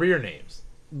 Can't remember your names.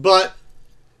 But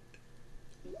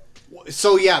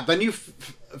so yeah, then you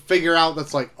figure out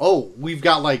that's like, oh, we've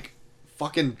got like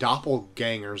fucking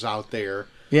doppelgangers out there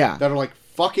Yeah. that are like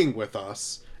fucking with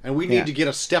us, and we need Yeah. to get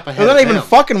a step ahead. They're not of even them.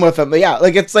 fucking with them. But yeah,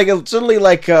 like it's literally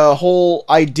like a whole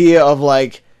idea of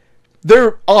like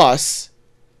they're us.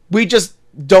 We just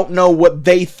don't know what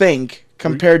they think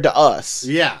compared to us.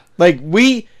 Yeah, Like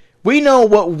we know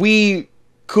what we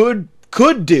could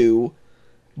do,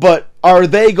 but are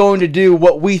they going to do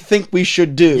what we think we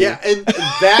should do? yeah, and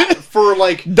that for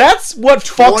like That's what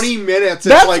 20 fucks. minutes.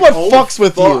 That's it's like, what oh, fucks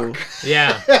with fuck. you.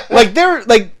 Yeah. Like they're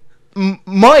like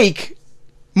Mike.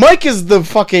 Mike is the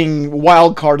fucking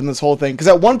wild card in this whole thing because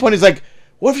at one point he's like,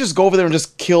 "What if I just go over there and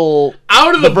just kill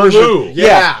Out of the version? blue.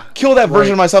 Yeah. kill that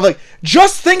version of myself." Like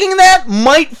just thinking that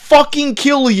might fucking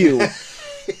kill you.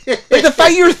 Like the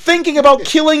fact you're thinking about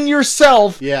killing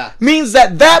yourself Yeah. means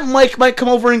that Mike might come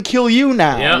over and kill you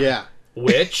now. Yeah. Yeah,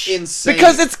 Which? insane.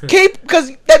 Because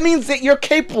because that means that you're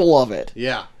capable of it.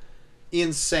 yeah,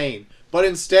 insane. But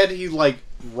instead, he like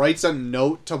writes a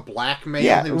note to blackmail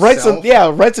Yeah, himself.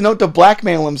 writes a note to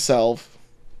blackmail himself.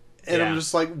 And I'm Yeah.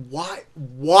 just like, why?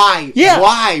 Why? Yeah,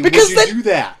 Why because would you do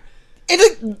that?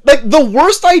 And like the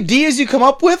worst ideas you come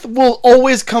up with will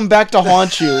always come back to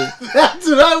haunt you. That's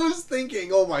what I was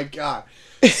thinking. Oh my god.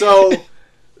 So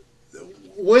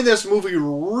when this movie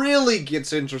really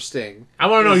gets interesting, I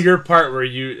want to know your part where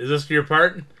you... Is this your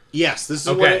part? yes, this is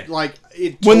Okay. when it like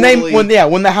it when totally,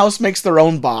 when the house makes their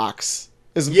own box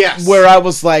is Yes. where I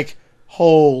was like,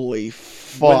 holy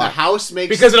when the fuck. house makes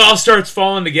Because it all starts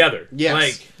falling together. Yes.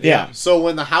 Like, Yeah. So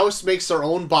when the house makes their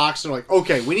own box, they're like,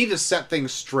 okay, we need to set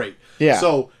things straight. Yeah.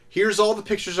 So here's all the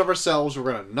pictures of ourselves.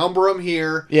 We're gonna number them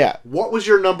here. Yeah. What was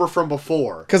your number from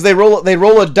before? Because they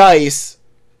roll a dice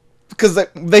because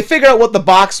they figure out what the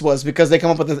box was because they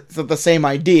come up with the same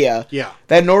idea. Yeah.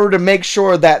 That in order to make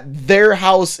sure that their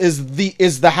house is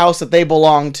the house that they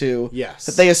belong to. Yes.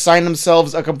 That they assign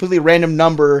themselves a completely random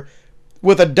number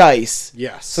with a dice.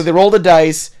 Yes. So they roll the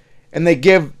dice and they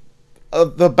give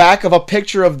the back of a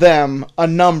picture of them a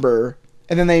number,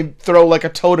 and then they throw like a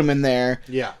totem in there.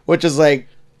 Yeah. Which is like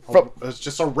It's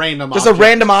just a random just a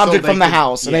random object so from they the can-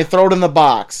 house, and yeah. they throw it in the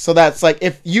box. So that's like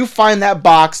if you find that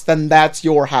box, then that's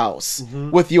your house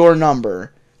with your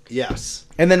number. Yes.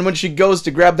 And then when she goes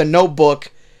to grab the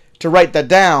notebook to write that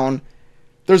down,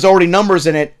 there's already numbers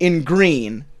in it in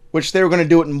green, which they were going to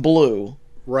do it in blue.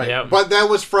 Right. Yep. But that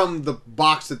was from the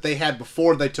box that they had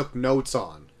before they took notes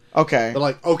on. Okay. They're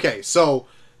like, okay, so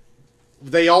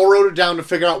they all wrote it down to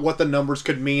figure out what the numbers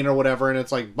could mean or whatever, and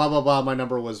it's like, blah, blah, blah, my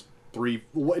number was 3.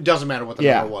 It doesn't matter what the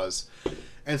Yeah. number was.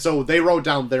 And so they wrote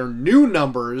down their new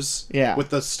numbers Yeah. with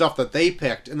the stuff that they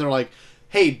picked, and they're like,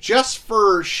 hey, just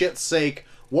for shit's sake,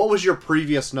 what was your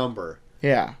previous number?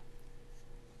 Yeah.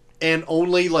 And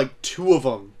only like 2 of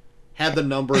them had the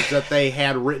numbers that they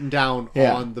had written down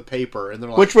Yeah. on the paper, and they're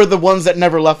like, Which were the ones that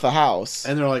never left the house.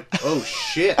 and they're like, oh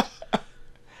shit.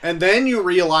 And then you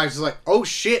realize, like, oh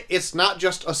shit, it's not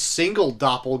just a single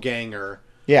doppelganger.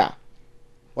 Yeah.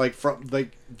 Like,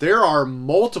 there are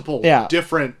multiple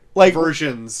different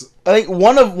versions. I think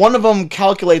one of them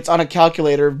calculates on a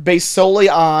calculator based solely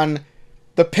on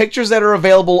the pictures that are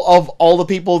available of all the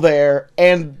people there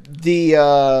and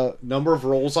the number of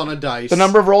rolls on a dice. The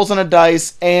number of rolls on a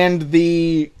dice and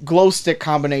the glow stick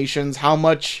combinations, how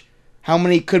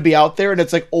many could be out there, and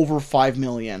it's like over 5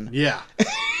 million. Yeah.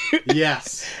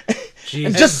 Yes.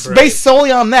 And just based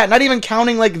solely on that, not even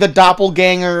counting like the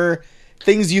doppelganger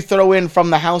things you throw in from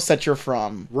the house that you're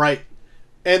from. Right.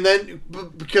 And then,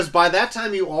 because by that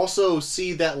time you also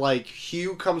see that, like,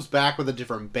 Hugh comes back with a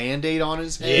different Band-Aid on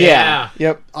his head. Yeah.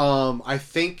 Yep. I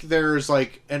think there's,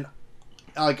 like,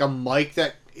 a mic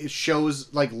that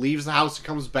shows, like, leaves the house and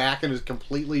comes back and is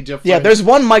completely different. Yeah, there's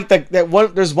one mic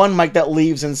there's one mic that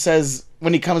leaves and says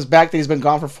when he comes back that he's been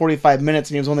gone for 45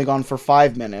 minutes and he was only gone for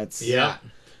 5 minutes. Yeah.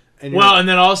 And and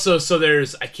then also, so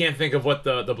there's, I can't think of what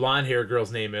the blonde hair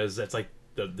girl's name is. That's like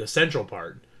the central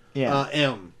part.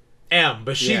 Yeah. M,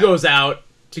 but she goes out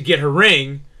to get her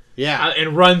ring. Yeah.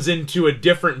 And runs into a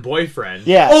different boyfriend.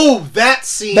 Yeah. Oh, that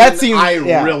scene I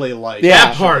really like. Yeah.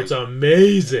 That part's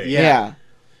amazing. Yeah.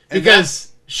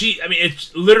 Because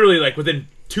it's literally like within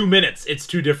 2 minutes, it's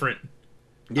two different.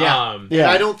 Yeah. And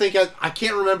I don't think, I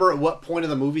can't remember at what point of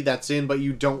the movie that's in, but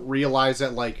you don't realize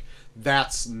that, like,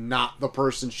 that's not the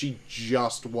person she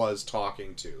just was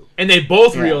talking to. And they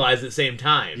both realize at the same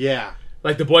time. Yeah.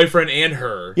 Like the boyfriend and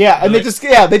her. Yeah, and they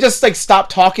just like stop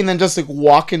talking and just like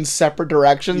walk in separate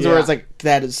directions where it's like,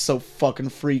 that is so fucking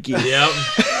freaky. Yep.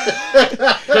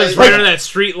 Because right under that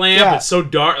street lamp, it's so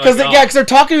dark. Because they're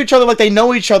talking to each other like they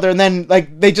know each other, and then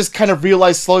like they just kind of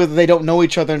realize slowly that they don't know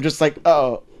each other, and just like,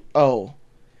 oh.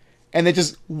 And they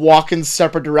just walk in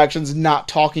separate directions, not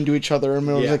talking to each other. And,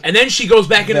 like, and then she goes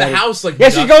back into the house like... Yeah,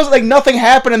 she goes like nothing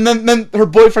happened, and then her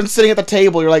boyfriend's sitting at the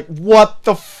table. You're like, what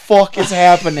the fuck is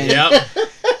happening? Yep.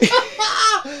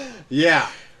 Yeah.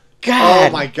 God.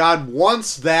 Oh my God.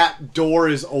 Once that door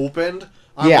is opened,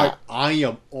 I'm like, I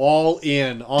am all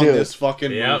in on this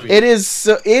fucking movie. It is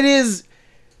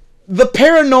the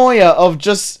paranoia of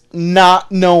just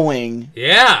not knowing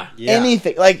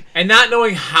anything. Like, and not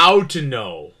knowing how to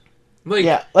know. Like,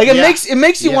 it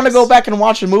makes you want to go back and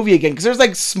watch the movie again, because there's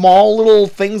like small little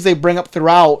things they bring up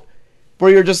throughout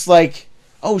where you're just like,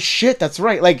 oh shit, that's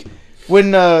right. Like when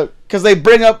because they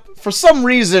bring up, for some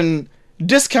reason,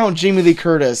 discount Jamie Lee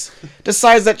Curtis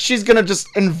decides that she's gonna just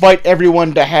invite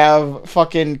everyone to have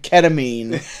fucking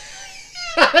ketamine.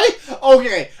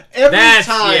 Okay, every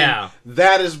time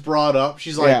that is brought up,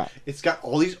 she's like, it's got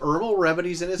all these herbal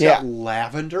remedies in it. It's got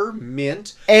lavender,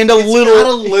 mint, and got a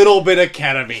little bit of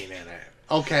ketamine in it.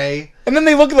 Okay. And then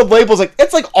they look at the labels like,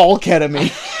 it's like all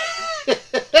ketamine.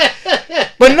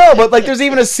 But like there's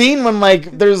even a scene when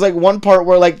like there's like one part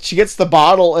where like she gets the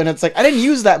bottle and it's like, I didn't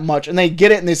use that much, and they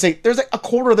get it and they say there's like a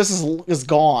quarter of this is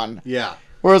gone. Yeah.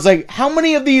 Whereas like, how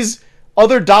many of these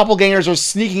other doppelgangers are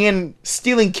sneaking in,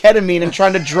 stealing ketamine and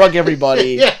trying to drug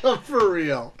everybody? Yeah, for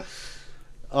real.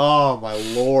 Oh my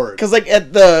lord. Because like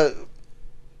at the,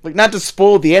 like, not to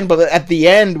spoil the end, but at the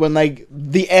end when like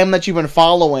the M that you've been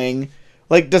following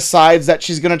like decides that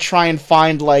she's gonna try and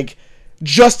find like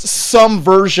just some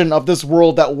version of this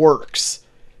world that works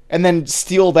and then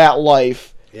steal that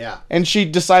life. Yeah. And she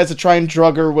decides to try and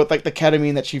drug her with like the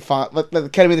ketamine that she found, like the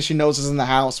ketamine that she knows is in the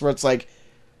house, where it's like,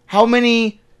 how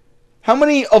many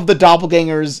of the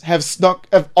doppelgangers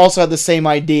have also had the same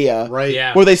idea? Right.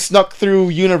 Yeah. Where they snuck through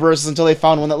universes until they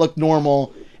found one that looked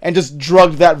normal and just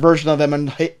drugged that version of them and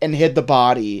hid the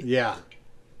body. Yeah.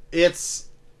 It's,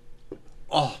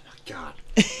 oh my God.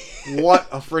 What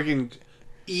a freaking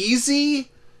easy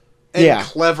and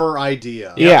clever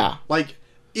idea. Yeah. Like,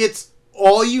 it's,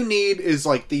 all you need is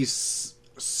like these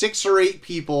 6 or 8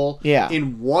 people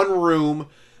in one room,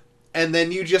 and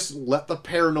then you just let the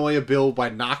paranoia build by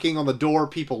knocking on the door,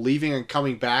 people leaving and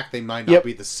coming back. They might not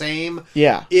be the same.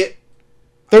 Yeah.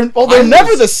 They're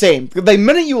never the same. The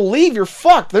minute you leave, you're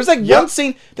fucked. There's like one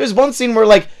scene. There's one scene where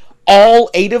like all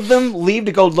 8 of them leave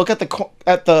to go look at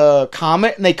the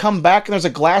comet, and they come back and there's a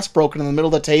glass broken in the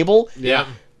middle of the table. Yeah.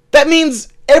 That means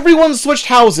everyone switched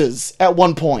houses at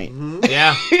one point. Mm-hmm.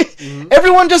 Yeah.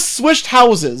 Everyone just switched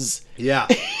houses. Yeah.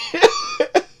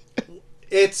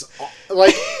 It's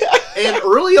like, and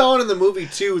early on in the movie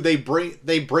too, they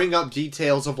bring up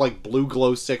details of like blue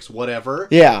glow sticks, whatever.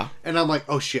 Yeah. And I'm like,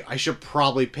 oh shit, I should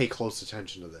probably pay close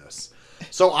attention to this.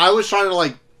 So I was trying to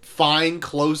like find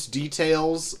close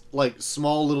details, like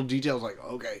small little details, like,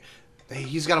 okay,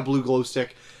 he's got a blue glow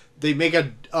stick. They make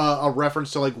a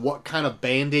reference to like what kind of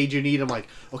band-aid you need. I'm like,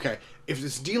 okay, if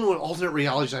it's dealing with alternate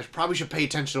realities, I probably should pay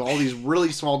attention to all these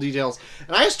really small details.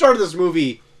 And I started this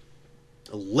movie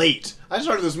late. I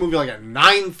started this movie like at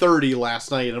 9:30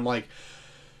 last night, and I'm like,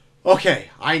 okay,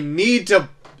 I need to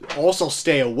also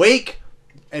stay awake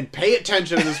and pay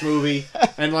attention to this movie.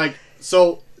 And like,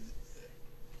 so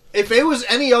if it was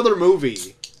any other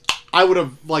movie, I would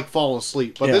have like fallen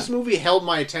asleep. But Yeah. this movie held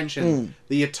my attention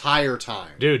the entire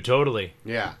time. Dude, totally.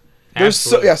 Yeah. There's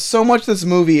Absolutely. so much. This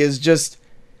movie is just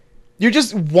you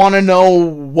just want to know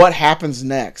what happens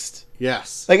next.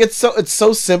 Yes. Like it's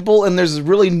so simple, and there's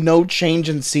really no change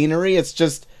in scenery. It's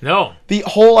just No. the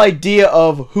whole idea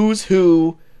of who's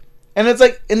who, and it's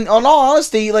like, in all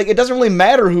honesty, like it doesn't really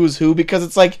matter who's who because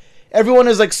it's like everyone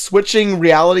is like switching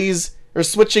realities or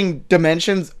switching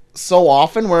dimensions so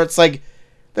often, where it's like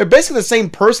they're basically the same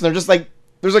person. They're just like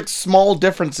there's like small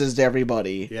differences to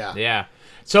everybody. Yeah. Yeah.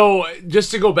 So, just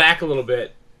to go back a little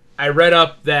bit, I read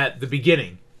up that the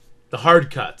beginning, the hard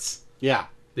cuts. Yeah.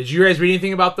 Did you guys read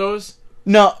anything about those?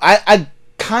 No, I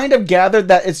kind of gathered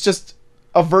that it's just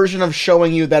a version of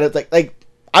showing you that it's like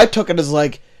I took it as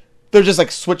like they're just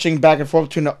like switching back and forth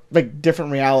between like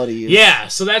different realities. Yeah,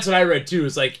 so that's what I read too.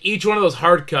 It's like each one of those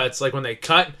hard cuts, like when they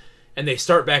cut and they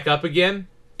start back up again,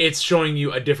 it's showing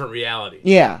you a different reality.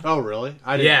 Yeah. Oh, really?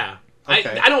 I didn't. Yeah.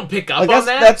 Okay. I don't pick up Like on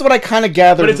that, that's what I kind of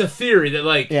gathered. but it's a theory that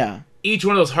like yeah. each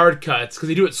one of those hard cuts, because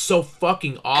they do it so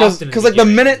fucking often. Because like the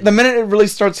minute it really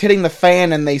starts hitting the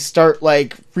fan and they start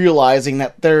like realizing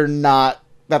that they're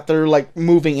like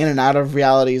moving in and out of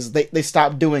realities, they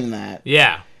stop doing that.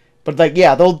 Yeah. But like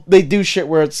yeah, they do shit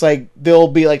where it's like they'll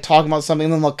be like talking about something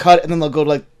and then they'll cut and then they'll go to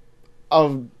like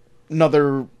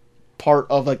another part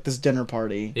of like this dinner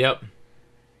party Yep.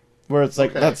 where it's like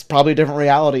Okay. that's probably a different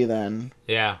reality then.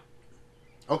 Yeah.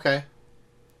 Okay.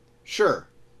 Sure.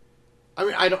 I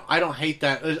mean, I don't hate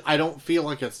that. I don't feel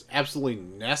like it's absolutely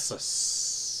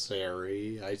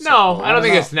necessary. No, I don't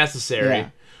think No. it's necessary. Yeah.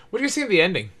 What do you think of the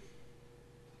ending?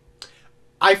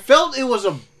 I felt it was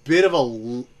a bit of a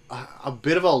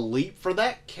leap for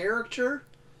that character.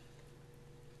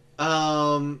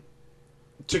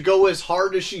 To go as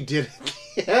hard as she did at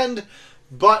the end,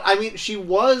 but I mean, she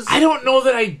was. I don't know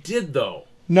that I did though.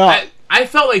 No. I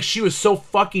felt like she was so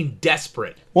fucking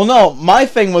desperate. Well, no, my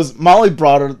thing was Molly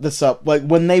brought this up. Like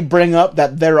when they bring up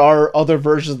that there are other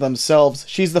versions of themselves,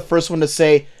 she's the first one to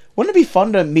say, "Wouldn't it be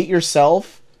fun to meet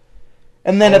yourself?"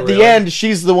 And then Oh, at the really? end,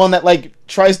 she's the one that like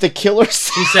tries to kill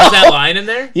herself. She says that line in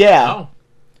there. Yeah. Oh.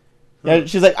 Yeah,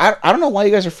 she's like, I don't know why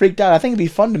you guys are freaked out. I think it'd be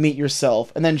fun to meet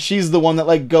yourself. And then she's the one that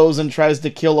like goes and tries to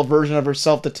kill a version of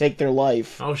herself to take their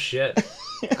life. Oh shit.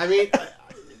 I mean,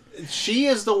 she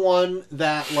is the one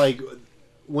that like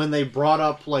when they brought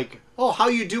up like, oh, how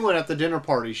you doing at the dinner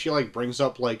party? She like brings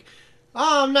up like,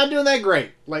 oh, I'm not doing that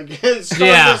great. Like it started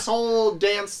Yeah. this whole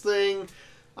dance thing.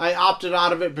 I opted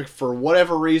out of it but for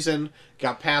whatever reason.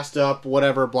 Got passed up,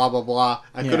 whatever, blah blah blah.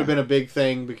 I could Yeah. have been a big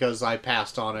thing because I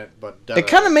passed on it, but It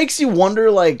kind of makes you wonder,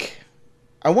 like,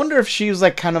 I wonder if she was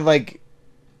like kind of like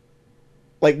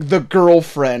the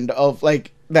girlfriend of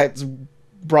like that's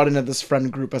brought into this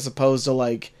friend group as opposed to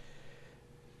like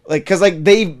because like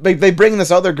they bring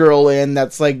this other girl in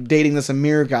that's like dating this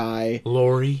Amir guy.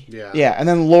 Lori. Yeah, and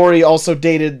then Lori also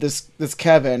dated this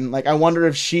Kevin. Like, I wonder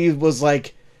if she was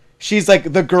like, she's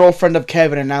like the girlfriend of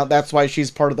Kevin, and now that's why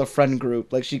she's part of the friend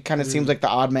group. Like, she kind of seems like the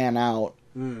odd man out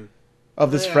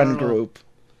of this Yeah, I friend don't know. group.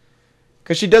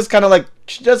 Because she does kind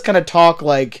of talk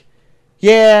like,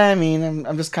 yeah, I mean,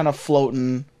 I'm just kind of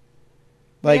floating.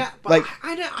 Like, yeah, but like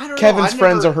I don't know. Kevin's I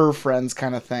friends never- are her friends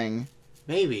kind of thing.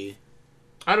 Maybe.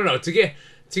 I don't know. To get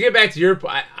back to your,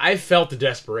 I felt the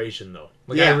desperation though.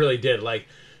 Like I Yeah. really did. Like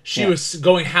she Yeah. was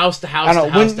going house to house. I don't to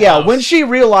know house when to house. when she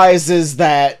realizes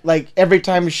that like every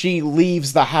time she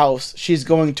leaves the house she's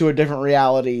going to a different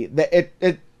reality, that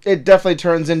it definitely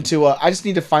turns into a I just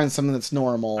need to find something that's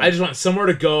normal. I just want somewhere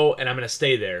to go, and I'm gonna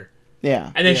stay there.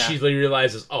 Yeah. And then Yeah. she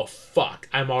realizes, oh fuck,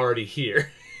 I'm already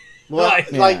here. Well,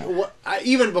 Like- like Yeah.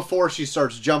 even before she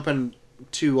starts jumping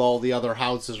to all the other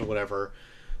houses or whatever,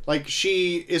 like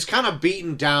she is kind of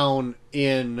beaten down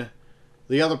in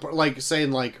the other part, like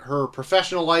saying like her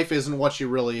professional life isn't what she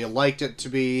really liked it to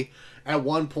be at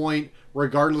one point,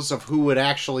 regardless of who it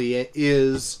actually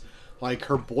is. Like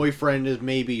her boyfriend is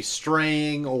maybe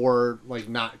straying or like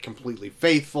not completely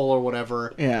faithful or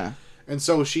whatever. Yeah. And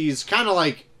so she's kind of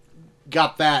like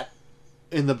got that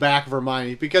in the back of her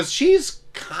mind because she's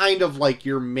kind of like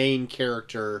your main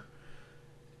character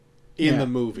in Yeah. the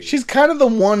movie. She's kind of the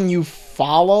one you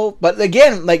follow, but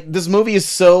again, like this movie is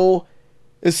so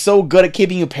good at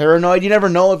keeping you paranoid. You never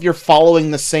know if you're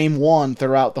following the same one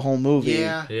throughout the whole movie.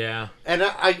 yeah. Yeah. And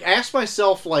I asked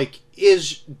myself like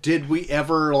did we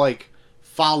ever like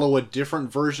follow a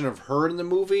different version of her in the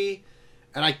movie,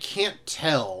 and I can't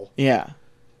tell. Yeah.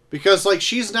 Because, like,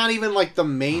 she's not even, like, the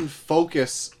main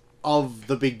focus of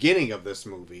the beginning of this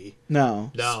movie.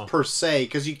 No. No. Per se,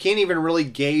 because you can't even really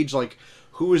gauge, like,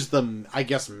 who is the, I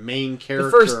guess, main character.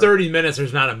 The first 30 minutes,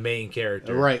 there's not a main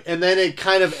character. Right, and then it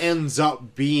kind of ends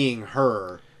up being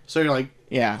her. So you're like,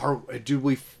 Yeah. did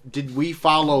we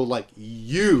follow, like,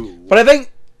 you But I think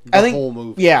whole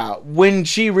movie? Yeah, when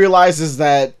she realizes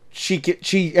that she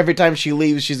every time she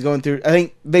leaves, she's going through. I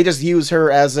think they just use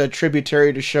her as a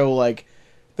tributary to show like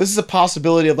this is a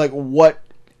possibility of like what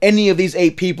any of these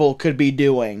 8 people could be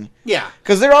doing. Yeah.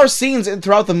 Because there are scenes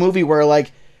throughout the movie where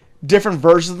like different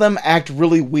versions of them act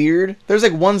really weird. There's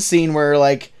like one scene where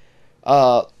like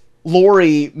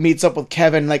Lori meets up with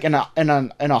Kevin like in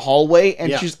a hallway,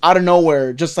 and Yeah. she's out of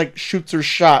nowhere just like shoots her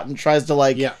shot and tries to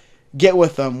like Yeah. get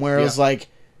with them. Where it Yeah. was like,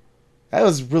 that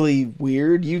was really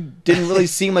weird. You didn't really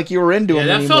seem like you were into Yeah, him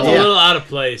that anymore. felt a little out of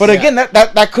place. But again,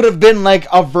 that could have been like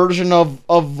a version of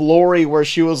Lori where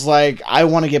she was like, I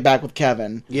want to get back with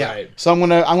Kevin. Yeah. Right. So I'm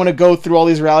gonna go through all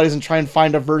these realities and try and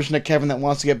find a version of Kevin that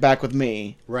wants to get back with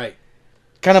me. Right.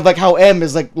 Kind of like how M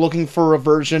is like looking for a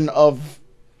version of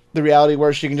the reality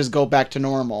where she can just go back to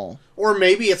normal. Or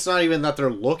maybe it's not even that they're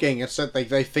looking, it's that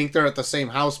they think they're at the same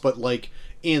house, but like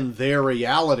in their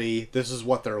reality, this is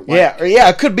what they're like. Yeah,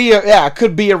 it could be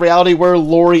a reality where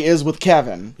Lori is with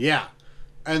Kevin. Yeah.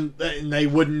 And they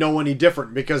wouldn't know any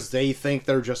different because they think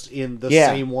they're just in the Yeah.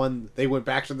 same one. They went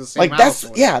back to the same Like house.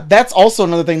 that's also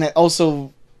another thing that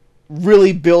also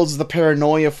really builds the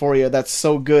paranoia for you. That's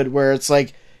so good, where it's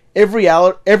like every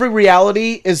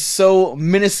reality is so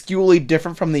minusculely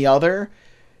different from the other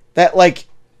that like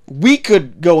we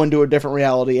could go into a different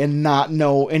reality and not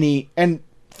know any and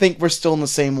think we're still in the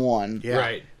same one. Yeah.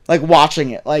 Right. Like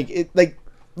watching it,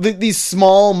 these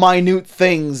small, minute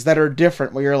things that are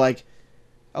different, where you're like,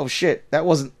 "Oh shit, that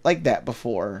wasn't like that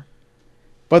before,"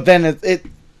 but then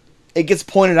it gets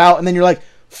pointed out, and then you're like,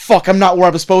 "Fuck, I'm not where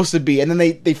I'm supposed to be," and then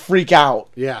they freak out.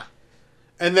 Yeah.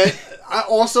 And then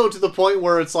also to the point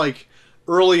where it's like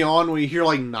early on when you hear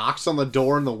like knocks on the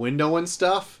door and the window and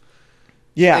stuff.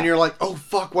 Yeah, And you're like, oh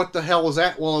fuck, what the hell was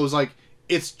that? Well, it was like,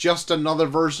 it's just another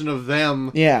version of them.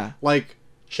 yeah, Like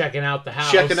Checking out the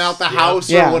house. checking out the Yep. house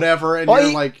Yeah. or whatever. And Well,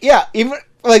 you're like, yeah, even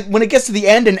like when it gets to the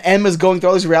end and M is going through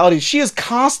all these realities, she is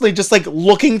constantly just like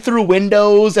looking through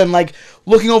windows and like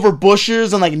looking over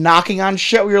bushes and like knocking on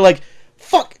shit. Where you're like,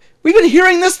 "Fuck, we've been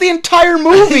hearing this the entire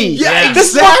movie." Yeah,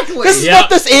 this exactly. Is Yep. what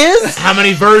this is. How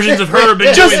many versions of her have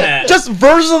been just doing that? just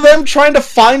versions of them trying to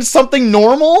find something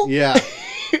normal. yeah.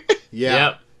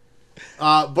 Yeah.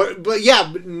 Yep. But yeah,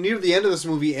 but near the end of this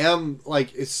movie, M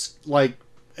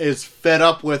is fed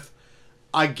up with,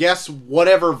 I guess,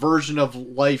 whatever version of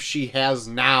life she has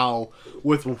now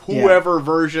with whoever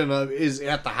version of is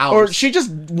at the house. Or she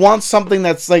just wants something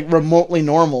that's like remotely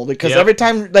normal, because Yep. every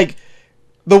time like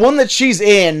the one that she's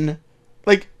in,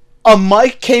 like a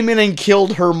Mike came in and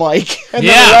killed her Mike and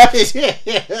then Yeah. left.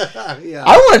 yeah.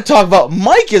 I want to talk about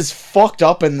Mike is fucked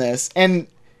up in this, and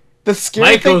the scary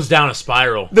Mike thing. goes down a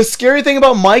spiral. The scary thing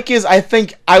about Mike is, I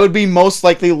think I would be most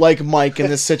likely like Mike in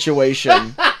this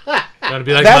situation. Gonna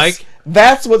be like that's Mike.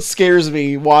 that's what scares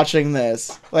me watching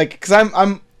this. Like, because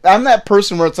I'm that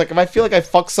person where it's like, if I feel like I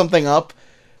fucked something up,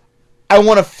 I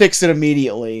want to fix it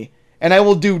immediately, and I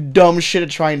will do dumb shit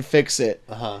to try and fix it.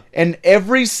 And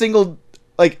every single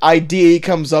like idea he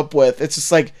comes up with, it's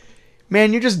just like,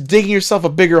 man, you're just digging yourself a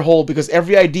bigger hole, because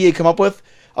every idea you come up with,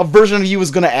 a version of you is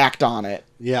gonna act on it.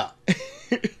 Yeah.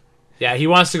 Yeah, he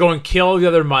wants to go and kill the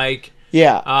other Mike.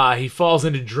 Yeah. He falls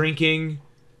into drinking.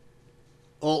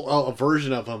 A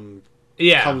version of him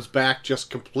Yeah. comes back just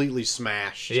completely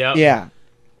smashed. Yep. Yeah.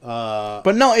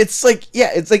 But no, it's like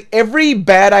every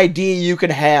bad idea you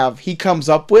could have, he comes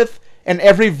up with, and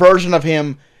every version of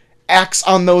him acts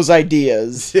on those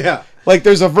ideas. Yeah. Like,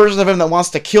 there's a version of him that wants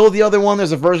to kill the other one,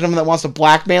 there's a version of him that wants to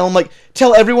blackmail him, like,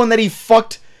 tell everyone that he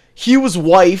fucked Hugh's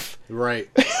wife. Right.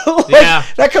 Like, Yeah.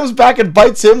 that comes back and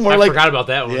bites him, where, I like, forgot about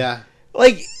that one. Yeah.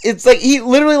 like, it's like, he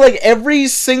literally, like, every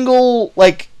single,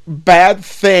 like, bad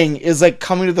thing is, like,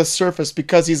 coming to the surface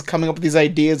because he's coming up with these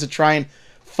ideas to try and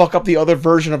fuck up the other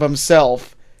version of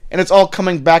himself, and it's all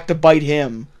coming back to bite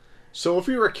him. So if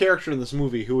you were a character in this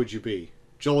movie, who would you be?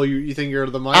 Joel, you think you're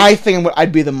the Mike? I think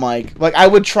I'd be the Mike. Like, I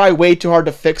would try way too hard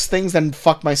to fix things and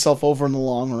fuck myself over in the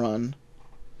long run.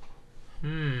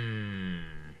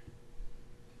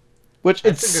 Which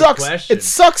That's a it good sucks. question. It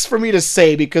sucks for me to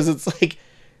say, because it's like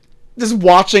just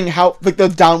watching how like the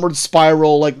downward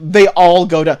spiral, like they all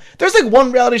go down. There's like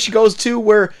one reality she goes to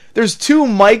where there's 2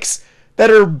 Mikes that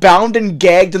are bound and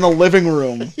gagged in the living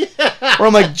room. Where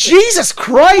I'm like, Jesus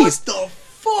Christ! the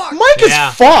fucked. Mike Yeah.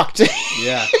 is fucked.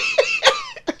 Yeah.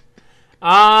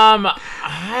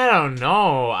 I don't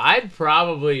know. I'd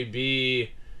probably be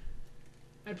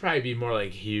more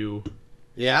like Hugh.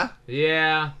 Yeah?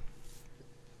 Yeah.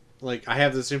 Like, I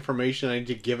have this information, I need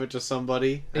to give it to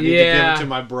somebody. I need to give Yeah. it to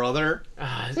my brother.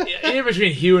 In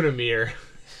between Hugh and Amir.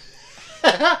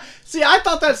 See, I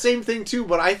thought that same thing too,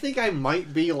 but I think I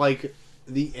might be like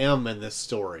the M in this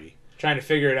story. Trying to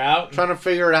figure it out. Trying to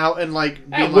figure it out and like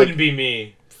That being wouldn't like, be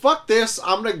me. fuck this,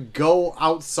 I'm gonna go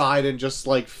outside and just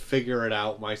like figure it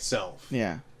out myself.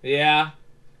 Yeah. Yeah.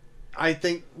 I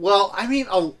think, well, I mean,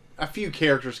 a few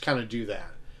characters kind of do that.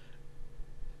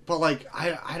 But like,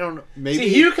 I don't know, maybe... See,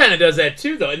 Hugh kind of does that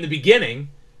too, though, in the beginning.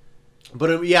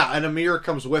 But yeah, and Amir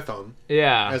comes with him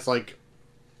Yeah. as like,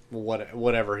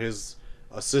 whatever, his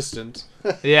assistant.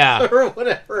 Yeah. or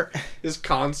whatever, his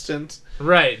constant.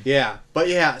 Right. Yeah, but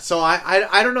yeah, so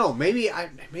I don't know. Maybe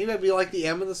I'd be like the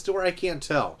M in the story. I can't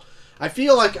tell. I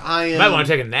feel like I am. Might want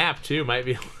to take a nap too. Might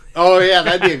be. Oh yeah,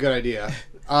 that'd be a good idea.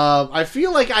 I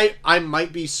feel like I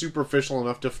might be superficial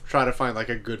enough to try to find like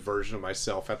a good version of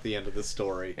myself at the end of the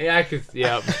story. Yeah, I could.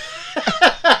 Yeah.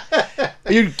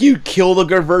 You kill the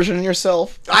good version of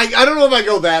yourself. I don't know if I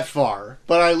go that far,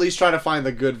 but I at least try to find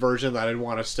the good version that I'd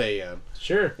want to stay in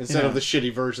Sure. instead Yeah. of the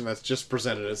shitty version that's just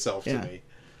presented itself Yeah. to me.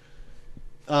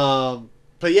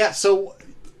 But yeah, so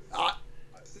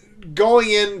going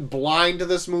in blind to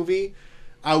this movie,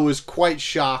 I was quite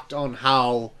shocked on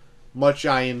how much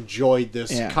I enjoyed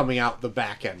this Yeah. coming out the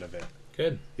back end of it.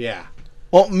 Good. Yeah.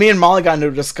 Well, me and Molly got into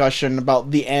a discussion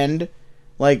about the end.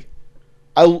 Like,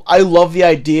 I love the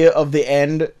idea of the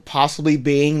end possibly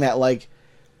being that, like,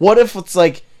 what if it's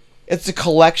like, it's a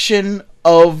collection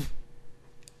of,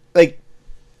 like,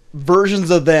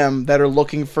 versions of them that are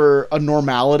looking for a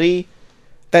normality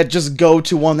that just go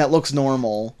to one that looks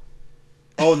normal.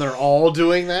 Oh, and they're all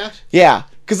doing that? Yeah,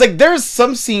 because like there's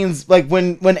some scenes like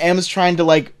when M's trying to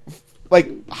like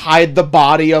hide the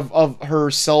body of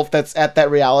herself that's at that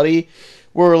reality,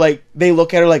 where like they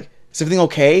look at her like, is everything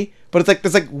okay? But it's like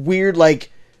there's like weird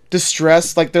like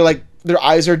distress, like they're like their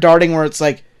eyes are darting where it's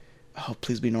like, oh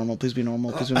please be normal, please be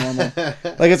normal, please be normal.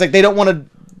 Like it's like they don't want to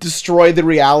destroy the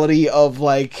reality of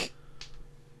like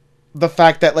the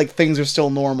fact that like things are still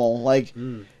normal, like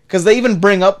because they even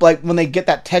bring up like when they get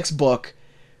that textbook.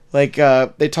 Like,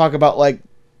 they talk about, like,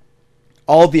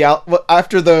 all the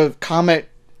after the comet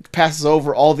passes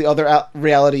over, all the other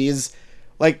realities,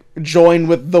 like, join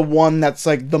with the one that's,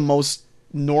 like, the most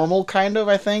normal, kind of,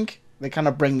 I think. They kind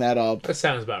of bring that up. That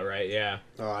sounds about right. Yeah.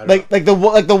 Oh, I don't Like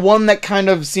the one that kind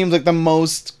of seems like the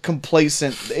most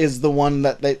complacent is the one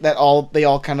that they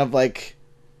all kind of, like,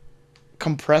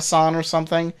 compress on or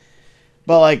something.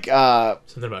 But, like,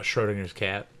 Something about Schrodinger's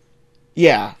cat.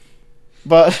 yeah.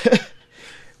 But...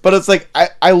 But it's like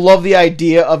I love the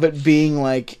idea of it being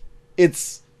like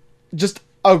it's just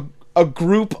a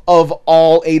group of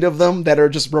all 8 of them that are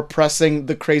just repressing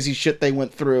the crazy shit they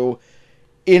went through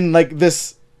in like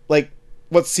this like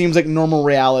what seems like normal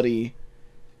reality.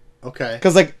 Okay.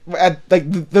 Because like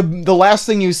the last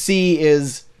thing you see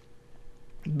is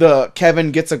the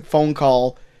Kevin gets a phone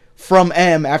call from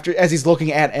M as he's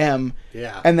looking at M.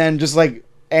 Yeah. And then just like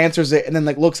answers it and then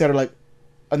like looks at her like,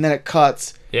 and then it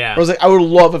cuts. Yeah. I was like, I would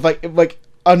love if like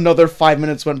another 5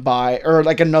 minutes went by, or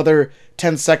like another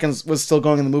 10 seconds was still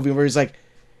going in the movie where he's like,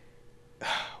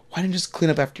 why didn't you just clean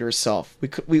up after yourself?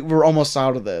 We were almost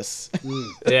out of this.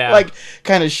 Yeah. Like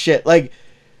kind of shit. Like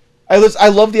I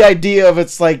love the idea of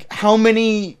it's like how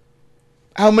many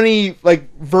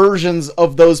like versions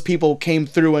of those people came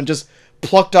through and just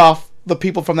plucked off the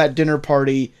people from that dinner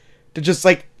party to just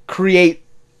like create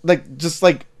like just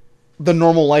like the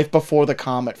normal life before the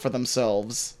comet for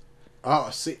themselves. Oh,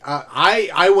 see,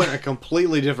 I went a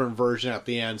completely different version at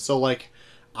the end. So, like,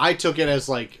 I took it as,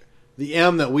 like, the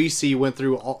M that we see went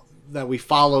through, that we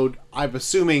followed, I'm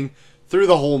assuming, through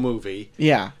the whole movie.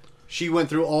 Yeah. She went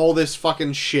through all this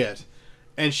fucking shit.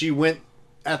 And she went,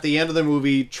 at the end of the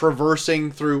movie,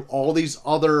 traversing through all these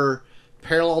other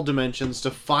parallel dimensions to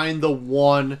find the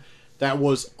one that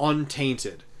was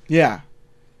untainted. Yeah.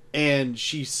 And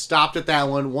she stopped at that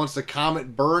one. Once the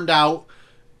comet burned out,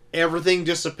 everything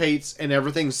dissipates and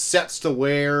everything sets to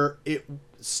where it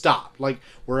stopped. Like,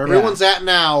 where everyone's at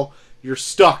now, you're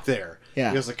stuck there.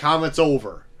 Yeah. Because the comet's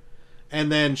over.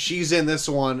 And then she's in this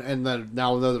one, and then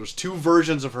now there's 2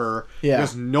 versions of her. Yeah.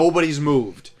 Because nobody's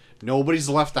moved. Nobody's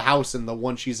left the house in the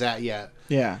one she's at yet.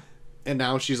 Yeah. And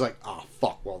now she's like, oh,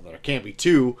 fuck, well, there can't be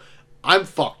 2. I'm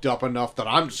fucked up enough that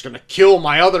I'm just going to kill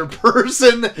my other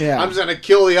person. Yeah. I'm just going to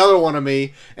kill the other one of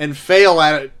me and fail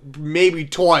at it maybe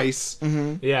twice.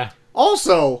 Mm-hmm. Yeah.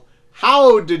 Also,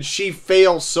 how did she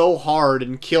fail so hard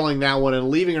in killing that one and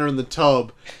leaving her in the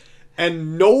tub,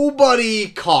 and nobody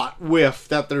caught whiff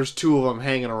that there's two of them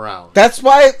hanging around? That's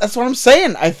what I'm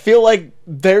saying. I feel like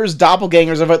there's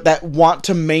doppelgangers of it that want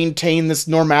to maintain this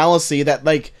normalcy. That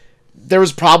like there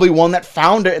was probably one that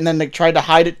found it and then they tried to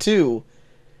hide it too.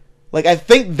 Like I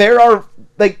think there are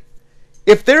like.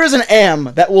 If there is an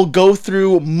M that will go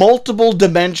through multiple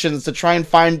dimensions to try and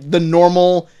find the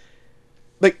normal,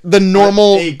 like the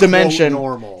normal A dimension,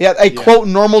 quote normal. quote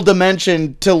normal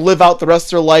dimension to live out the rest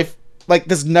of their life like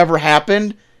this never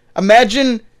happened.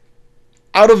 Imagine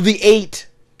out of the 8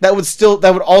 that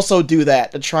would also do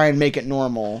that to try and make it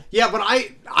normal. Yeah, but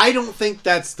I don't think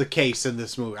that's the case in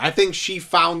this movie. I think she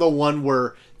found the one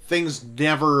where things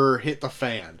never hit the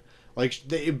fan. Like,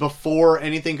 before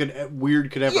anything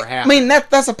weird could ever happen. I mean,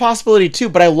 that's a possibility too,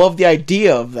 but I love the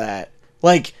idea of that.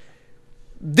 Like,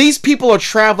 these people are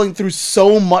traveling through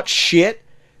so much shit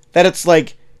that it's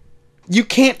like, you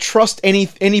can't trust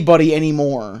anybody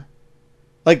anymore.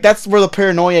 Like, that's where the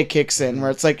paranoia kicks in, where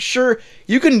it's like, sure,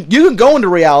 you can go into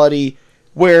reality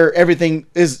where everything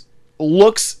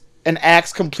looks and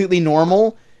acts completely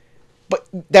normal, but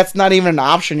that's not even an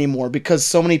option anymore because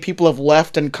so many people have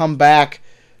left and come back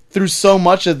through so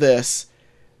much of this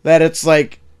that it's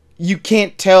like you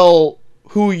can't tell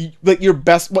what your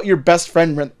best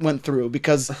friend went through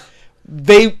because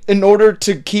they, in order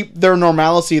to keep their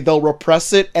normalcy, they'll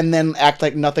repress it and then act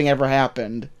like nothing ever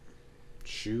happened.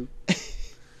 Shoot.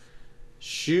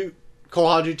 Cole,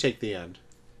 how'd you take the end?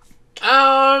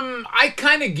 I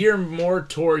kind of gear more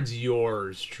towards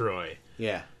yours, Troy.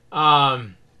 Yeah.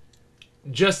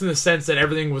 Just in the sense that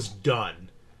everything was done.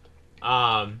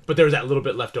 But there was that little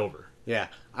bit left over. Yeah.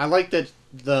 I like that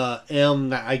the M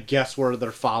that I guess where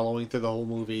they're following through the whole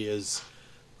movie is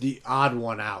the odd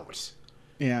one out.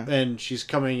 Yeah. And she's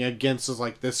coming against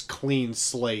like this clean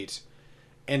slate.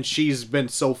 And she's been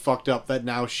so fucked up that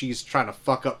now she's trying to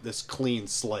fuck up this clean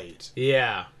slate.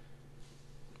 Yeah.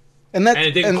 And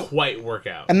it didn't quite work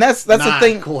out. And that's the Not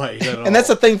thing. quite at all. And that's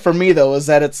the thing for me though, is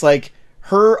that it's like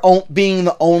her being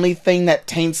the only thing that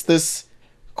taints this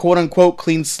quote unquote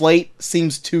clean slate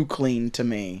seems too clean to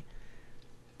me.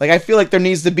 Like I feel like there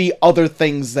needs to be other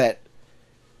things that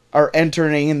are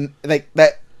entering in like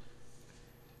that,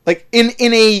 like in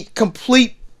a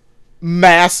complete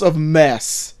mass of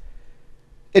mess.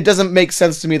 It doesn't make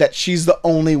sense to me that she's the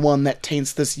only one that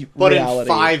taints this reality.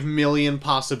 But in 5 million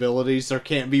possibilities, there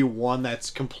can't be one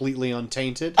that's completely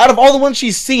untainted. Out of all the ones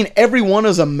she's seen, every one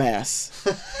is a mess.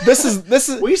 This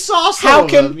is. We saw some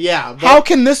of them, yeah. But How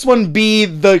can this one be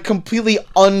the completely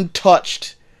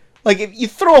untouched? Like if you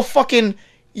throw a fucking,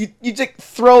 you just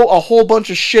throw a whole bunch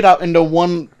of shit out into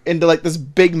like this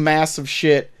big mass of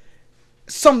shit,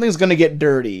 something's gonna get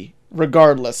dirty.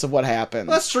 Regardless of what happens.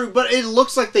 That's true, but it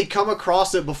looks like they come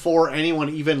across it before anyone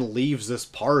even leaves this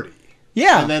party.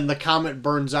 Yeah. And then the comet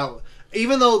burns out.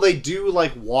 Even though they do,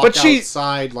 like, walk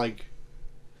outside, like...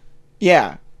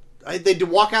 Yeah. They do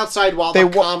walk outside while the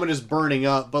comet is burning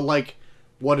up, but, like,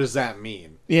 what does that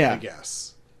mean? Yeah. I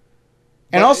guess.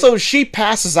 And But also, she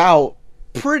passes out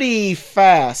pretty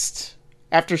fast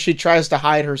after she tries to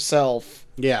hide herself.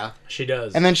 Yeah. She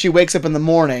does. And then she wakes up in the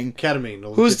morning. Ketamine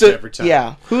will Who's get you to every time.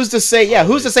 Yeah. Who's to say? Yeah.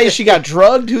 Who's to say she got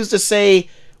drugged? Who's to say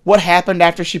what happened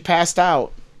after she passed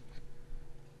out?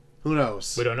 Who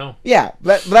knows? We don't know. Yeah.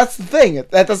 That's the thing.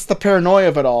 That's the paranoia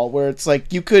of it all. Where it's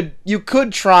like you could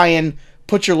try and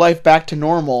put your life back to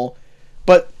normal,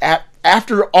 but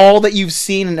after all that you've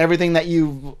seen and everything that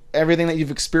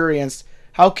you've experienced,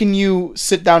 how can you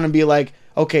sit down and be like,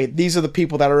 okay, these are the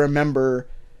people that I remember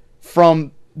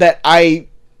from that I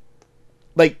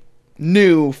like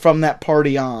knew from that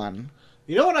party on.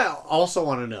 You know what I also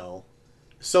want to know?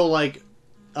 So, like,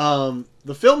 the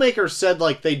filmmaker said,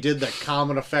 like, they did the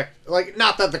comet effect. Like,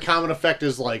 not that the comet effect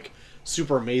is, like,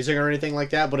 super amazing or anything like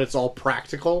that, but it's all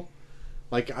practical.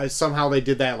 Like, somehow they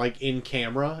did that, like, in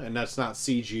camera, and that's not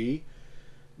CG.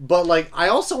 But, like, I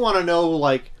also want to know,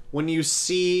 like, when you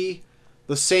see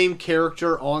the same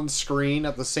character on screen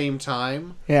at the same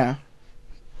time, Yeah.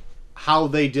 how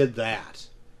they did that.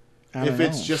 I If don't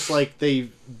it's know. just like they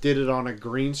did it on a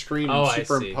green screen and Oh, I see.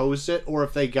 superimposed it, or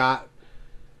if they got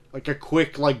like a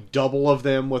quick like double of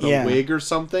them with Yeah. a wig or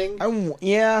something. I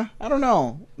don't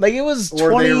know. Like it was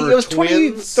Or 20. they were It was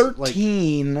twins,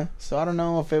 2013. So I don't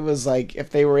know if it was like if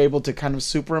they were able to kind of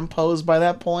superimpose by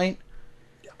that point.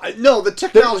 No, the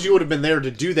technology would have been there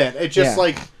to do that. It's just Yeah.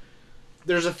 like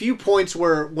there's a few points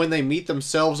where when they meet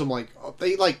themselves, I'm like, oh,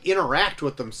 they like interact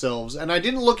with themselves, and I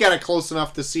didn't look at it close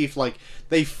enough to see if like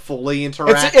they fully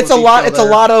interact. It's a with lot. each It's a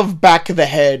other. lot of back of the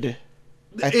head.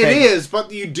 I It think. is,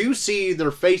 but you do see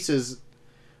their faces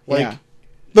Like, Yeah.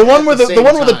 The one where the the same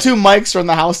one where the time. two mics are in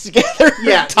the house together,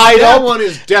 yeah, tied that up. one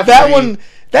is That definitely one,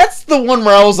 that's the one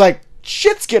where I was like,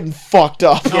 shit's getting fucked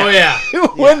up. Oh yeah.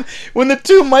 when the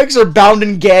two mics are bound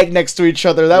and gagged next to each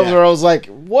other, that was Yeah. where I was like,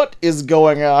 what is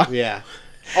going on? Yeah.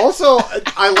 Also,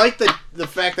 I like the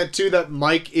fact that too that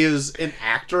Mike is an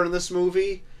actor in this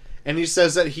movie, and he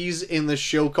says that he's in this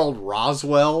show called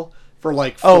Roswell for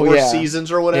like 4 yeah.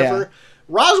 seasons or whatever. Yeah.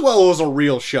 Roswell was a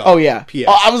real show. Oh yeah.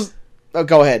 P.S.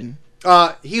 Go ahead.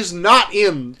 He's not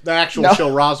in the actual No.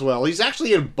 show Roswell. He's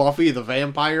actually in Buffy the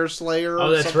Vampire Slayer. Oh,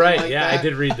 or that's something right. like Yeah, that. I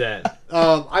did read that.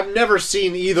 I've never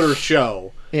seen either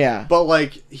show, Yeah. but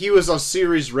like he was a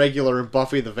series regular in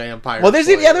Buffy the Vampire. Well, there's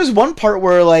Slayer. there's one part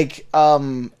where like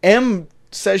M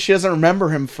says she doesn't remember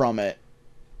him from it.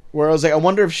 Where I was like, I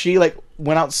wonder if she like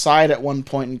went outside at one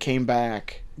point and came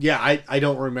back. Yeah, I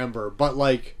don't remember, but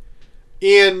like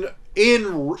in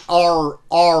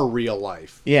our real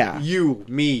life, Yeah. you,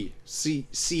 me, C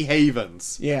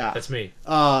Havens, Yeah. That's me.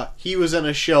 he was in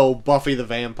a show Buffy the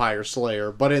Vampire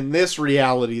Slayer, but in this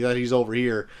reality that he's over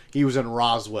here, he was in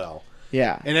Roswell.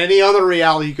 Yeah. In any other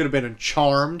reality, he could have been in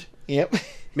Charmed, Yep.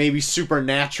 maybe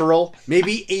Supernatural,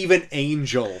 maybe even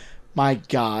Angel. My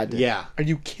God. Yeah. Are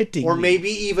you kidding Or me? maybe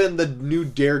even the new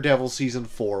Daredevil season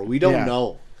 4. We don't Yeah.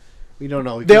 know. We don't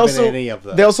know. He They could have also been any of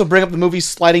them. they also bring up the movie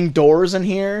Sliding Doors in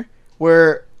here,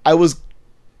 where I was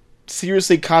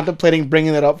seriously contemplating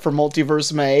bringing it up for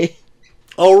Multiverse May.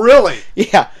 Oh, really?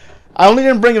 Yeah. I only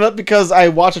didn't bring it up because I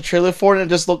watched a trailer for it and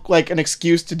it just looked like an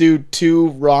excuse to do 2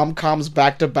 rom-coms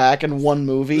back-to-back in one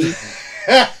movie.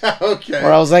 Okay.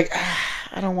 Where I was like,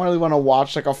 I don't really want to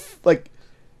watch like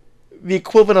the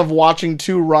equivalent of watching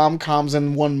 2 rom-coms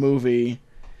in one movie.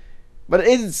 But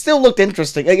it still looked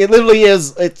interesting. Like, it literally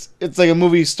is. It's like a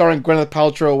movie starring Gwyneth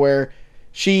Paltrow where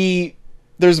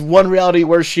there's one reality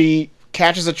where she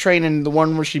catches a train and the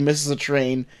one where she misses a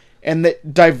train, and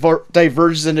that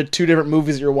diverges into 2 different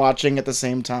movies that you're watching at the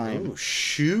same time. Oh,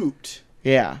 shoot.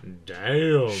 Yeah.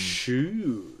 Damn.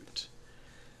 Shoot.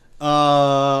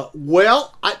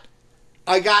 Well,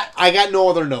 I got no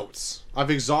other notes. I've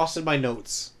exhausted my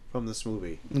notes from this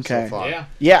movie Okay. so far. Yeah.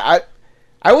 Yeah,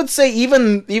 I would say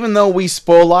even though we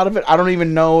spoil a lot of it, I don't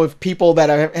even know if people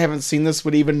that haven't seen this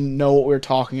would even know what we're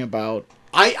talking about.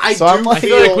 I So do I'm like- I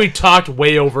feel like we talked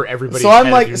way over everybody's So I'm head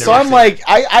if like, you've so never I'm seen like,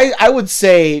 it. I would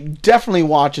say definitely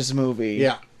watch this movie.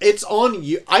 Yeah, it's on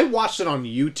you. I watched it on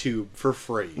YouTube for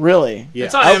free. Really. Yeah.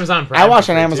 It's on Amazon Prime. I watched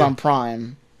for on free, Amazon too.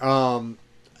 Prime.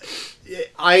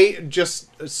 I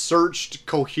just searched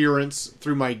Coherence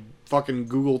through my fucking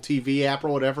Google TV app or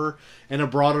whatever, and it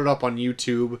brought it up on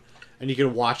YouTube, and you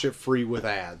can watch it free with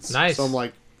ads. Nice. So I'm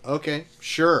like, okay,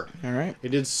 sure. All right. It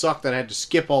did suck that I had to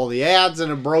skip all the ads,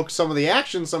 and it broke some of the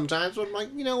action sometimes, but I'm like,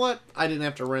 you know what? I didn't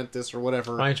have to rent this or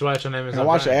whatever Why didn't you watch on Amazon I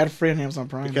watched Prime? ad free on Amazon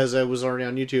Prime. because it was already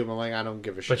on YouTube. I'm like, I don't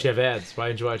give a shit. But you have ads. Why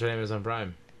didn't you watch on Amazon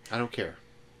Prime? I don't care.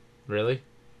 Really?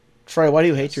 Troy, why do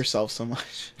you hate yourself so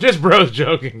much? Just bros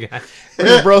joking, guys.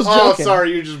 Bro's Oh, joking.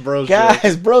 sorry, you just bros joking.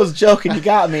 Guys, bro's joking. You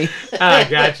got me.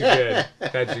 Got you good.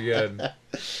 Got you good.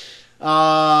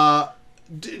 I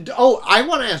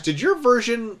want to ask, did your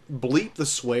version bleep the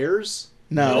swears?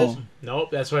 No. Nope,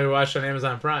 that's why we watched on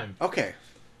Amazon Prime. Okay.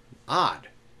 Odd.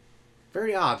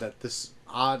 Very odd that this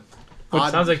odd...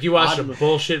 Sounds like you watched a odd-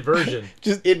 bullshit version.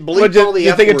 Just, It bleeped what, you, all the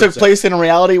you think it F-words took place in a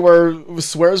reality where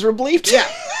swears were bleeped? Yeah.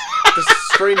 This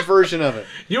strange version of it.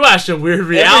 You watched a weird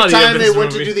reality Every time of they this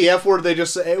went movie. to do the F word,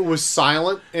 it was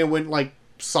silent and went like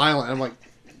silent. I'm like,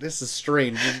 this is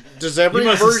strange. Does every You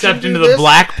must have version stepped do into this? the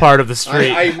black part of the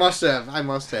street. I must have. I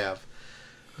must have.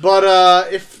 But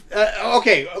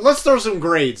okay, let's throw some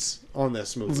grades on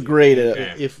this movie. Let's grade it.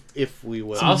 Okay. if we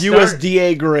will. I'll start.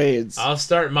 USDA grades. I'll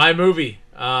start my movie.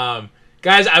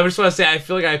 Guys, I just want to say I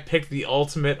feel like I picked the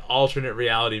ultimate alternate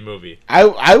reality movie.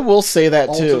 I will say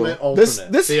that too. Ultimate This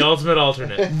alternate. this The ultimate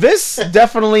alternate. this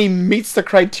definitely meets the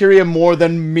criteria more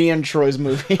than me and Troy's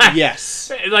movie.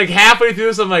 Yes. Like halfway through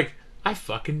this, I'm like, I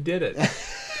fucking did it.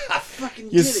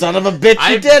 You son of a bitch!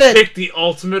 I You did it. picked the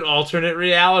ultimate alternate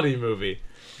reality movie,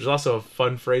 which is also a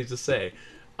fun phrase to say.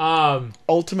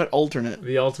 Ultimate alternate.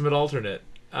 The ultimate alternate.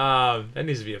 That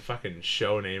needs to be a fucking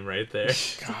show name right there.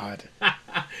 God.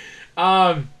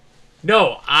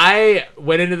 No, I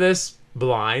went into this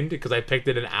blind because I picked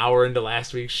it an hour into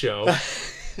last week's show.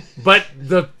 But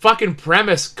the fucking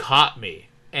premise caught me.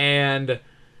 And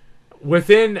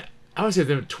within, I would say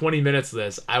within 20 minutes of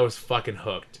this, I was fucking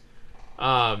hooked.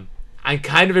 I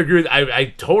kind of agree with,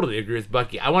 I totally agree with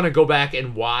Bucky. I want to go back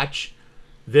and watch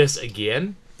this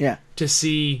again Yeah. to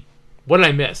see what did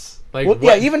I miss. Like, Well,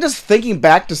 what, yeah. Even just thinking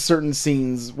back to certain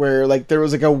scenes where like there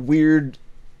was like a weird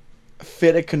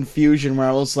fit of confusion where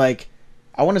I was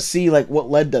I want to see like what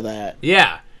led to that.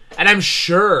 Yeah, and I'm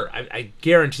sure, I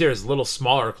guarantee there's little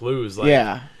smaller clues. Like,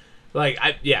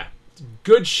 Yeah.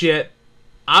 good shit.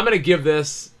 I'm gonna give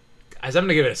this. I'm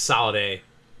gonna give it a solid A.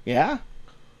 Yeah.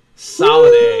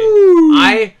 Solid Woo!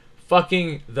 A.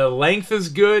 The length is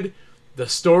good. The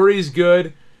story's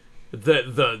good.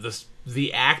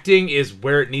 The acting is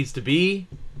where it needs to be.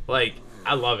 Like,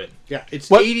 I love it. Yeah, it's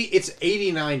What- 80. It's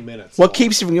 89 minutes. What long.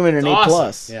 keeps you from giving it an It's A awesome.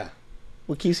 plus? Yeah.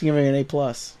 What keeps you giving it an A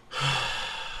plus?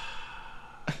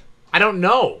 I don't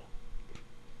know.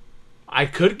 I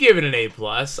could give it an A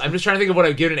plus. I'm just trying to think of what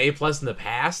I've given an A plus in the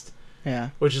past, Yeah.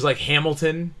 which is like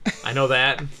Hamilton. I know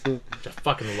that, which I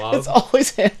fucking love. It's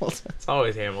always Hamilton. It's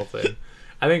always Hamilton.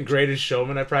 I think Greatest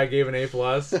Showman I probably gave an A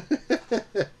plus. They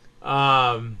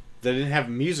didn't have a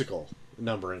musical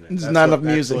number in it. There's That's not what- enough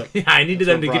that's music. what- Yeah, I needed That's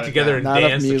them to what get brought it together down. and Not enough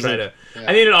dance to try music. to.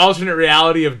 I need an alternate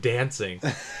reality of dancing.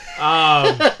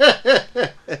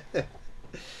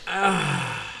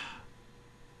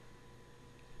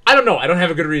 I don't know. I don't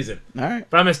have a good reason, All right.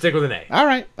 but I'm gonna stick with an A. All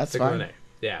right. That's Stick with fine. an A.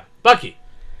 Yeah, Bucky.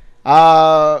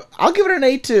 I'll give it an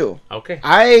A too. Okay.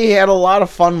 I had a lot of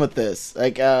fun with this.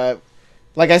 Like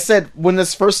I said, when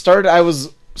this first started, I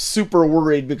was super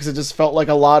worried because it just felt like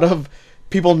a lot of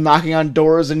people knocking on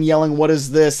doors and yelling, "What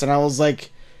is this?" And I was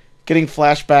like getting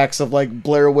flashbacks of like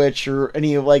Blair Witch or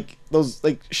any of like those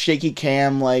like shaky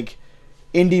cam like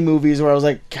indie movies where I was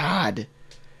like, God,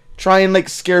 try and like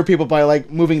scare people by like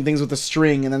moving things with a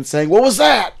string and then saying, "What was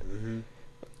that?"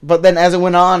 But then as it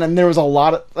went on, and there was a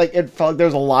lot of like, it felt like there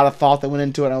was a lot of thought that went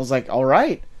into it. And I was like, all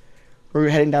right, we're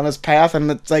heading down this path,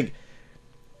 and it's like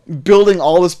building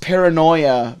all this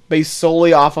paranoia based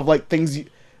solely off of like things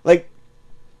like.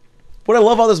 What I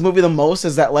love about this movie the most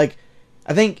is that like,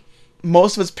 I think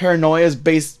most of its paranoia is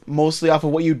based mostly off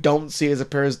of what you don't see as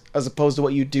opposed to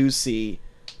what you do see.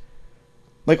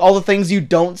 Like all the things you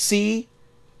don't see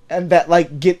and that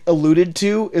like get alluded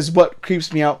to is what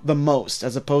creeps me out the most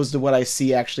as opposed to what I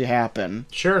see actually happen.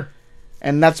 Sure.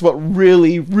 And that's what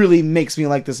really, really makes me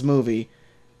like this movie.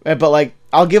 But like,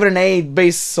 I'll give it an A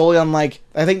based solely on like,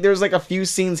 I think there's like a few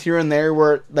scenes here and there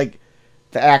where like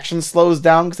the action slows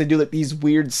down because they do like these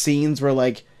weird scenes where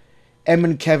like Em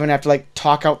and Kevin have to like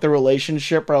talk out their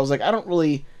relationship. Where I was like, I don't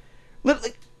really,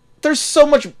 like, there's so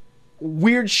much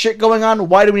weird shit going on.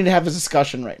 Why do we need to have this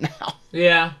discussion right now?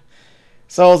 Yeah.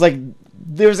 So I was like,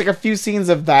 there's like a few scenes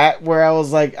of that where I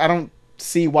was like, I don't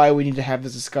see why we need to have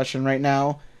this discussion right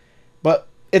now. But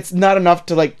it's not enough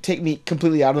to like take me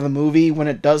completely out of the movie when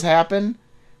it does happen.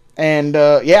 And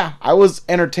yeah, I was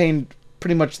entertained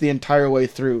pretty much the entire way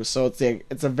through. So it's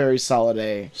a very solid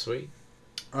A. Sweet.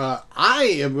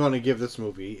 I am going to give this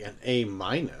movie an A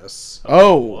minus.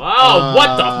 Oh, Wow.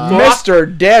 What the fuck?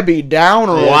 Mr. Debbie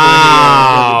Downer.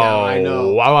 Wow. I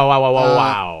know.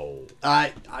 Wow.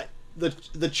 The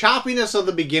choppiness of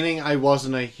the beginning I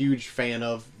wasn't a huge fan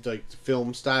of, like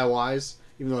film style wise,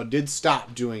 even though it did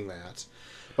stop doing that.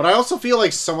 But I also feel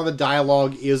like some of the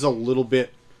dialogue is a little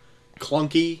bit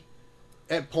clunky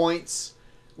at points.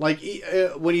 Like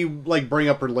when you like bring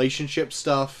up relationship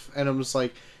stuff, and I'm just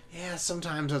like, yeah,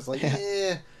 sometimes it's like, We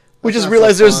that's just not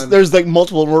realized so fun. there's like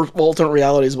multiple alternate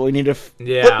realities, but we need to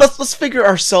Yeah. let's figure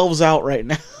ourselves out right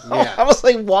now. Yeah. I was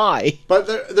like, why?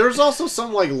 But there's also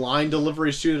some like line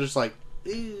deliveries too. That's like,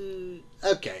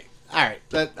 okay, all right,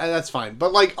 that's fine.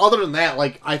 But like other than that,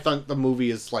 like I think the movie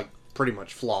is like pretty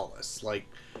much flawless. Like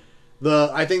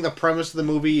I think the premise of the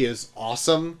movie is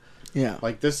awesome. Yeah,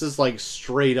 Like this is like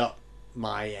straight up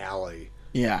my alley.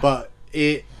 yeah, But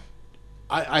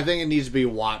I think it needs to be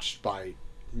watched by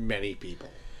many people.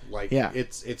 Like Yeah.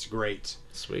 it's great.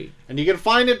 Sweet. And you can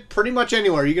find it pretty much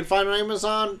anywhere. You can find it on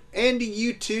Amazon and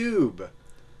YouTube.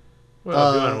 Well,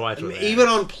 if you want to watch with Even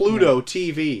on Pluto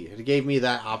TV. It gave me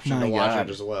that option My to watch God.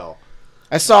 it as well.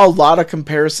 I saw a lot of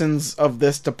comparisons of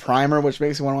this to Primer, which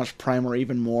makes me want to watch Primer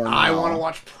even more. I now. want to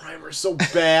watch Primer so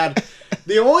bad.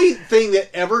 The only thing that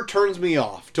ever turns me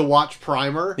off to watch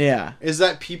Primer Yeah, is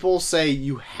that people say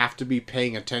you have to be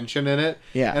paying attention in it.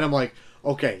 Yeah. And I'm like,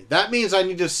 okay, that means I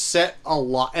need to set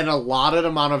an allotted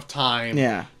amount of time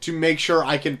Yeah. to make sure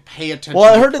I can pay attention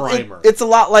well, I to heard Primer. it's a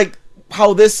lot like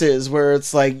how this is, where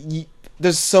it's like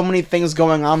there's so many things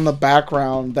going on in the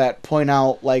background that point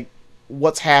out like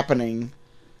what's happening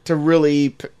to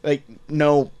really like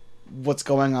know what's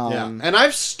going on. Yeah, and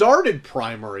I've started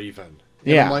Primer even. And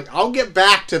Yeah. I'm like, I'll get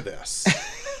back to this.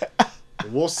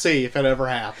 We'll see if it ever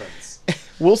happens.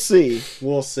 We'll see.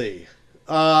 We'll see.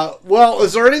 Well,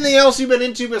 is there anything else you've been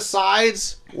into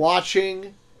besides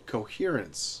watching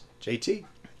Coherence? JT?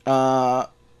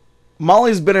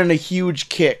 Molly's been in a huge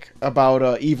kick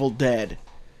about Evil Dead.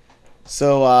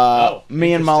 So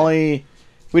me and interesting. Molly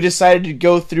we decided to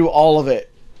go through all of it.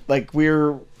 Like we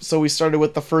started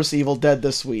with the first Evil Dead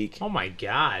this week. Oh my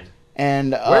god.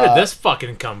 And Where did this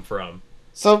fucking come from?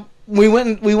 So we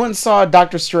went and saw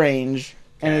Doctor Strange,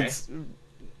 and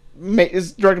Okay.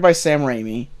 it's directed by Sam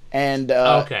Raimi, and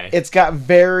Okay. it's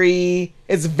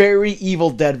very Evil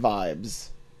Dead vibes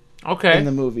Okay. in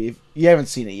the movie. You haven't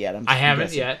seen it yet. I haven't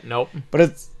guessing. yet. Nope.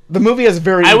 But the movie has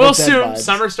very I Evil will Dead soon. vibes.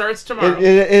 Summer starts tomorrow. It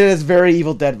is very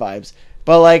Evil Dead vibes.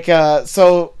 But like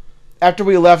so after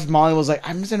we left, Molly was like,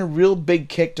 I'm just in a real big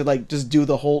kick to like just do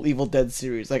the whole Evil Dead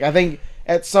series. Like I think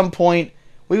at some point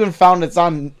we even found it's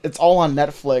all on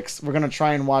Netflix. We're gonna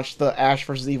try and watch the Ash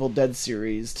vs. Evil Dead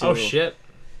series too. Oh shit.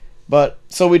 But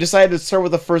so we decided to start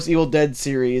with the first Evil Dead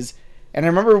series, and I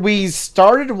remember we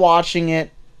started watching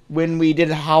it when we did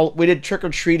Trick or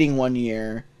Treating one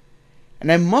year,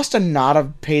 and I must have not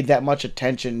have paid that much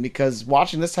attention because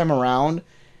watching this time around,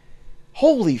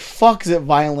 holy fuck, is it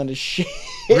violent as shit?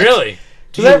 Really?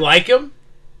 Do So you that- like him?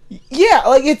 Yeah,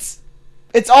 like it's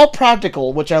all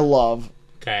practical, which I love,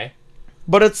 Okay.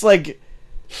 but it's like,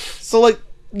 so like,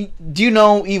 do you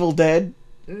know Evil Dead?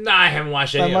 Nah, I haven't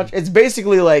watched any That of much. them. It's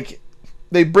basically like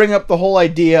they bring up the whole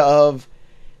idea of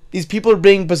these people are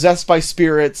being possessed by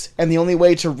spirits, and the only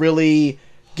way to really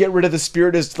get rid of the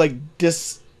spirit is to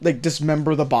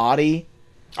dismember the body.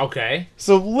 Okay.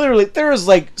 So literally, there is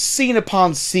like scene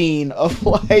upon scene of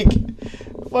like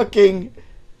fucking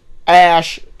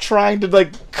Ash trying to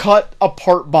like cut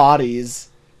apart bodies,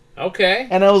 Okay.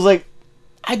 and I was like,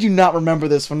 I do not remember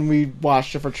this when we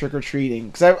watched it for Trick or Treating,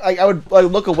 because I would like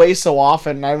look away so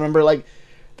often. And I remember like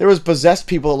there was possessed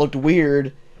people that looked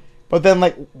weird, but then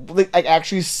like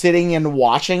actually sitting and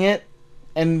watching it,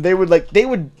 and they would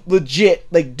legit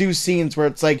like do scenes where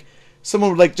it's like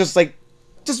someone would like just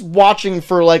watching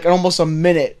for like almost a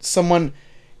minute, someone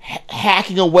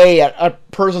hacking away at a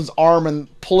person's arm and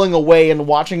pulling away and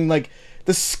watching like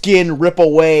the skin rip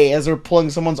away as they're pulling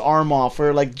someone's arm off.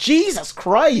 Or like, Jesus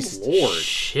Christ. Lord.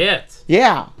 Shit.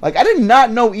 Yeah, like I did not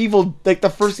know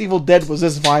the first Evil Dead was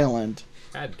this violent.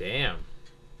 God damn.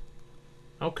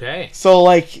 Okay. So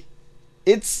like,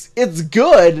 it's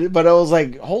good, but I was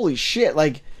like, holy shit!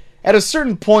 Like, at a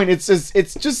certain point, it's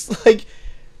just like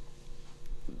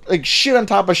shit on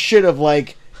top of shit of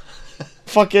like,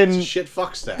 fucking Shit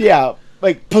fuck stuff. yeah.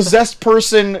 Like, possessed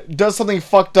person does something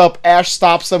fucked up, Ash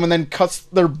stops them and then cuts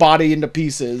their body into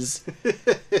pieces.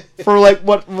 For like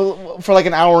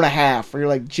an hour and a half. Where you're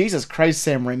like, Jesus Christ,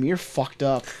 Sam Raimi, you're fucked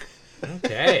up.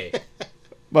 Okay.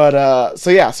 But,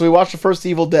 so we watched the first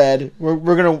Evil Dead.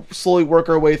 We're gonna slowly work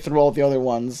our way through all the other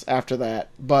ones after that.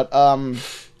 But,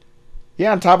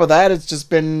 yeah, on top of that, it's just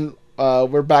been,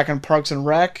 we're back on Parks and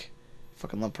Rec.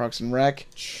 Fucking love Parks and Rec.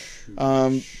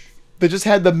 They just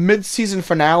had the mid-season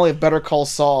finale of Better Call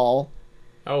Saul,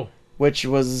 Oh. which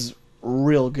was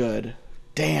real good.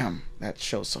 Damn, that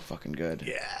show's so fucking good.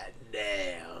 God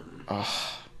damn.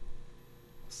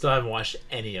 Still haven't watched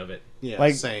any of it. Yeah,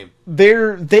 Like- same.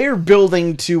 They're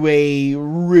building to a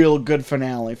real good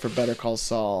finale for Better Call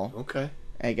Saul. Okay.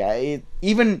 Like,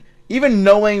 even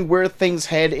knowing where things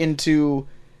head into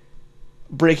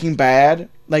Breaking Bad,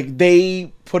 like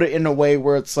they put it in a way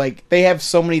where it's like they have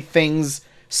so many things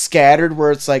scattered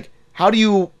where it's like, how do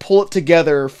you pull it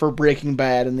together for Breaking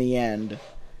Bad in the end?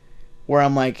 Where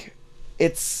I'm like,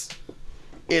 it's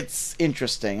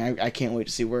interesting. I can't wait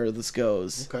to see where this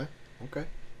goes. Okay.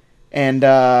 And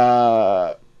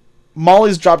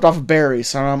Molly's dropped off of Barry,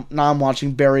 so now I'm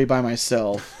watching Barry by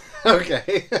myself.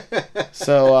 Okay.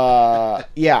 So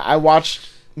yeah, I watched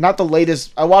not the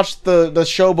latest. I watched the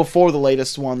show before the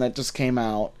latest one that just came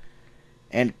out,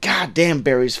 and goddamn,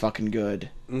 Barry's fucking good.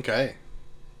 Okay.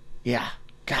 Yeah,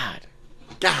 God,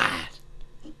 God.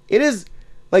 it is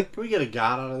like Can we get a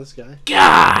god out of this guy?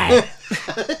 God!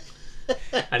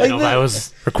 I don't know if I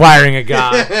was requiring a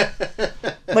god.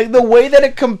 like the way that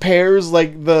it compares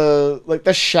like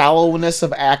the shallowness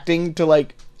of acting to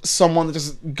like someone that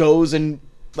just goes and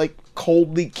like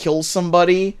coldly kills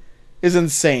somebody is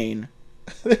insane.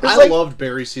 There's, I like, loved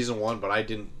Barry season 1, but I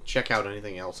didn't check out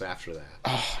anything else after that.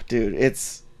 oh, dude,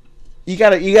 it's you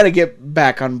gotta get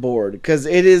back on board because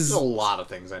it is There's a lot of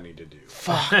things I need to do.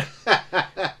 fuck.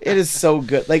 It is so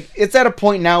good. Like it's at a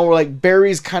point now where like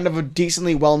Barry's kind of a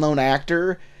decently well-known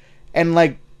actor, and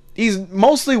like he's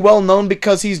mostly well-known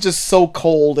because he's just so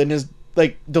cold in his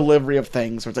like delivery of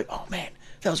things. Where it's like, oh man,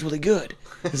 that was really good.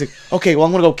 He's like, okay, well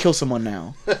I'm gonna go kill someone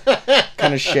now,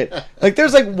 kind of shit. Like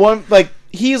there's like one like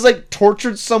he's like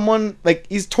tortured someone, like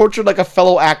he's tortured like a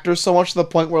fellow actor so much to the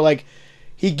point where like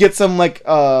he gets him like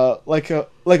a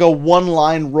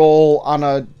one-line role on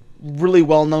a really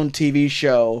well-known TV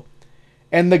show,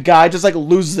 and the guy just like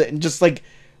loses it and just like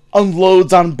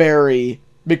unloads on Barry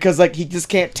because like he just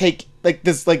can't take like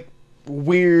this like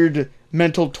weird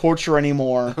mental torture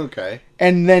anymore. Okay.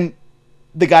 And then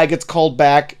the guy gets called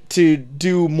back to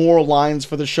do more lines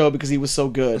for the show because he was so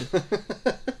good.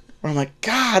 I'm like,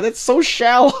 God, that's so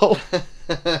shallow.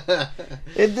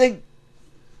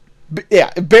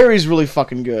 Yeah, Barry's really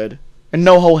fucking good. And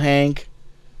NoHo Hank.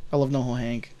 I love NoHo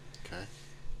Hank. Okay.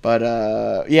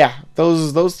 But, yeah,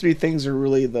 those three things are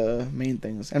really the main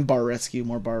things. And Bar Rescue,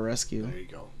 more Bar Rescue. There you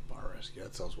go. Bar Rescue.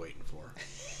 That's what I was waiting for.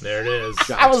 There it is.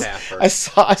 John Taffer.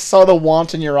 I saw the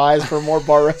want in your eyes for more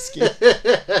Bar Rescue.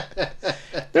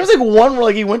 There was like one where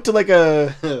like he went to like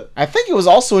I think it was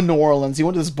also in New Orleans. He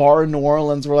went to this bar in New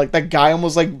Orleans where like that guy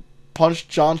almost like punched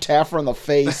John Taffer in the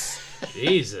face.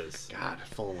 Jesus. God,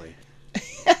 if only.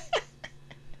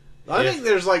 I think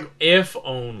there's like If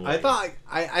only.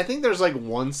 I think there's like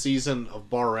one season of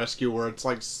Bar Rescue where it's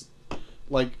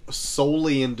like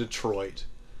solely in Detroit.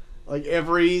 Like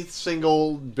every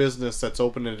single business that's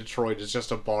open in Detroit is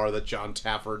just a bar that John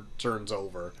Taffer turns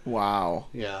over. Wow.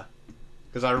 Yeah.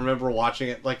 Because I remember watching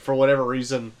it, like, for whatever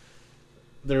reason,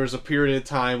 there was a period of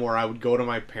time where I would go to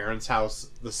my parents' house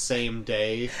the same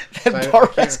day. Bar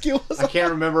Rescue was I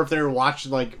can't remember if they were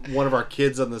watching, like, one of our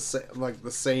kids on the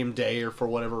same day or for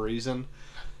whatever reason.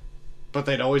 But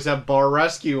they'd always have Bar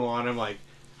Rescue on. I'm like,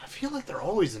 I feel like they're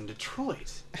always in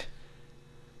Detroit.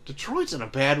 Detroit's in a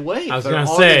bad way. I was going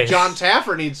to say. John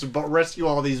Taffer needs to rescue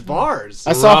all these bars.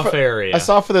 Rough area. I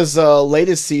saw for this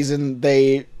latest season,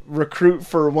 they recruit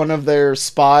for one of their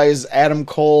spies, Adam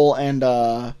Cole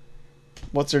and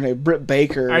what's her name, Britt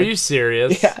Baker. Are you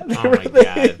serious? Yeah, Oh my they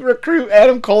God. recruit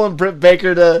Adam Cole and Britt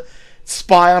Baker to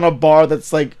spy on a bar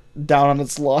that's like down on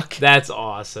its luck. That's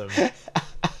awesome. That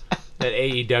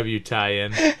AEW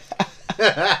tie-in.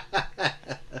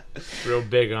 Real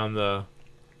big on the...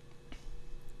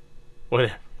 What?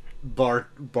 Bar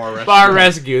Rescue. Bar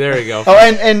Rescue. There we go. Oh,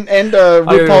 and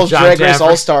RuPaul's John Drag Race Taffer.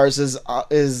 All Stars is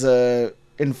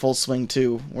in full swing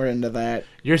too. We're into that.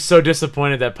 You're so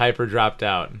disappointed that Piper dropped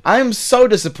out. I'm so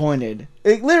disappointed.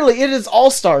 It is All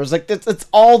Stars. Like it's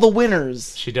all the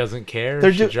winners. She doesn't care.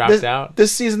 They're She dropped this, out.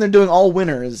 This season. They're doing all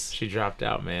winners. She dropped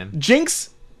out, man. Jinx.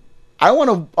 I want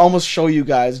to almost show you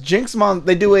guys. Jinx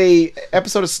they do a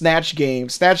episode of Snatch Game.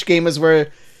 Snatch Game is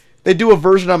where they do a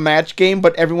version of Match Game,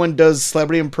 but everyone does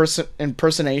celebrity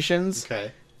impersonations.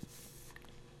 Okay.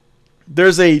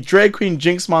 There's a drag queen,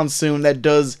 Jinx Monsoon, that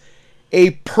does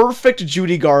a perfect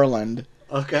Judy Garland.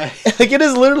 Okay. Like, it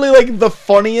is literally like the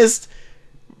funniest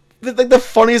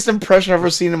impression I've ever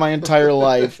seen in my entire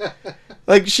life.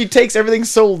 Like, she takes everything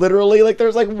so literally. Like,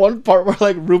 there's like one part where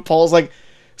like RuPaul's like,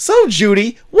 "So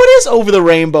Judy, what is Over the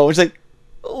Rainbow?" And she's like,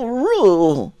 "Oh,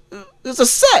 Ru, it's a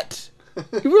set.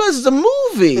 You realize it's a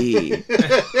movie."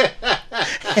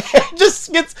 It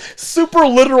just gets super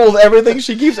literal with everything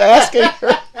she keeps asking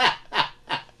her.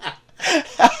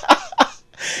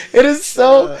 It is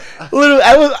so literally.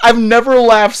 I've never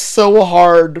laughed so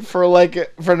hard for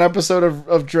an episode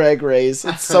of Drag Race.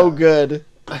 It's so good.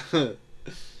 Cole,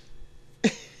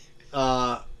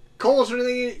 is there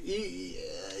anything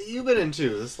you've been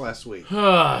into this last week?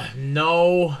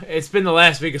 No, it's been the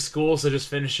last week of school, so just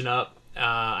finishing up.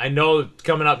 I know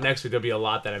coming up next week there'll be a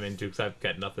lot that I'm into because I've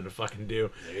got nothing to fucking do.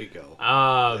 There you go.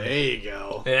 There you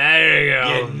go. There you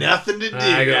go. Got nothing to do.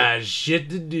 I got shit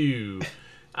to do.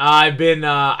 I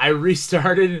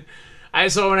restarted.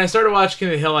 So when I started watching King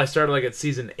of the Hill, I started like at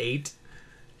season 8.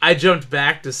 I jumped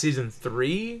back to season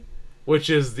 3, which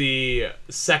is the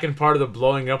second part of the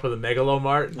blowing up of the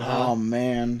Megalomart. Oh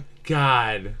man,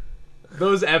 God,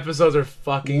 those episodes are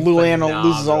fucking Luann phenomenal.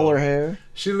 loses all her hair.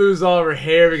 She loses all of her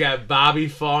hair. We got Bobby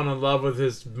falling in love with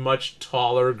his much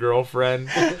taller girlfriend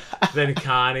than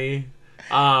Connie.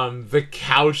 The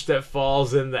couch that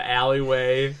falls in the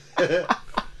alleyway.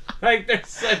 Like, they're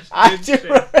such good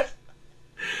shit.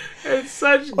 It's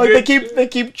such like good they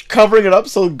keep covering it up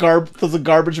so the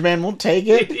garbage man won't take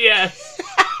it. Yes.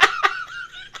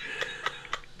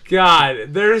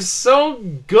 God, they're so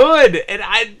good, and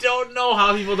I don't know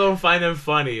how people don't find them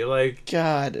funny. Like,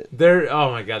 God,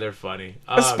 oh my God, they're funny.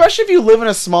 Especially if you live in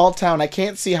a small town, I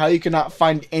can't see how you cannot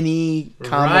find any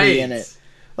comedy in it.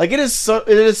 Like, it is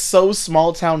so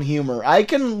small town humor. I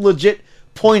can legit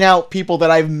point out people that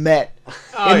I've met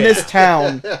in this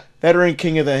town that are in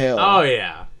King of the Hill. Oh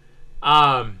yeah.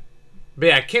 But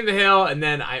yeah, King of the Hill, and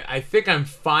then I think I'm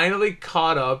finally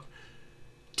caught up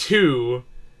to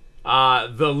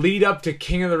the lead up to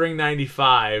King of the Ring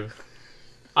 95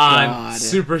 on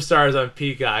Superstars on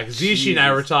Peacock. Zishi and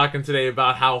I were talking today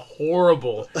about how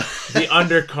horrible the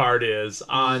undercard is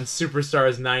on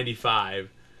Superstars 95.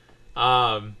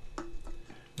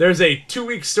 there's a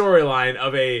 2-week storyline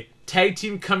of a tag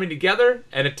team coming together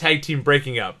and a tag team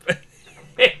breaking up.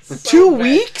 It's so 2 bad.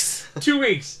 weeks? 2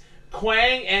 weeks.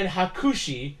 Kwang and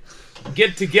Hakushi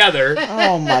get together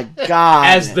Oh my god.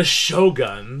 as the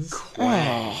Shoguns.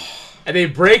 Oh. And they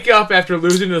break up after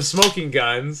losing to the Smoking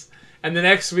Guns. And the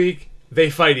next week, they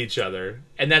fight each other.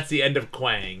 And that's the end of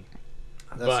Kwang.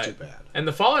 That's too bad. And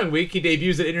the following week, he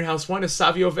debuts at Inner House 1 as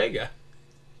Savio Vega.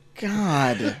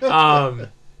 God.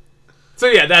 So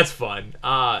yeah, that's fun.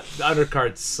 The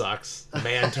undercard sucks.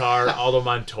 Mantar, Aldo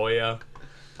Montoya.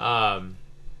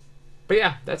 But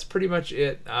yeah, that's pretty much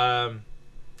it. I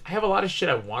have a lot of shit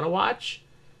I want to watch.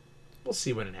 We'll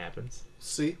see when it happens.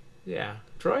 See? Yeah.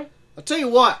 Troy? I'll tell you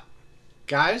what,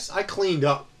 guys, I cleaned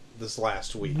up this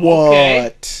last week.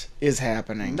 What is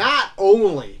happening? Not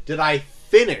only did I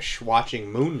finish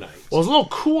watching Moon Knight, Well, it's a little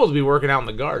cool to be working out in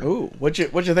the garden. Ooh, what you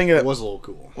think of it that? was a little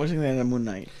cool. What you think of Moon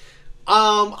Knight?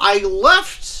 I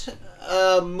left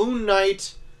Moon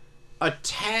Knight a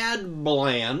tad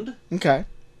bland. Okay.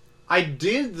 I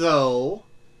did, though.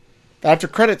 After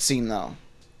credit scene though.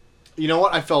 You know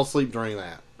what? I fell asleep during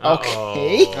that.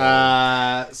 Okay.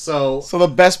 So So the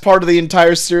best part of the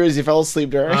entire series, you fell asleep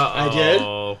during. I did.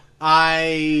 Uh-oh.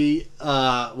 I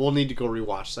will need to go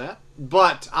rewatch that.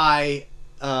 But I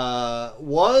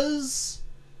was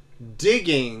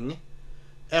digging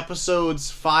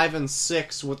episodes 5 and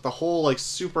 6 with the whole like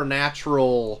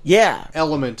supernatural Yeah.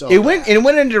 element of It went that. in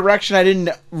a direction I didn't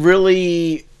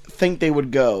really think they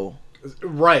would go,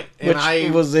 Right. And which I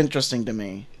was interesting to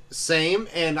me. same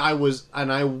and I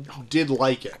did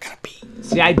like it.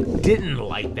 See, I didn't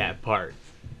like that part.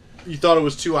 You thought it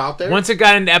was too out there? Once it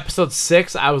got into episode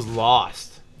 6, I was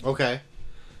lost. Okay.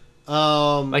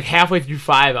 Like halfway through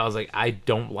 5, I was like, I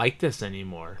don't like this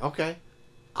anymore. Okay.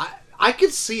 I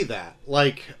could see that.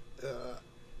 Like,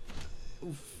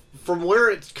 from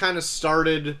where it kind of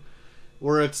started,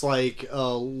 where it's like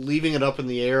leaving it up in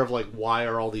the air of like, why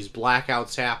are all these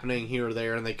blackouts happening here or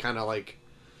there, and they kind of like,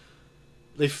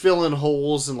 they fill in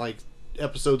holes in like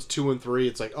episodes 2 and 3.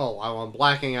 It's like, oh, I'm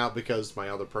blacking out because my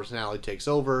other personality takes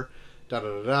over, da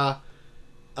da da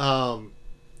da.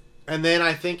 And then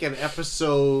I think in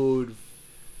episode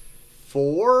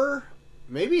 4,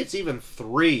 maybe it's even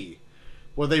 3,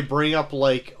 where they bring up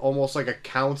like almost like a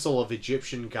council of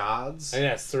Egyptian gods. I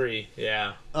think that's 3,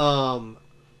 yeah.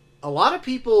 A lot of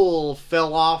people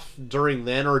fell off during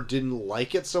then or didn't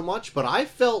like it so much, but I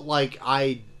felt like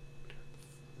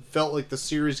the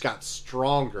series got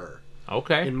stronger,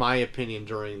 Okay. in my opinion,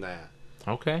 during that.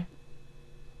 Okay.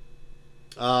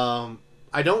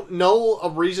 I don't know a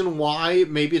reason why.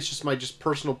 Maybe it's just my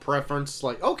personal preference.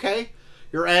 Like, okay,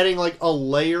 you're adding like a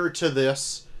layer to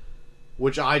this,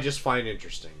 which I just find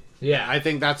interesting. Yeah. I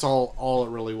think that's all it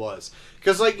really was.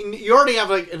 Because like you already have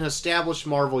like an established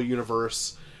Marvel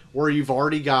universe where you've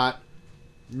already got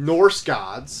Norse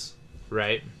gods.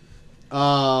 Right.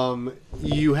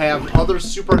 You have other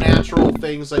supernatural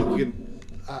things like you can,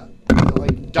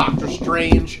 like Doctor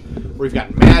Strange, where you've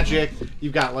got magic.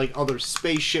 You've got like other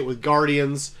space shit with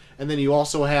Guardians, and then you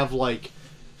also have like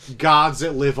gods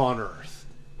that live on Earth,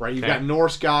 right? You've Okay. got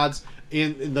Norse gods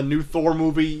in the new Thor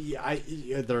movie.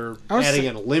 They're was adding say-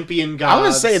 an Olympian gods. I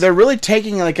would say they're really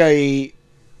taking like a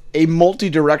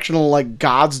multi-directional like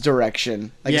gods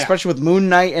direction, like Yeah. especially with Moon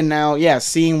Knight, and now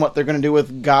seeing what they're gonna do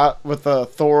with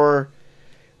Thor,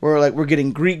 where like we're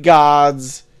getting Greek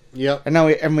gods, Yep. and now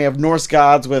we have Norse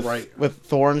gods with Right. with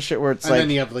Thor and shit, where it's And like then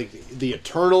you have like the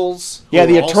Eternals. who yeah,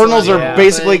 the are also Eternals not are even a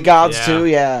basically thing. gods Yeah. too.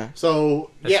 Yeah,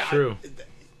 So That's yeah, true.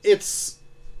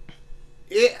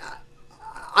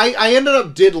 I ended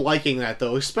up liking that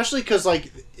though, especially because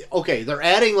like, okay, they're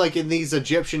adding like in these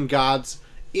Egyptian gods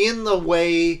in the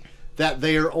way that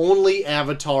they are only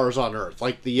avatars on Earth.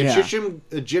 Like the Yeah.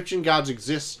 Egyptian gods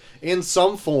exist in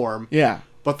some form, yeah.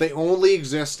 but they only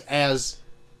exist as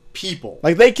people.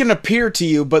 Like they can appear to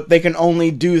you, but they can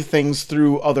only do things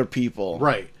through other people.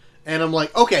 Right. And I'm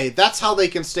like, okay, that's how they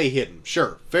can stay hidden.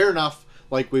 Sure, fair enough.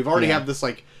 Like we've already Yeah. have this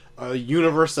like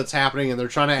universe that's happening, and they're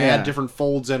trying to Yeah. add different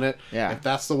folds in it. Yeah. If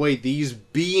that's the way these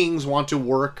beings want to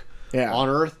work Yeah. on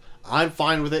Earth, I'm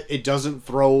fine with it. It doesn't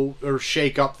throw or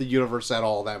shake up the universe at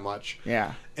all that much.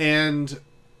 Yeah. And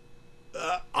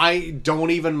I don't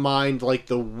even mind like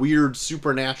the weird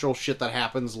supernatural shit that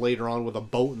happens later on with a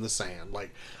boat in the sand.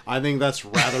 Like I think that's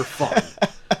rather fun.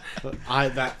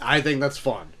 I think that's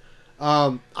fun.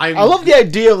 I I love the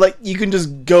idea of like you can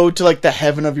just go to like the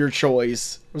heaven of your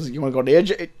choice. Was it, you want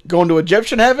to go into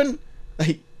Egyptian heaven?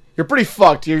 Like, you're pretty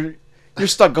fucked. You're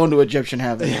stuck going to Egyptian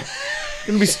heaven. You're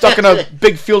gonna be stuck in a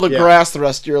big field of Yeah. grass the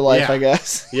rest of your life, Yeah. I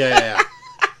guess. Yeah.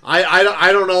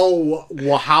 I don't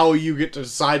know how you get to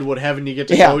decide what heaven you get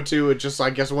to Yeah. go to. It's just, I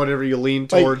guess, whatever you lean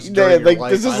Like, towards during your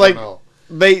life. this is I like don't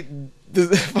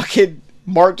know. fucking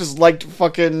Mark just liked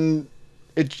fucking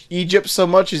Egypt so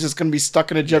much he's just gonna be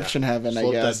stuck in Egyptian heaven, I Just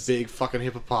love guess. that big fucking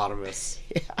hippopotamus.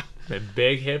 The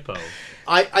big hippo.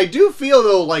 I do feel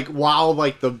though, like, while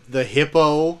like the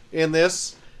hippo in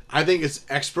this, I think it's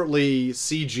expertly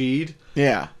CG'd.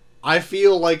 Yeah. I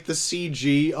feel like the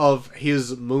CG of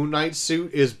his Moon Knight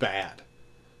suit is bad.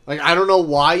 Like, I don't know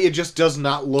why it just does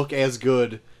not look as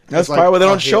good. That's as, like, probably why they a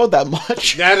don't show it that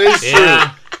much. That is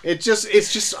Yeah. true. It's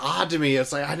just odd to me.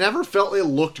 It's like I never felt it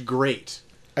looked great.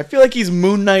 I feel like he's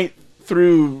Moon Knight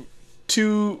through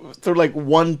like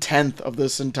 1/10 of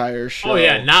this entire show. Oh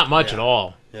yeah, not much Yeah. at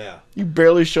all. Yeah. He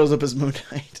barely shows up as Moon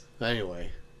Knight. Anyway,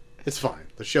 it's fine.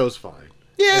 The show's fine.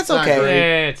 Yeah, it's not okay. great.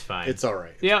 Yeah, it's fine. It's all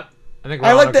right. Yep. I think we're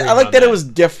I all like that. I agreeing like on that it was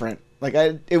different. Like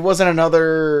it wasn't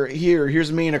another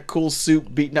here's me in a cool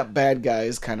suit beating up bad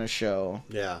guys kind of show.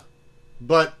 Yeah.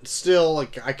 But still,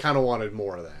 like, I kind of wanted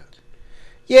more of that.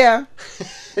 Yeah,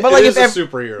 but It like is if a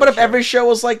superhero but if show. every show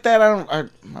was like that, I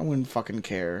wouldn't fucking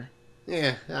care.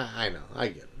 Yeah, I know. I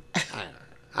get it.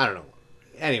 I don't know.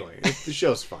 Anyway, the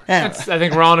show's fine. Yeah. I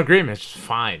think we're all in agreement. It's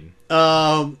fine.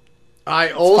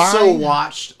 I also fine.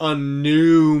 watched a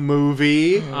new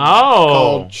movie Oh.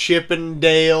 called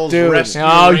Chippendales Dude. Rescue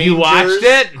Oh, Rangers. you watched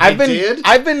it?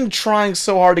 I've been trying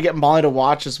so hard to get Molly to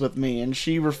watch this with me, and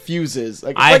she refuses.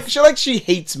 She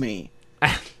hates me.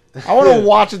 I want to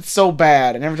watch it so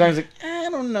bad, and every time she's like, I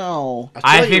don't know.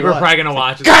 I tell think you we're what. probably gonna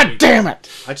watch it. this God week. damn it!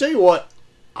 I tell you what,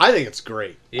 I think it's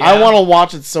great. Yeah. I want to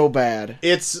watch it so bad.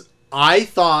 I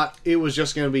thought it was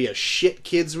just going to be a shit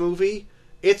kids movie.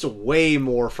 It's way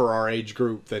more for our age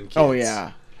group than kids. Oh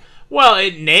yeah, Well,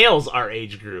 it nails our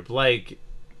age group. Like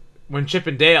when Chip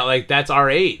and Dale, like that's our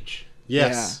age.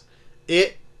 Yes.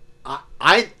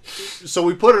 So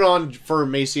we put it on for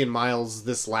Macy and Miles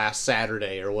this last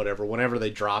Saturday or whatever, whenever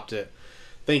they dropped it,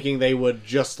 thinking they would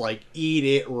just like eat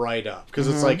it right up because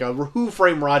it's like a Who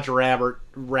Framed Roger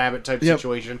Rabbit type Yep.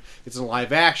 situation. It's in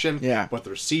live action, Yeah. but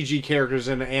there's CG characters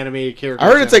and animated characters.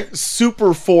 I heard it's in it. like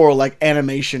super for like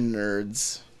animation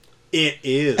nerds. It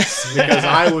is because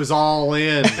I was all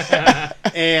in,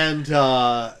 and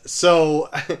so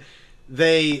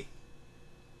they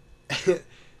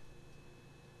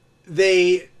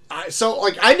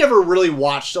I never really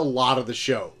watched a lot of the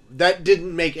show. That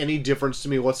didn't make any difference to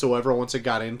me whatsoever once I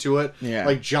got into it. Yeah.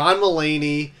 Like John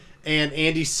Mulaney and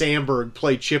Andy Samberg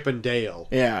play Chip and Dale.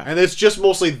 Yeah. And it's just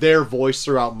mostly their voice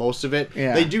throughout most of it.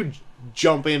 Yeah. They do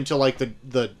jump into like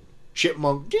the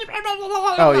chipmunk.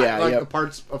 Oh, yeah, like yep. the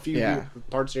parts, a few Yeah.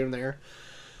 parts here and there.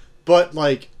 But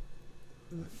like,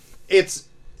 it's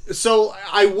so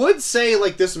I would say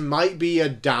like this might be a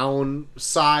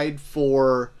downside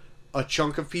for a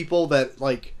chunk of people that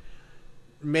like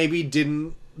maybe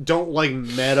don't like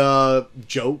meta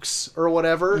jokes or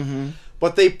whatever.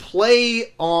 But they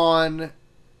play on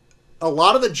a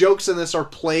lot of the jokes in this are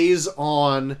plays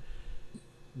on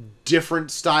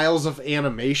different styles of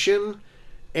animation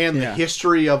and the Yeah.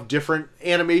 history of different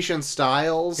animation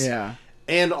styles. Yeah,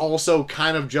 And also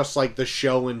kind of just like the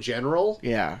show in general.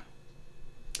 yeah,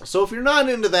 So if you're not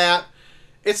into that,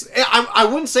 I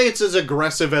wouldn't say it's as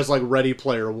aggressive as like Ready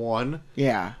Player One,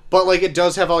 yeah. but like it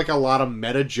does have like a lot of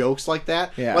meta jokes like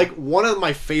that. Yeah. Like one of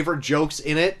my favorite jokes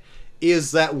in it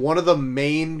is that one of the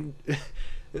main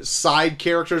side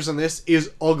characters in this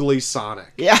is Ugly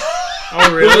Sonic. Yeah. Oh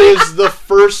Who really? is the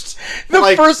first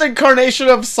The first incarnation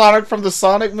of Sonic from the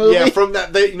Sonic movie. Yeah, from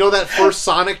that, that first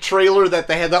Sonic trailer that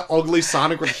they had that ugly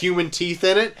Sonic with human teeth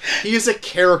in it? He is a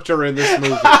character in this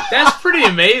movie. That's pretty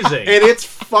amazing. And it's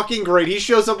fucking great. He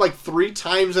shows up like 3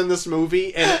 times in this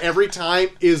movie, and every time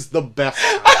is the best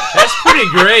time. That's pretty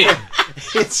great.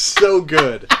 It's so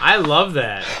good. I love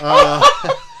that.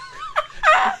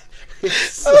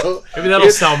 So, Maybe that'll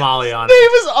sell Molly on His it.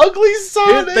 name is Ugly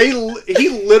Sonic. he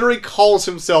literally calls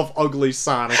himself Ugly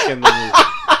Sonic in the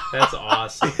movie. That's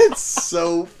awesome. It's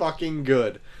so fucking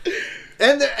good.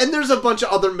 And there's a bunch of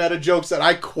other meta jokes that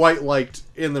I quite liked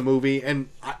in the movie, and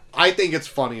I think it's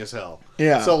funny as hell.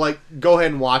 Yeah. So, like, go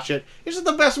ahead and watch it. Is it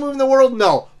the best movie in the world?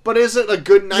 No. But is it a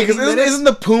good 90 Because minutes? isn't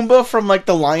the Pumbaa from like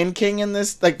the Lion King in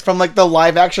this, like from like the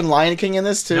live action Lion King in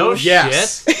this too? No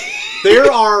Yes. shit.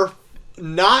 There are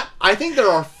I think there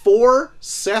are 4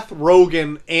 Seth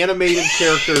Rogen animated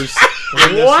characters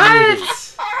in this movie.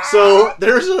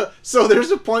 So there's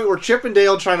a point where Chip and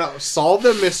Dale trying to solve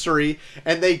the mystery,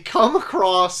 and they come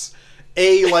across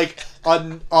a like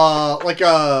a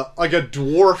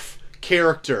dwarf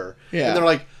character, Yeah. and they're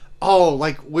like, oh,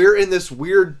 like we're in this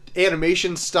weird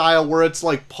animation style where it's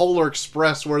like Polar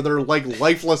Express, where their like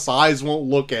lifeless eyes won't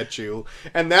look at you,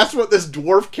 and that's what this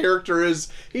dwarf character is.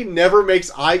 He never makes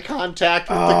eye contact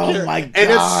with the character, my and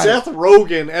it's God. Seth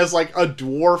Rogen as like a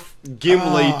dwarf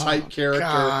Gimli type character,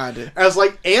 God. as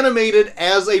like animated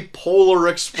as a Polar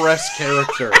Express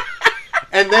character,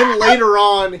 and then later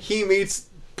on he meets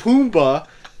Pumbaa,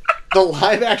 the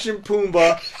live action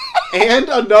Pumbaa, and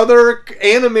another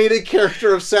animated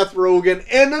character of Seth Rogen,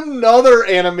 and another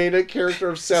animated character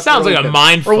of Seth Sounds Rogen. like a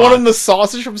mind Or fuck. one of the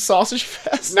sausage from Sausage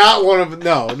Fest. Not one of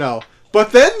no.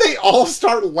 But then they all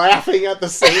start laughing at the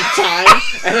same time,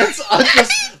 and it's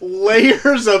just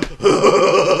layers of.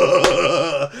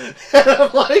 And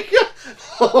I'm like,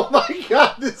 oh my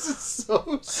god, this is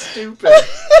so stupid.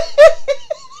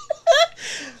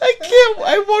 I can't.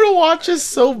 I want to watch this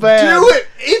so bad. Do it.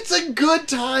 It's a good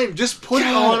time. Just put it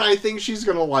on. I think she's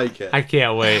gonna like it. I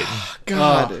can't wait.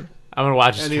 God. I'm gonna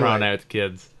watch this Anyway. tomorrow night with the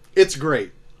kids. It's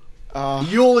great.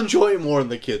 You'll enjoy it more than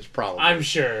the kids, probably. I'm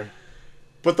sure.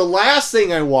 But the last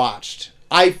thing I watched,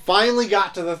 I finally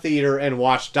got to the theater and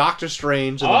watched Doctor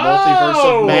Strange and the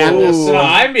Multiverse of Madness. So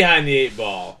I'm behind the 8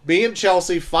 ball. Me and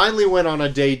Chelsea finally went on a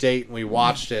day date and we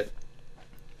watched it.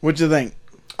 What'd you think?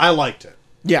 I liked it.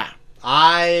 Yeah.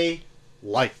 I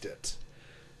liked it.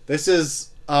 This is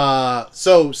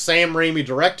so Sam Raimi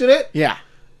directed it. Yeah.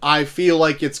 I feel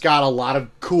like it's got a lot of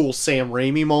cool Sam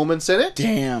Raimi moments in it.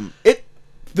 Damn.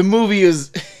 The movie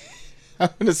is. I'm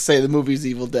gonna say the movie's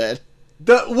Evil Dead.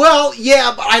 Well,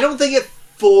 yeah, but I don't think it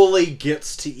fully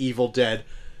gets to Evil Dead.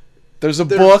 There's a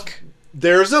book.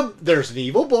 There's an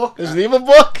evil book. There's an evil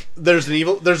book. There's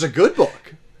a good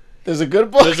book. There's a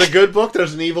good book. There's a good book.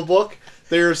 There's an evil book.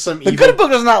 There's some The evil. good book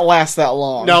does not last that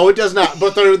long. No, it does not.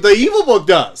 But the evil book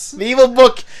does. The evil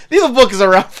book is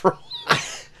around for.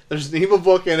 There's an evil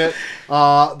book in it.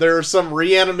 There's some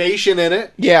reanimation in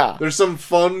it. Yeah. There's some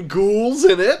fun ghouls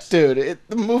in it. Dude,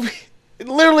 the movie. It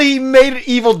literally made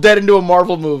Evil Dead into a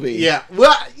Marvel movie. Yeah.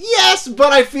 Well, yes,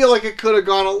 but I feel like it could have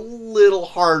gone a little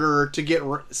harder to get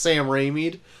Sam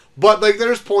Raimi'd. But like,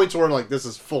 there's points where like this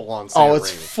is full on Sam Oh,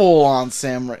 it's Raimi. full on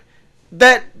Sam Raimi.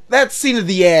 That scene at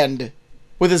the end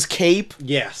with his cape.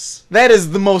 Yes. That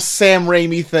is the most Sam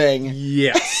Raimi thing.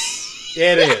 Yes.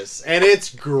 It is, and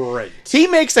it's great. He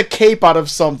makes a cape out of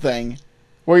something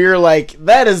where you're like,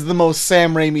 that is the most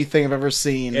Sam Raimi thing I've ever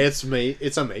seen. It's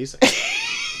amazing.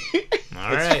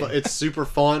 All right. It's super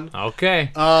fun. Okay.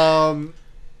 Um,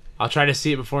 I'll try to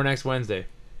see it before next Wednesday.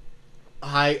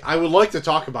 I would like to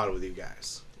talk about it with you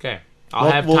guys. Okay. I'll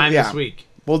Well, have well, time yeah. this week.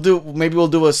 Maybe we'll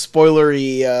do a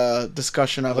spoilery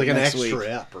discussion of Like it an next extra week.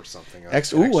 app or something. An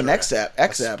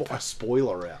XApp. A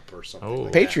spoiler app or something. Oh.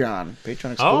 like that. Patreon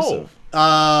exclusive.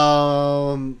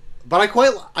 But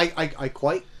I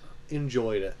quite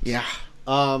enjoyed it. Yeah.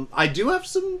 I do have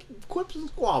some quips and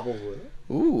squabbles with it,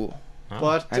 Ooh,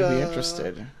 but I'd be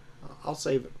interested. I'll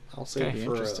save it. I'll save Okay. it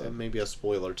for Interested. maybe a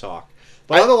spoiler talk.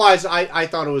 But otherwise, I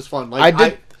thought it was fun. I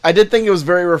Like did think it was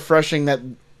very refreshing that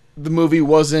the movie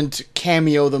wasn't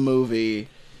Cameo the movie.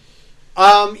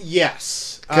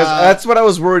 Yes, Because that's what I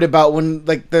was worried about when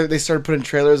like they started putting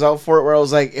trailers out for it. Where I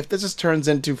was like, if this just turns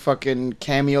into fucking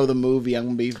Cameo the movie,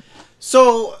 I'm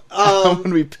so.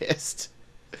 gonna be pissed.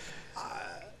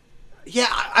 Yeah,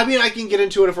 I mean, I can get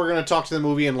into it if we're going to talk to the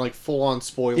movie and like full on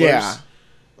spoilers. Yeah.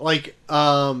 Like,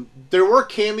 there were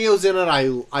cameos in it I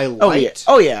liked. Oh yeah.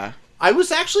 Oh yeah. I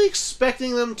was actually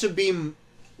expecting them to be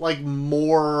like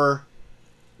more.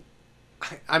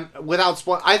 I'm without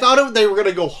spoil. I thought they were going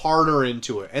to go harder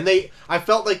into it, and I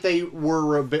felt like they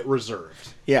were a bit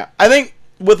reserved. Yeah. I think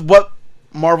with what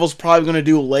Marvel's probably gonna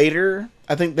do later,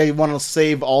 I think they want to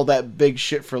save all that big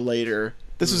shit for later.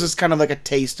 This was just kind of like a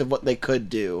taste of what they could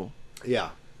do. Yeah,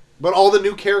 but all the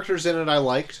new characters in it I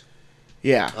liked.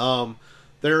 Yeah.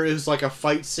 There is like a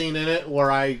fight scene in it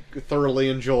where I thoroughly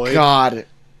enjoyed. God,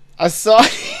 I saw.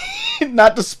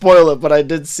 Not to spoil it, but I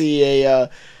did see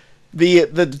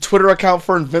the Twitter account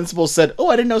for Invincible said, "Oh,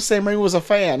 I didn't know Sam Raimi was a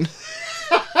fan."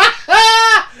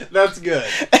 That's good.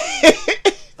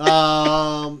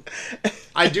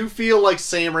 I do feel like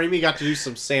Sam Raimi got to do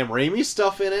some Sam Raimi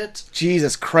stuff in it.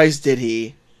 Jesus Christ, did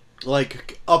he?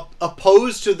 Like,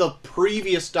 opposed to the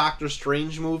previous Doctor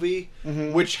Strange movie,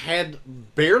 which had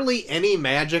barely any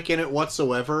magic in it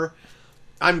whatsoever.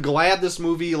 I'm glad this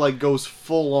movie, like, goes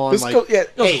full on, This like,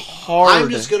 it goes hey, hard. I'm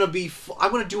just gonna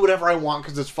I'm gonna do whatever I want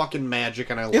because it's fucking magic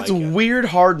and I like It's it. weird,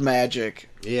 hard magic.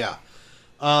 Yeah.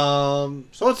 So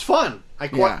it's fun. I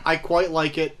quite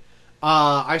like it.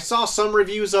 I saw some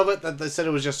reviews of it that they said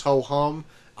it was just ho-hum.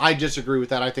 I disagree with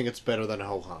that. I think it's better than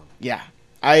ho-hum. Yeah,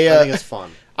 I think it's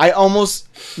fun. I almost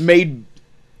made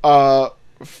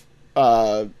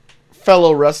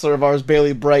fellow wrestler of ours,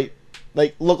 Bailey Bright,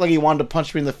 like looked like he wanted to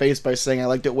punch me in the face by saying I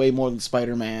liked it way more than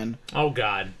Spider-Man. Oh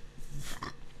God.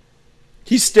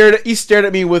 He stared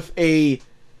at me with a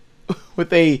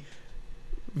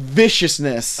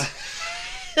viciousness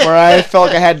where I felt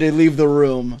like I had to leave the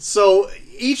room. So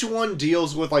each one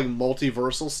deals with like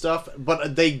multiversal stuff,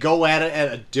 but they go at it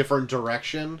at a different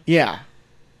direction. Yeah.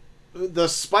 The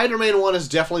Spider-Man one is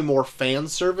definitely more fan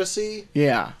servicey.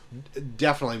 Yeah.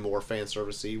 Definitely more fan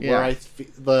servicey. Yeah.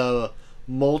 Where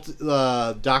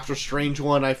the Doctor Strange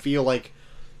one, I feel like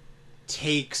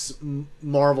takes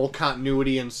Marvel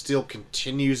continuity and still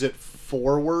continues it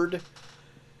forward,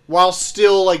 while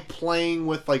still like playing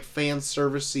with like fan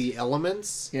servicey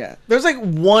elements. Yeah. There's like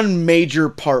one major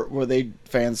part where they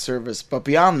fan service, but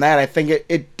beyond that, I think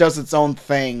it does its own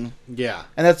thing. Yeah,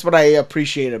 And that's what I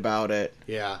appreciate about it.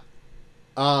 yeah.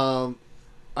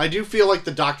 I do feel like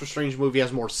the Doctor Strange movie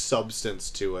has more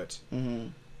substance to it. Mm-hmm.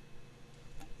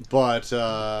 But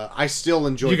I still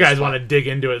enjoy. You guys want to dig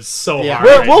into it so Yeah. hard.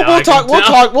 We'll, right we'll, now, we'll I talk. can We'll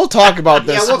tell. talk. We'll talk about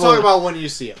this. Yeah, we'll talk about when you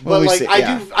see it. when But we like, see it,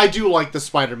 I yeah. do like the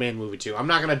Spider-Man movie too. I'm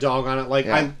not gonna dog on it. Like,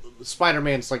 Yeah.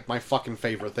 Spider-Man's like my fucking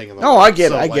favorite thing in the No, world. I get it,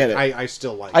 So, I get like, it. I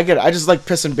still like. I get it. I just like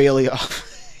pissing Bailey off.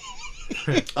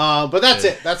 But that's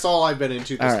it. That's all I've been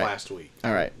into this All right. last week.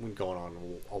 All right. Been going on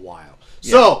a while.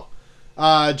 So,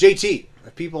 JT,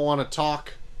 if people want to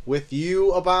talk with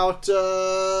you about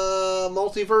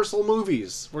multiversal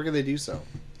movies, where can they do so?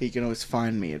 You can always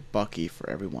find me at Bucky for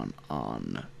everyone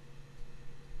on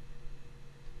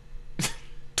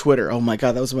Twitter. Oh my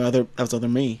god, that was other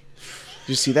me. Did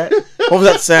you see that? What was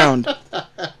that sound?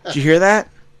 Did you hear that?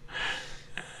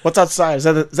 What's outside? Is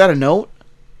that a note?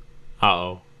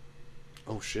 Uh-oh.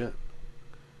 Oh shit!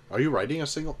 Are you writing a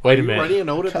single? Wait a are you minute. Writing a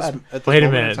note God. at this Wait a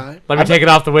moment in minute. time? Let me take it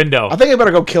off the window. I think I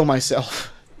better go kill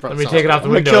myself. Let me take it off the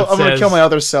I'm window. gonna It kill says- my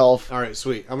other self. All right,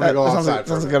 sweet. I'm That gonna go sounds outside. like, for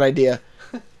sounds a a good minute. idea.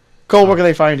 Cole, where can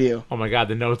they find you? Oh my god,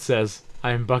 the note says,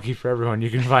 I am Bucky for everyone. You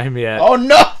can find me at... Oh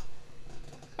no!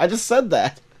 I just said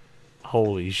that.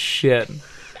 Holy shit.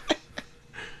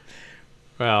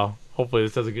 Well, hopefully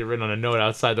this doesn't get written on a note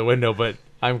outside the window, but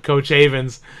I'm Coach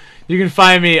Havens. You can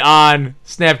find me on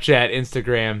Snapchat,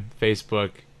 Instagram,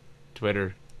 Facebook,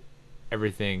 Twitter,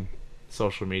 everything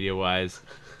social media-wise.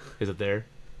 Is it there?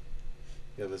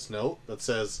 Yeah, this note that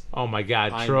says, Oh my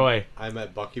god, Troy. I'm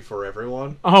at Bucky for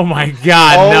everyone. Oh my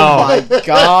god, Oh no. my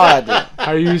god!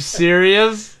 Are you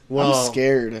serious? Well, I'm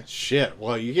scared. shit.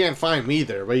 Well, you can't find me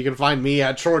there, but you can find me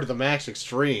at Troy to the Max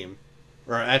Extreme,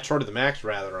 or at Troy to the Max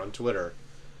rather on Twitter.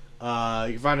 You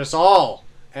can find us all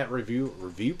at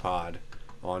Review Pod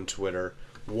on Twitter.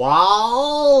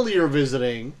 While you're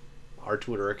visiting our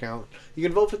Twitter account, you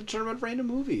can vote for the Tournament of Random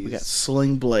Movies. We got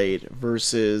Sling Blade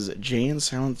versus Jay and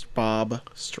Silence Bob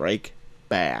Strike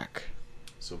Back.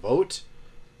 So vote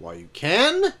while you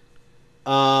can.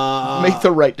 Make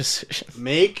the right decision.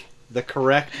 Make the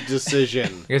correct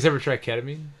decision. You guys ever try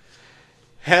ketamine?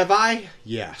 Have I?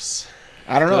 Yes.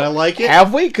 I don't know. Did I like it?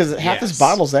 Have we? Because half Yes. this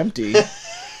bottle's empty.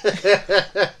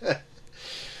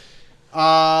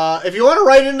 If you want to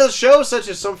write into the show, such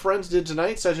as some friends did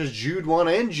tonight, such as Jude 1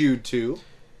 and Jude 2,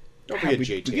 don't forget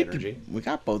JT Energy. We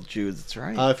got both Judes. That's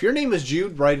right. If your name is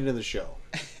Jude, write into the show.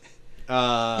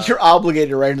 You're obligated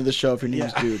to write into the show if your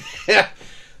name's Jude.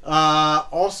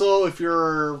 Also, if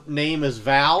your name is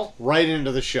Val, write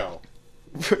into the show.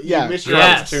 Yeah, You missed your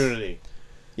Yes. opportunity.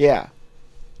 yeah.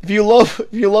 If you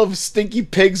love stinky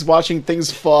pigs watching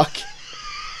things fuck,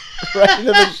 write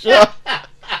into the show.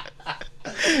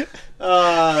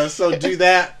 So do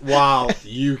that while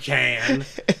you can.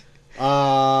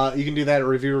 You can do that at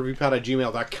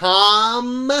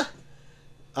reviewpod@gmail.com.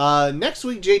 Next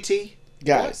week, JT,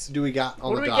 Guys, what do we got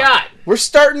on What the do we docket? got? we're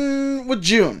starting with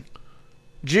June.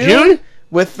 June?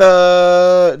 With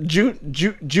June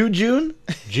Jude?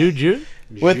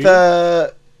 with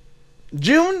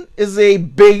June is a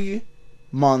big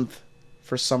month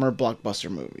for summer blockbuster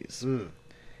movies.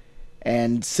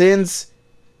 And since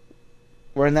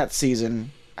we're in that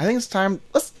season, I think it's time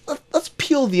let's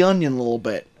peel the onion a little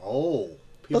bit. Oh,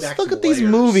 peel Let's back look some at these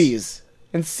layers. movies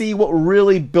and see what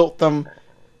really built them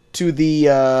to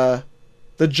the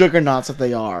juggernauts that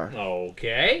they are.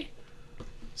 Okay.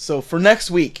 So for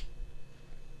next week,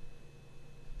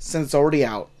 since it's already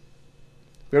out,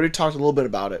 we already talked a little bit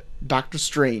about it. Doctor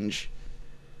Strange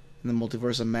and the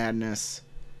Multiverse of Madness.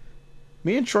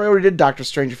 Me and Troy already did Doctor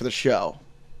Strange for the show.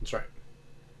 That's right.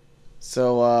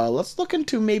 So let's look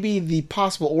into maybe the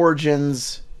possible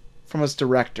origins from its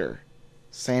director,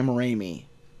 Sam Raimi.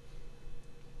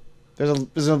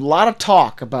 There's a lot of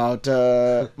talk about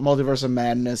Multiverse of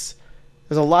Madness.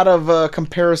 There's a lot of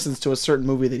comparisons to a certain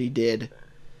movie that he did.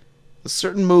 a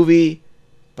certain movie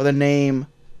by the name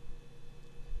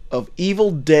of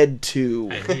Evil Dead 2.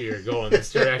 I knew you were going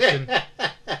this direction.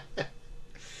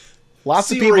 Lots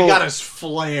See of people. where he got his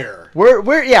flair.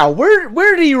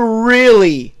 Where do you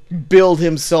really build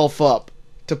himself up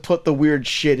to put the weird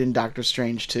shit in Doctor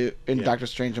Strange Doctor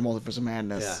Strange and Multiverse of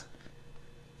Madness? Yeah.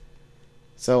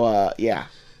 So yeah.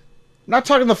 I'm not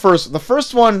talking the first. The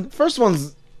first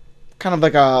one's kind of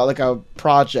like a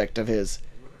project of his.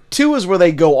 2 is where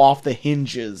they go off the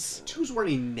hinges. 2's where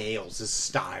he nails his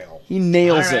style. He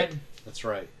nails All right. it. That's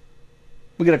right.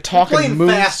 We got to talk and Playing move.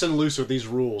 fast and loose with these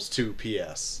rules too.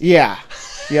 P.S. Yeah.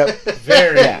 Yep.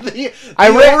 Very. Yeah. The I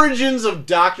read- origins of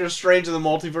Doctor Strange and the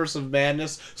Multiverse of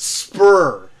Madness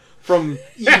spur from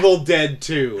Evil Dead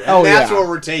 2. And Oh, that's yeah. where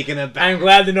we're taking it back. I'm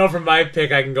glad to know from my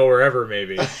pick I can go wherever,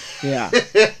 maybe. Yeah.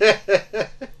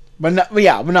 But no,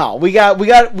 we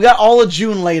got all of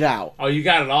June laid out. Oh, you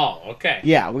got it all. Okay.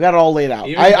 Yeah, we got it all laid out.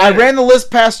 Even I better. ran the list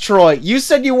past Troy. You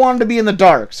said you wanted to be in the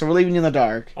dark, so we're leaving you in the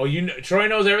dark. Oh, Troy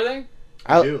knows everything?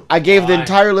 do. I gave the Why?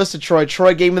 entire list to Troy.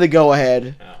 Troy gave me the go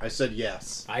ahead. I said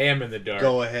yes. I am in the dark.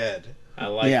 Go ahead. I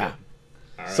like Yeah. it.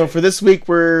 All right. So for this week,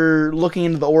 we're looking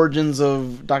into the origins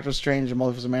of Doctor Strange and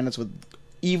Multiverse of Madness with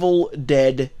Evil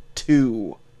Dead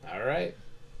 2. All right.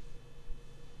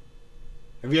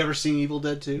 Have you ever seen Evil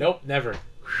Dead 2? Nope, never.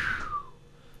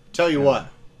 Tell you what.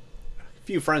 A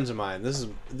few friends of mine. This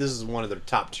is one of their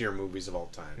top tier movies of all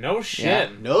time. No shit. Yeah.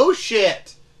 No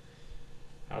shit.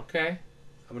 Okay.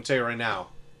 I'm gonna tell you right now.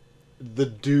 The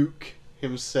Duke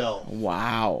himself.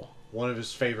 Wow. One of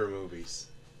his favorite movies.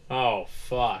 Oh,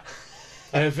 fuck.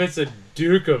 If it's a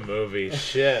Duca movie,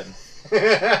 shit.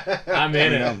 I'm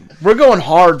in it. We're going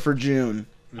hard for June.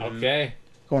 Okay.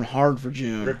 Going hard for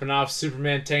June. Ripping off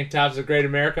Superman tank tops of Great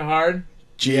America hard?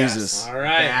 Jesus. All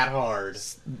right. That hard.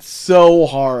 So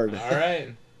hard. All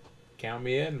right. Count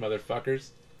me in, motherfuckers.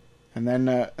 And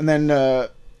then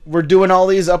we're doing all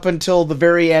these up until the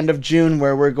very end of June,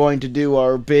 where we're going to do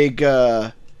our big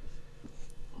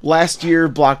last year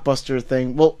blockbuster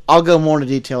thing. Well, I'll go more into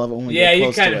detail of it when we Yeah, get you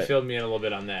close kind to of it. filled me in a little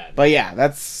bit on that. But yeah,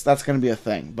 that's going to be a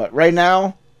thing. But right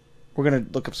now, we're going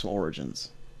to look up some origins.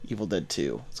 Evil Dead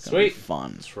 2. It's going to be Sweet.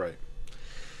 fun. That's right.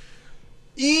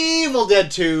 Evil Dead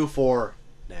 2 for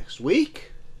next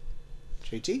week.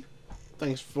 JT,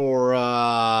 thanks for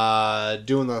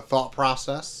doing the thought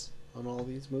process on all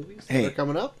these movies that Hey. are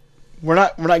coming up. We're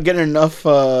not getting enough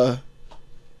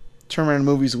Terminator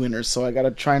movies winners, so I got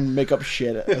to try and make up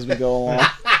shit as we go along.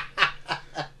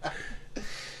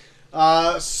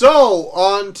 So,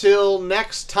 until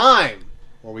next time,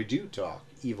 where we do talk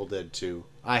Evil Dead 2,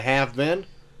 I have been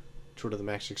True to the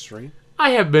Max Extreme.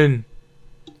 I have been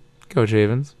Coach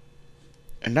Havens.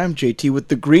 And I'm JT with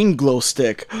the green glow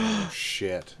stick.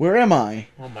 Shit. Where am I?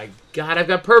 Oh my god, I've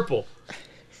got purple.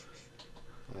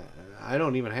 I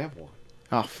don't even have one.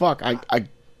 Oh fuck! I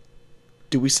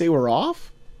do we say we're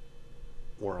off?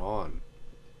 We're on.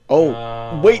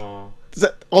 Oh wait, is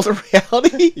that alternate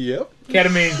reality? Yep.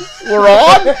 Ketamine. We're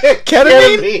on.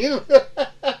 Ketamine. Ketamine.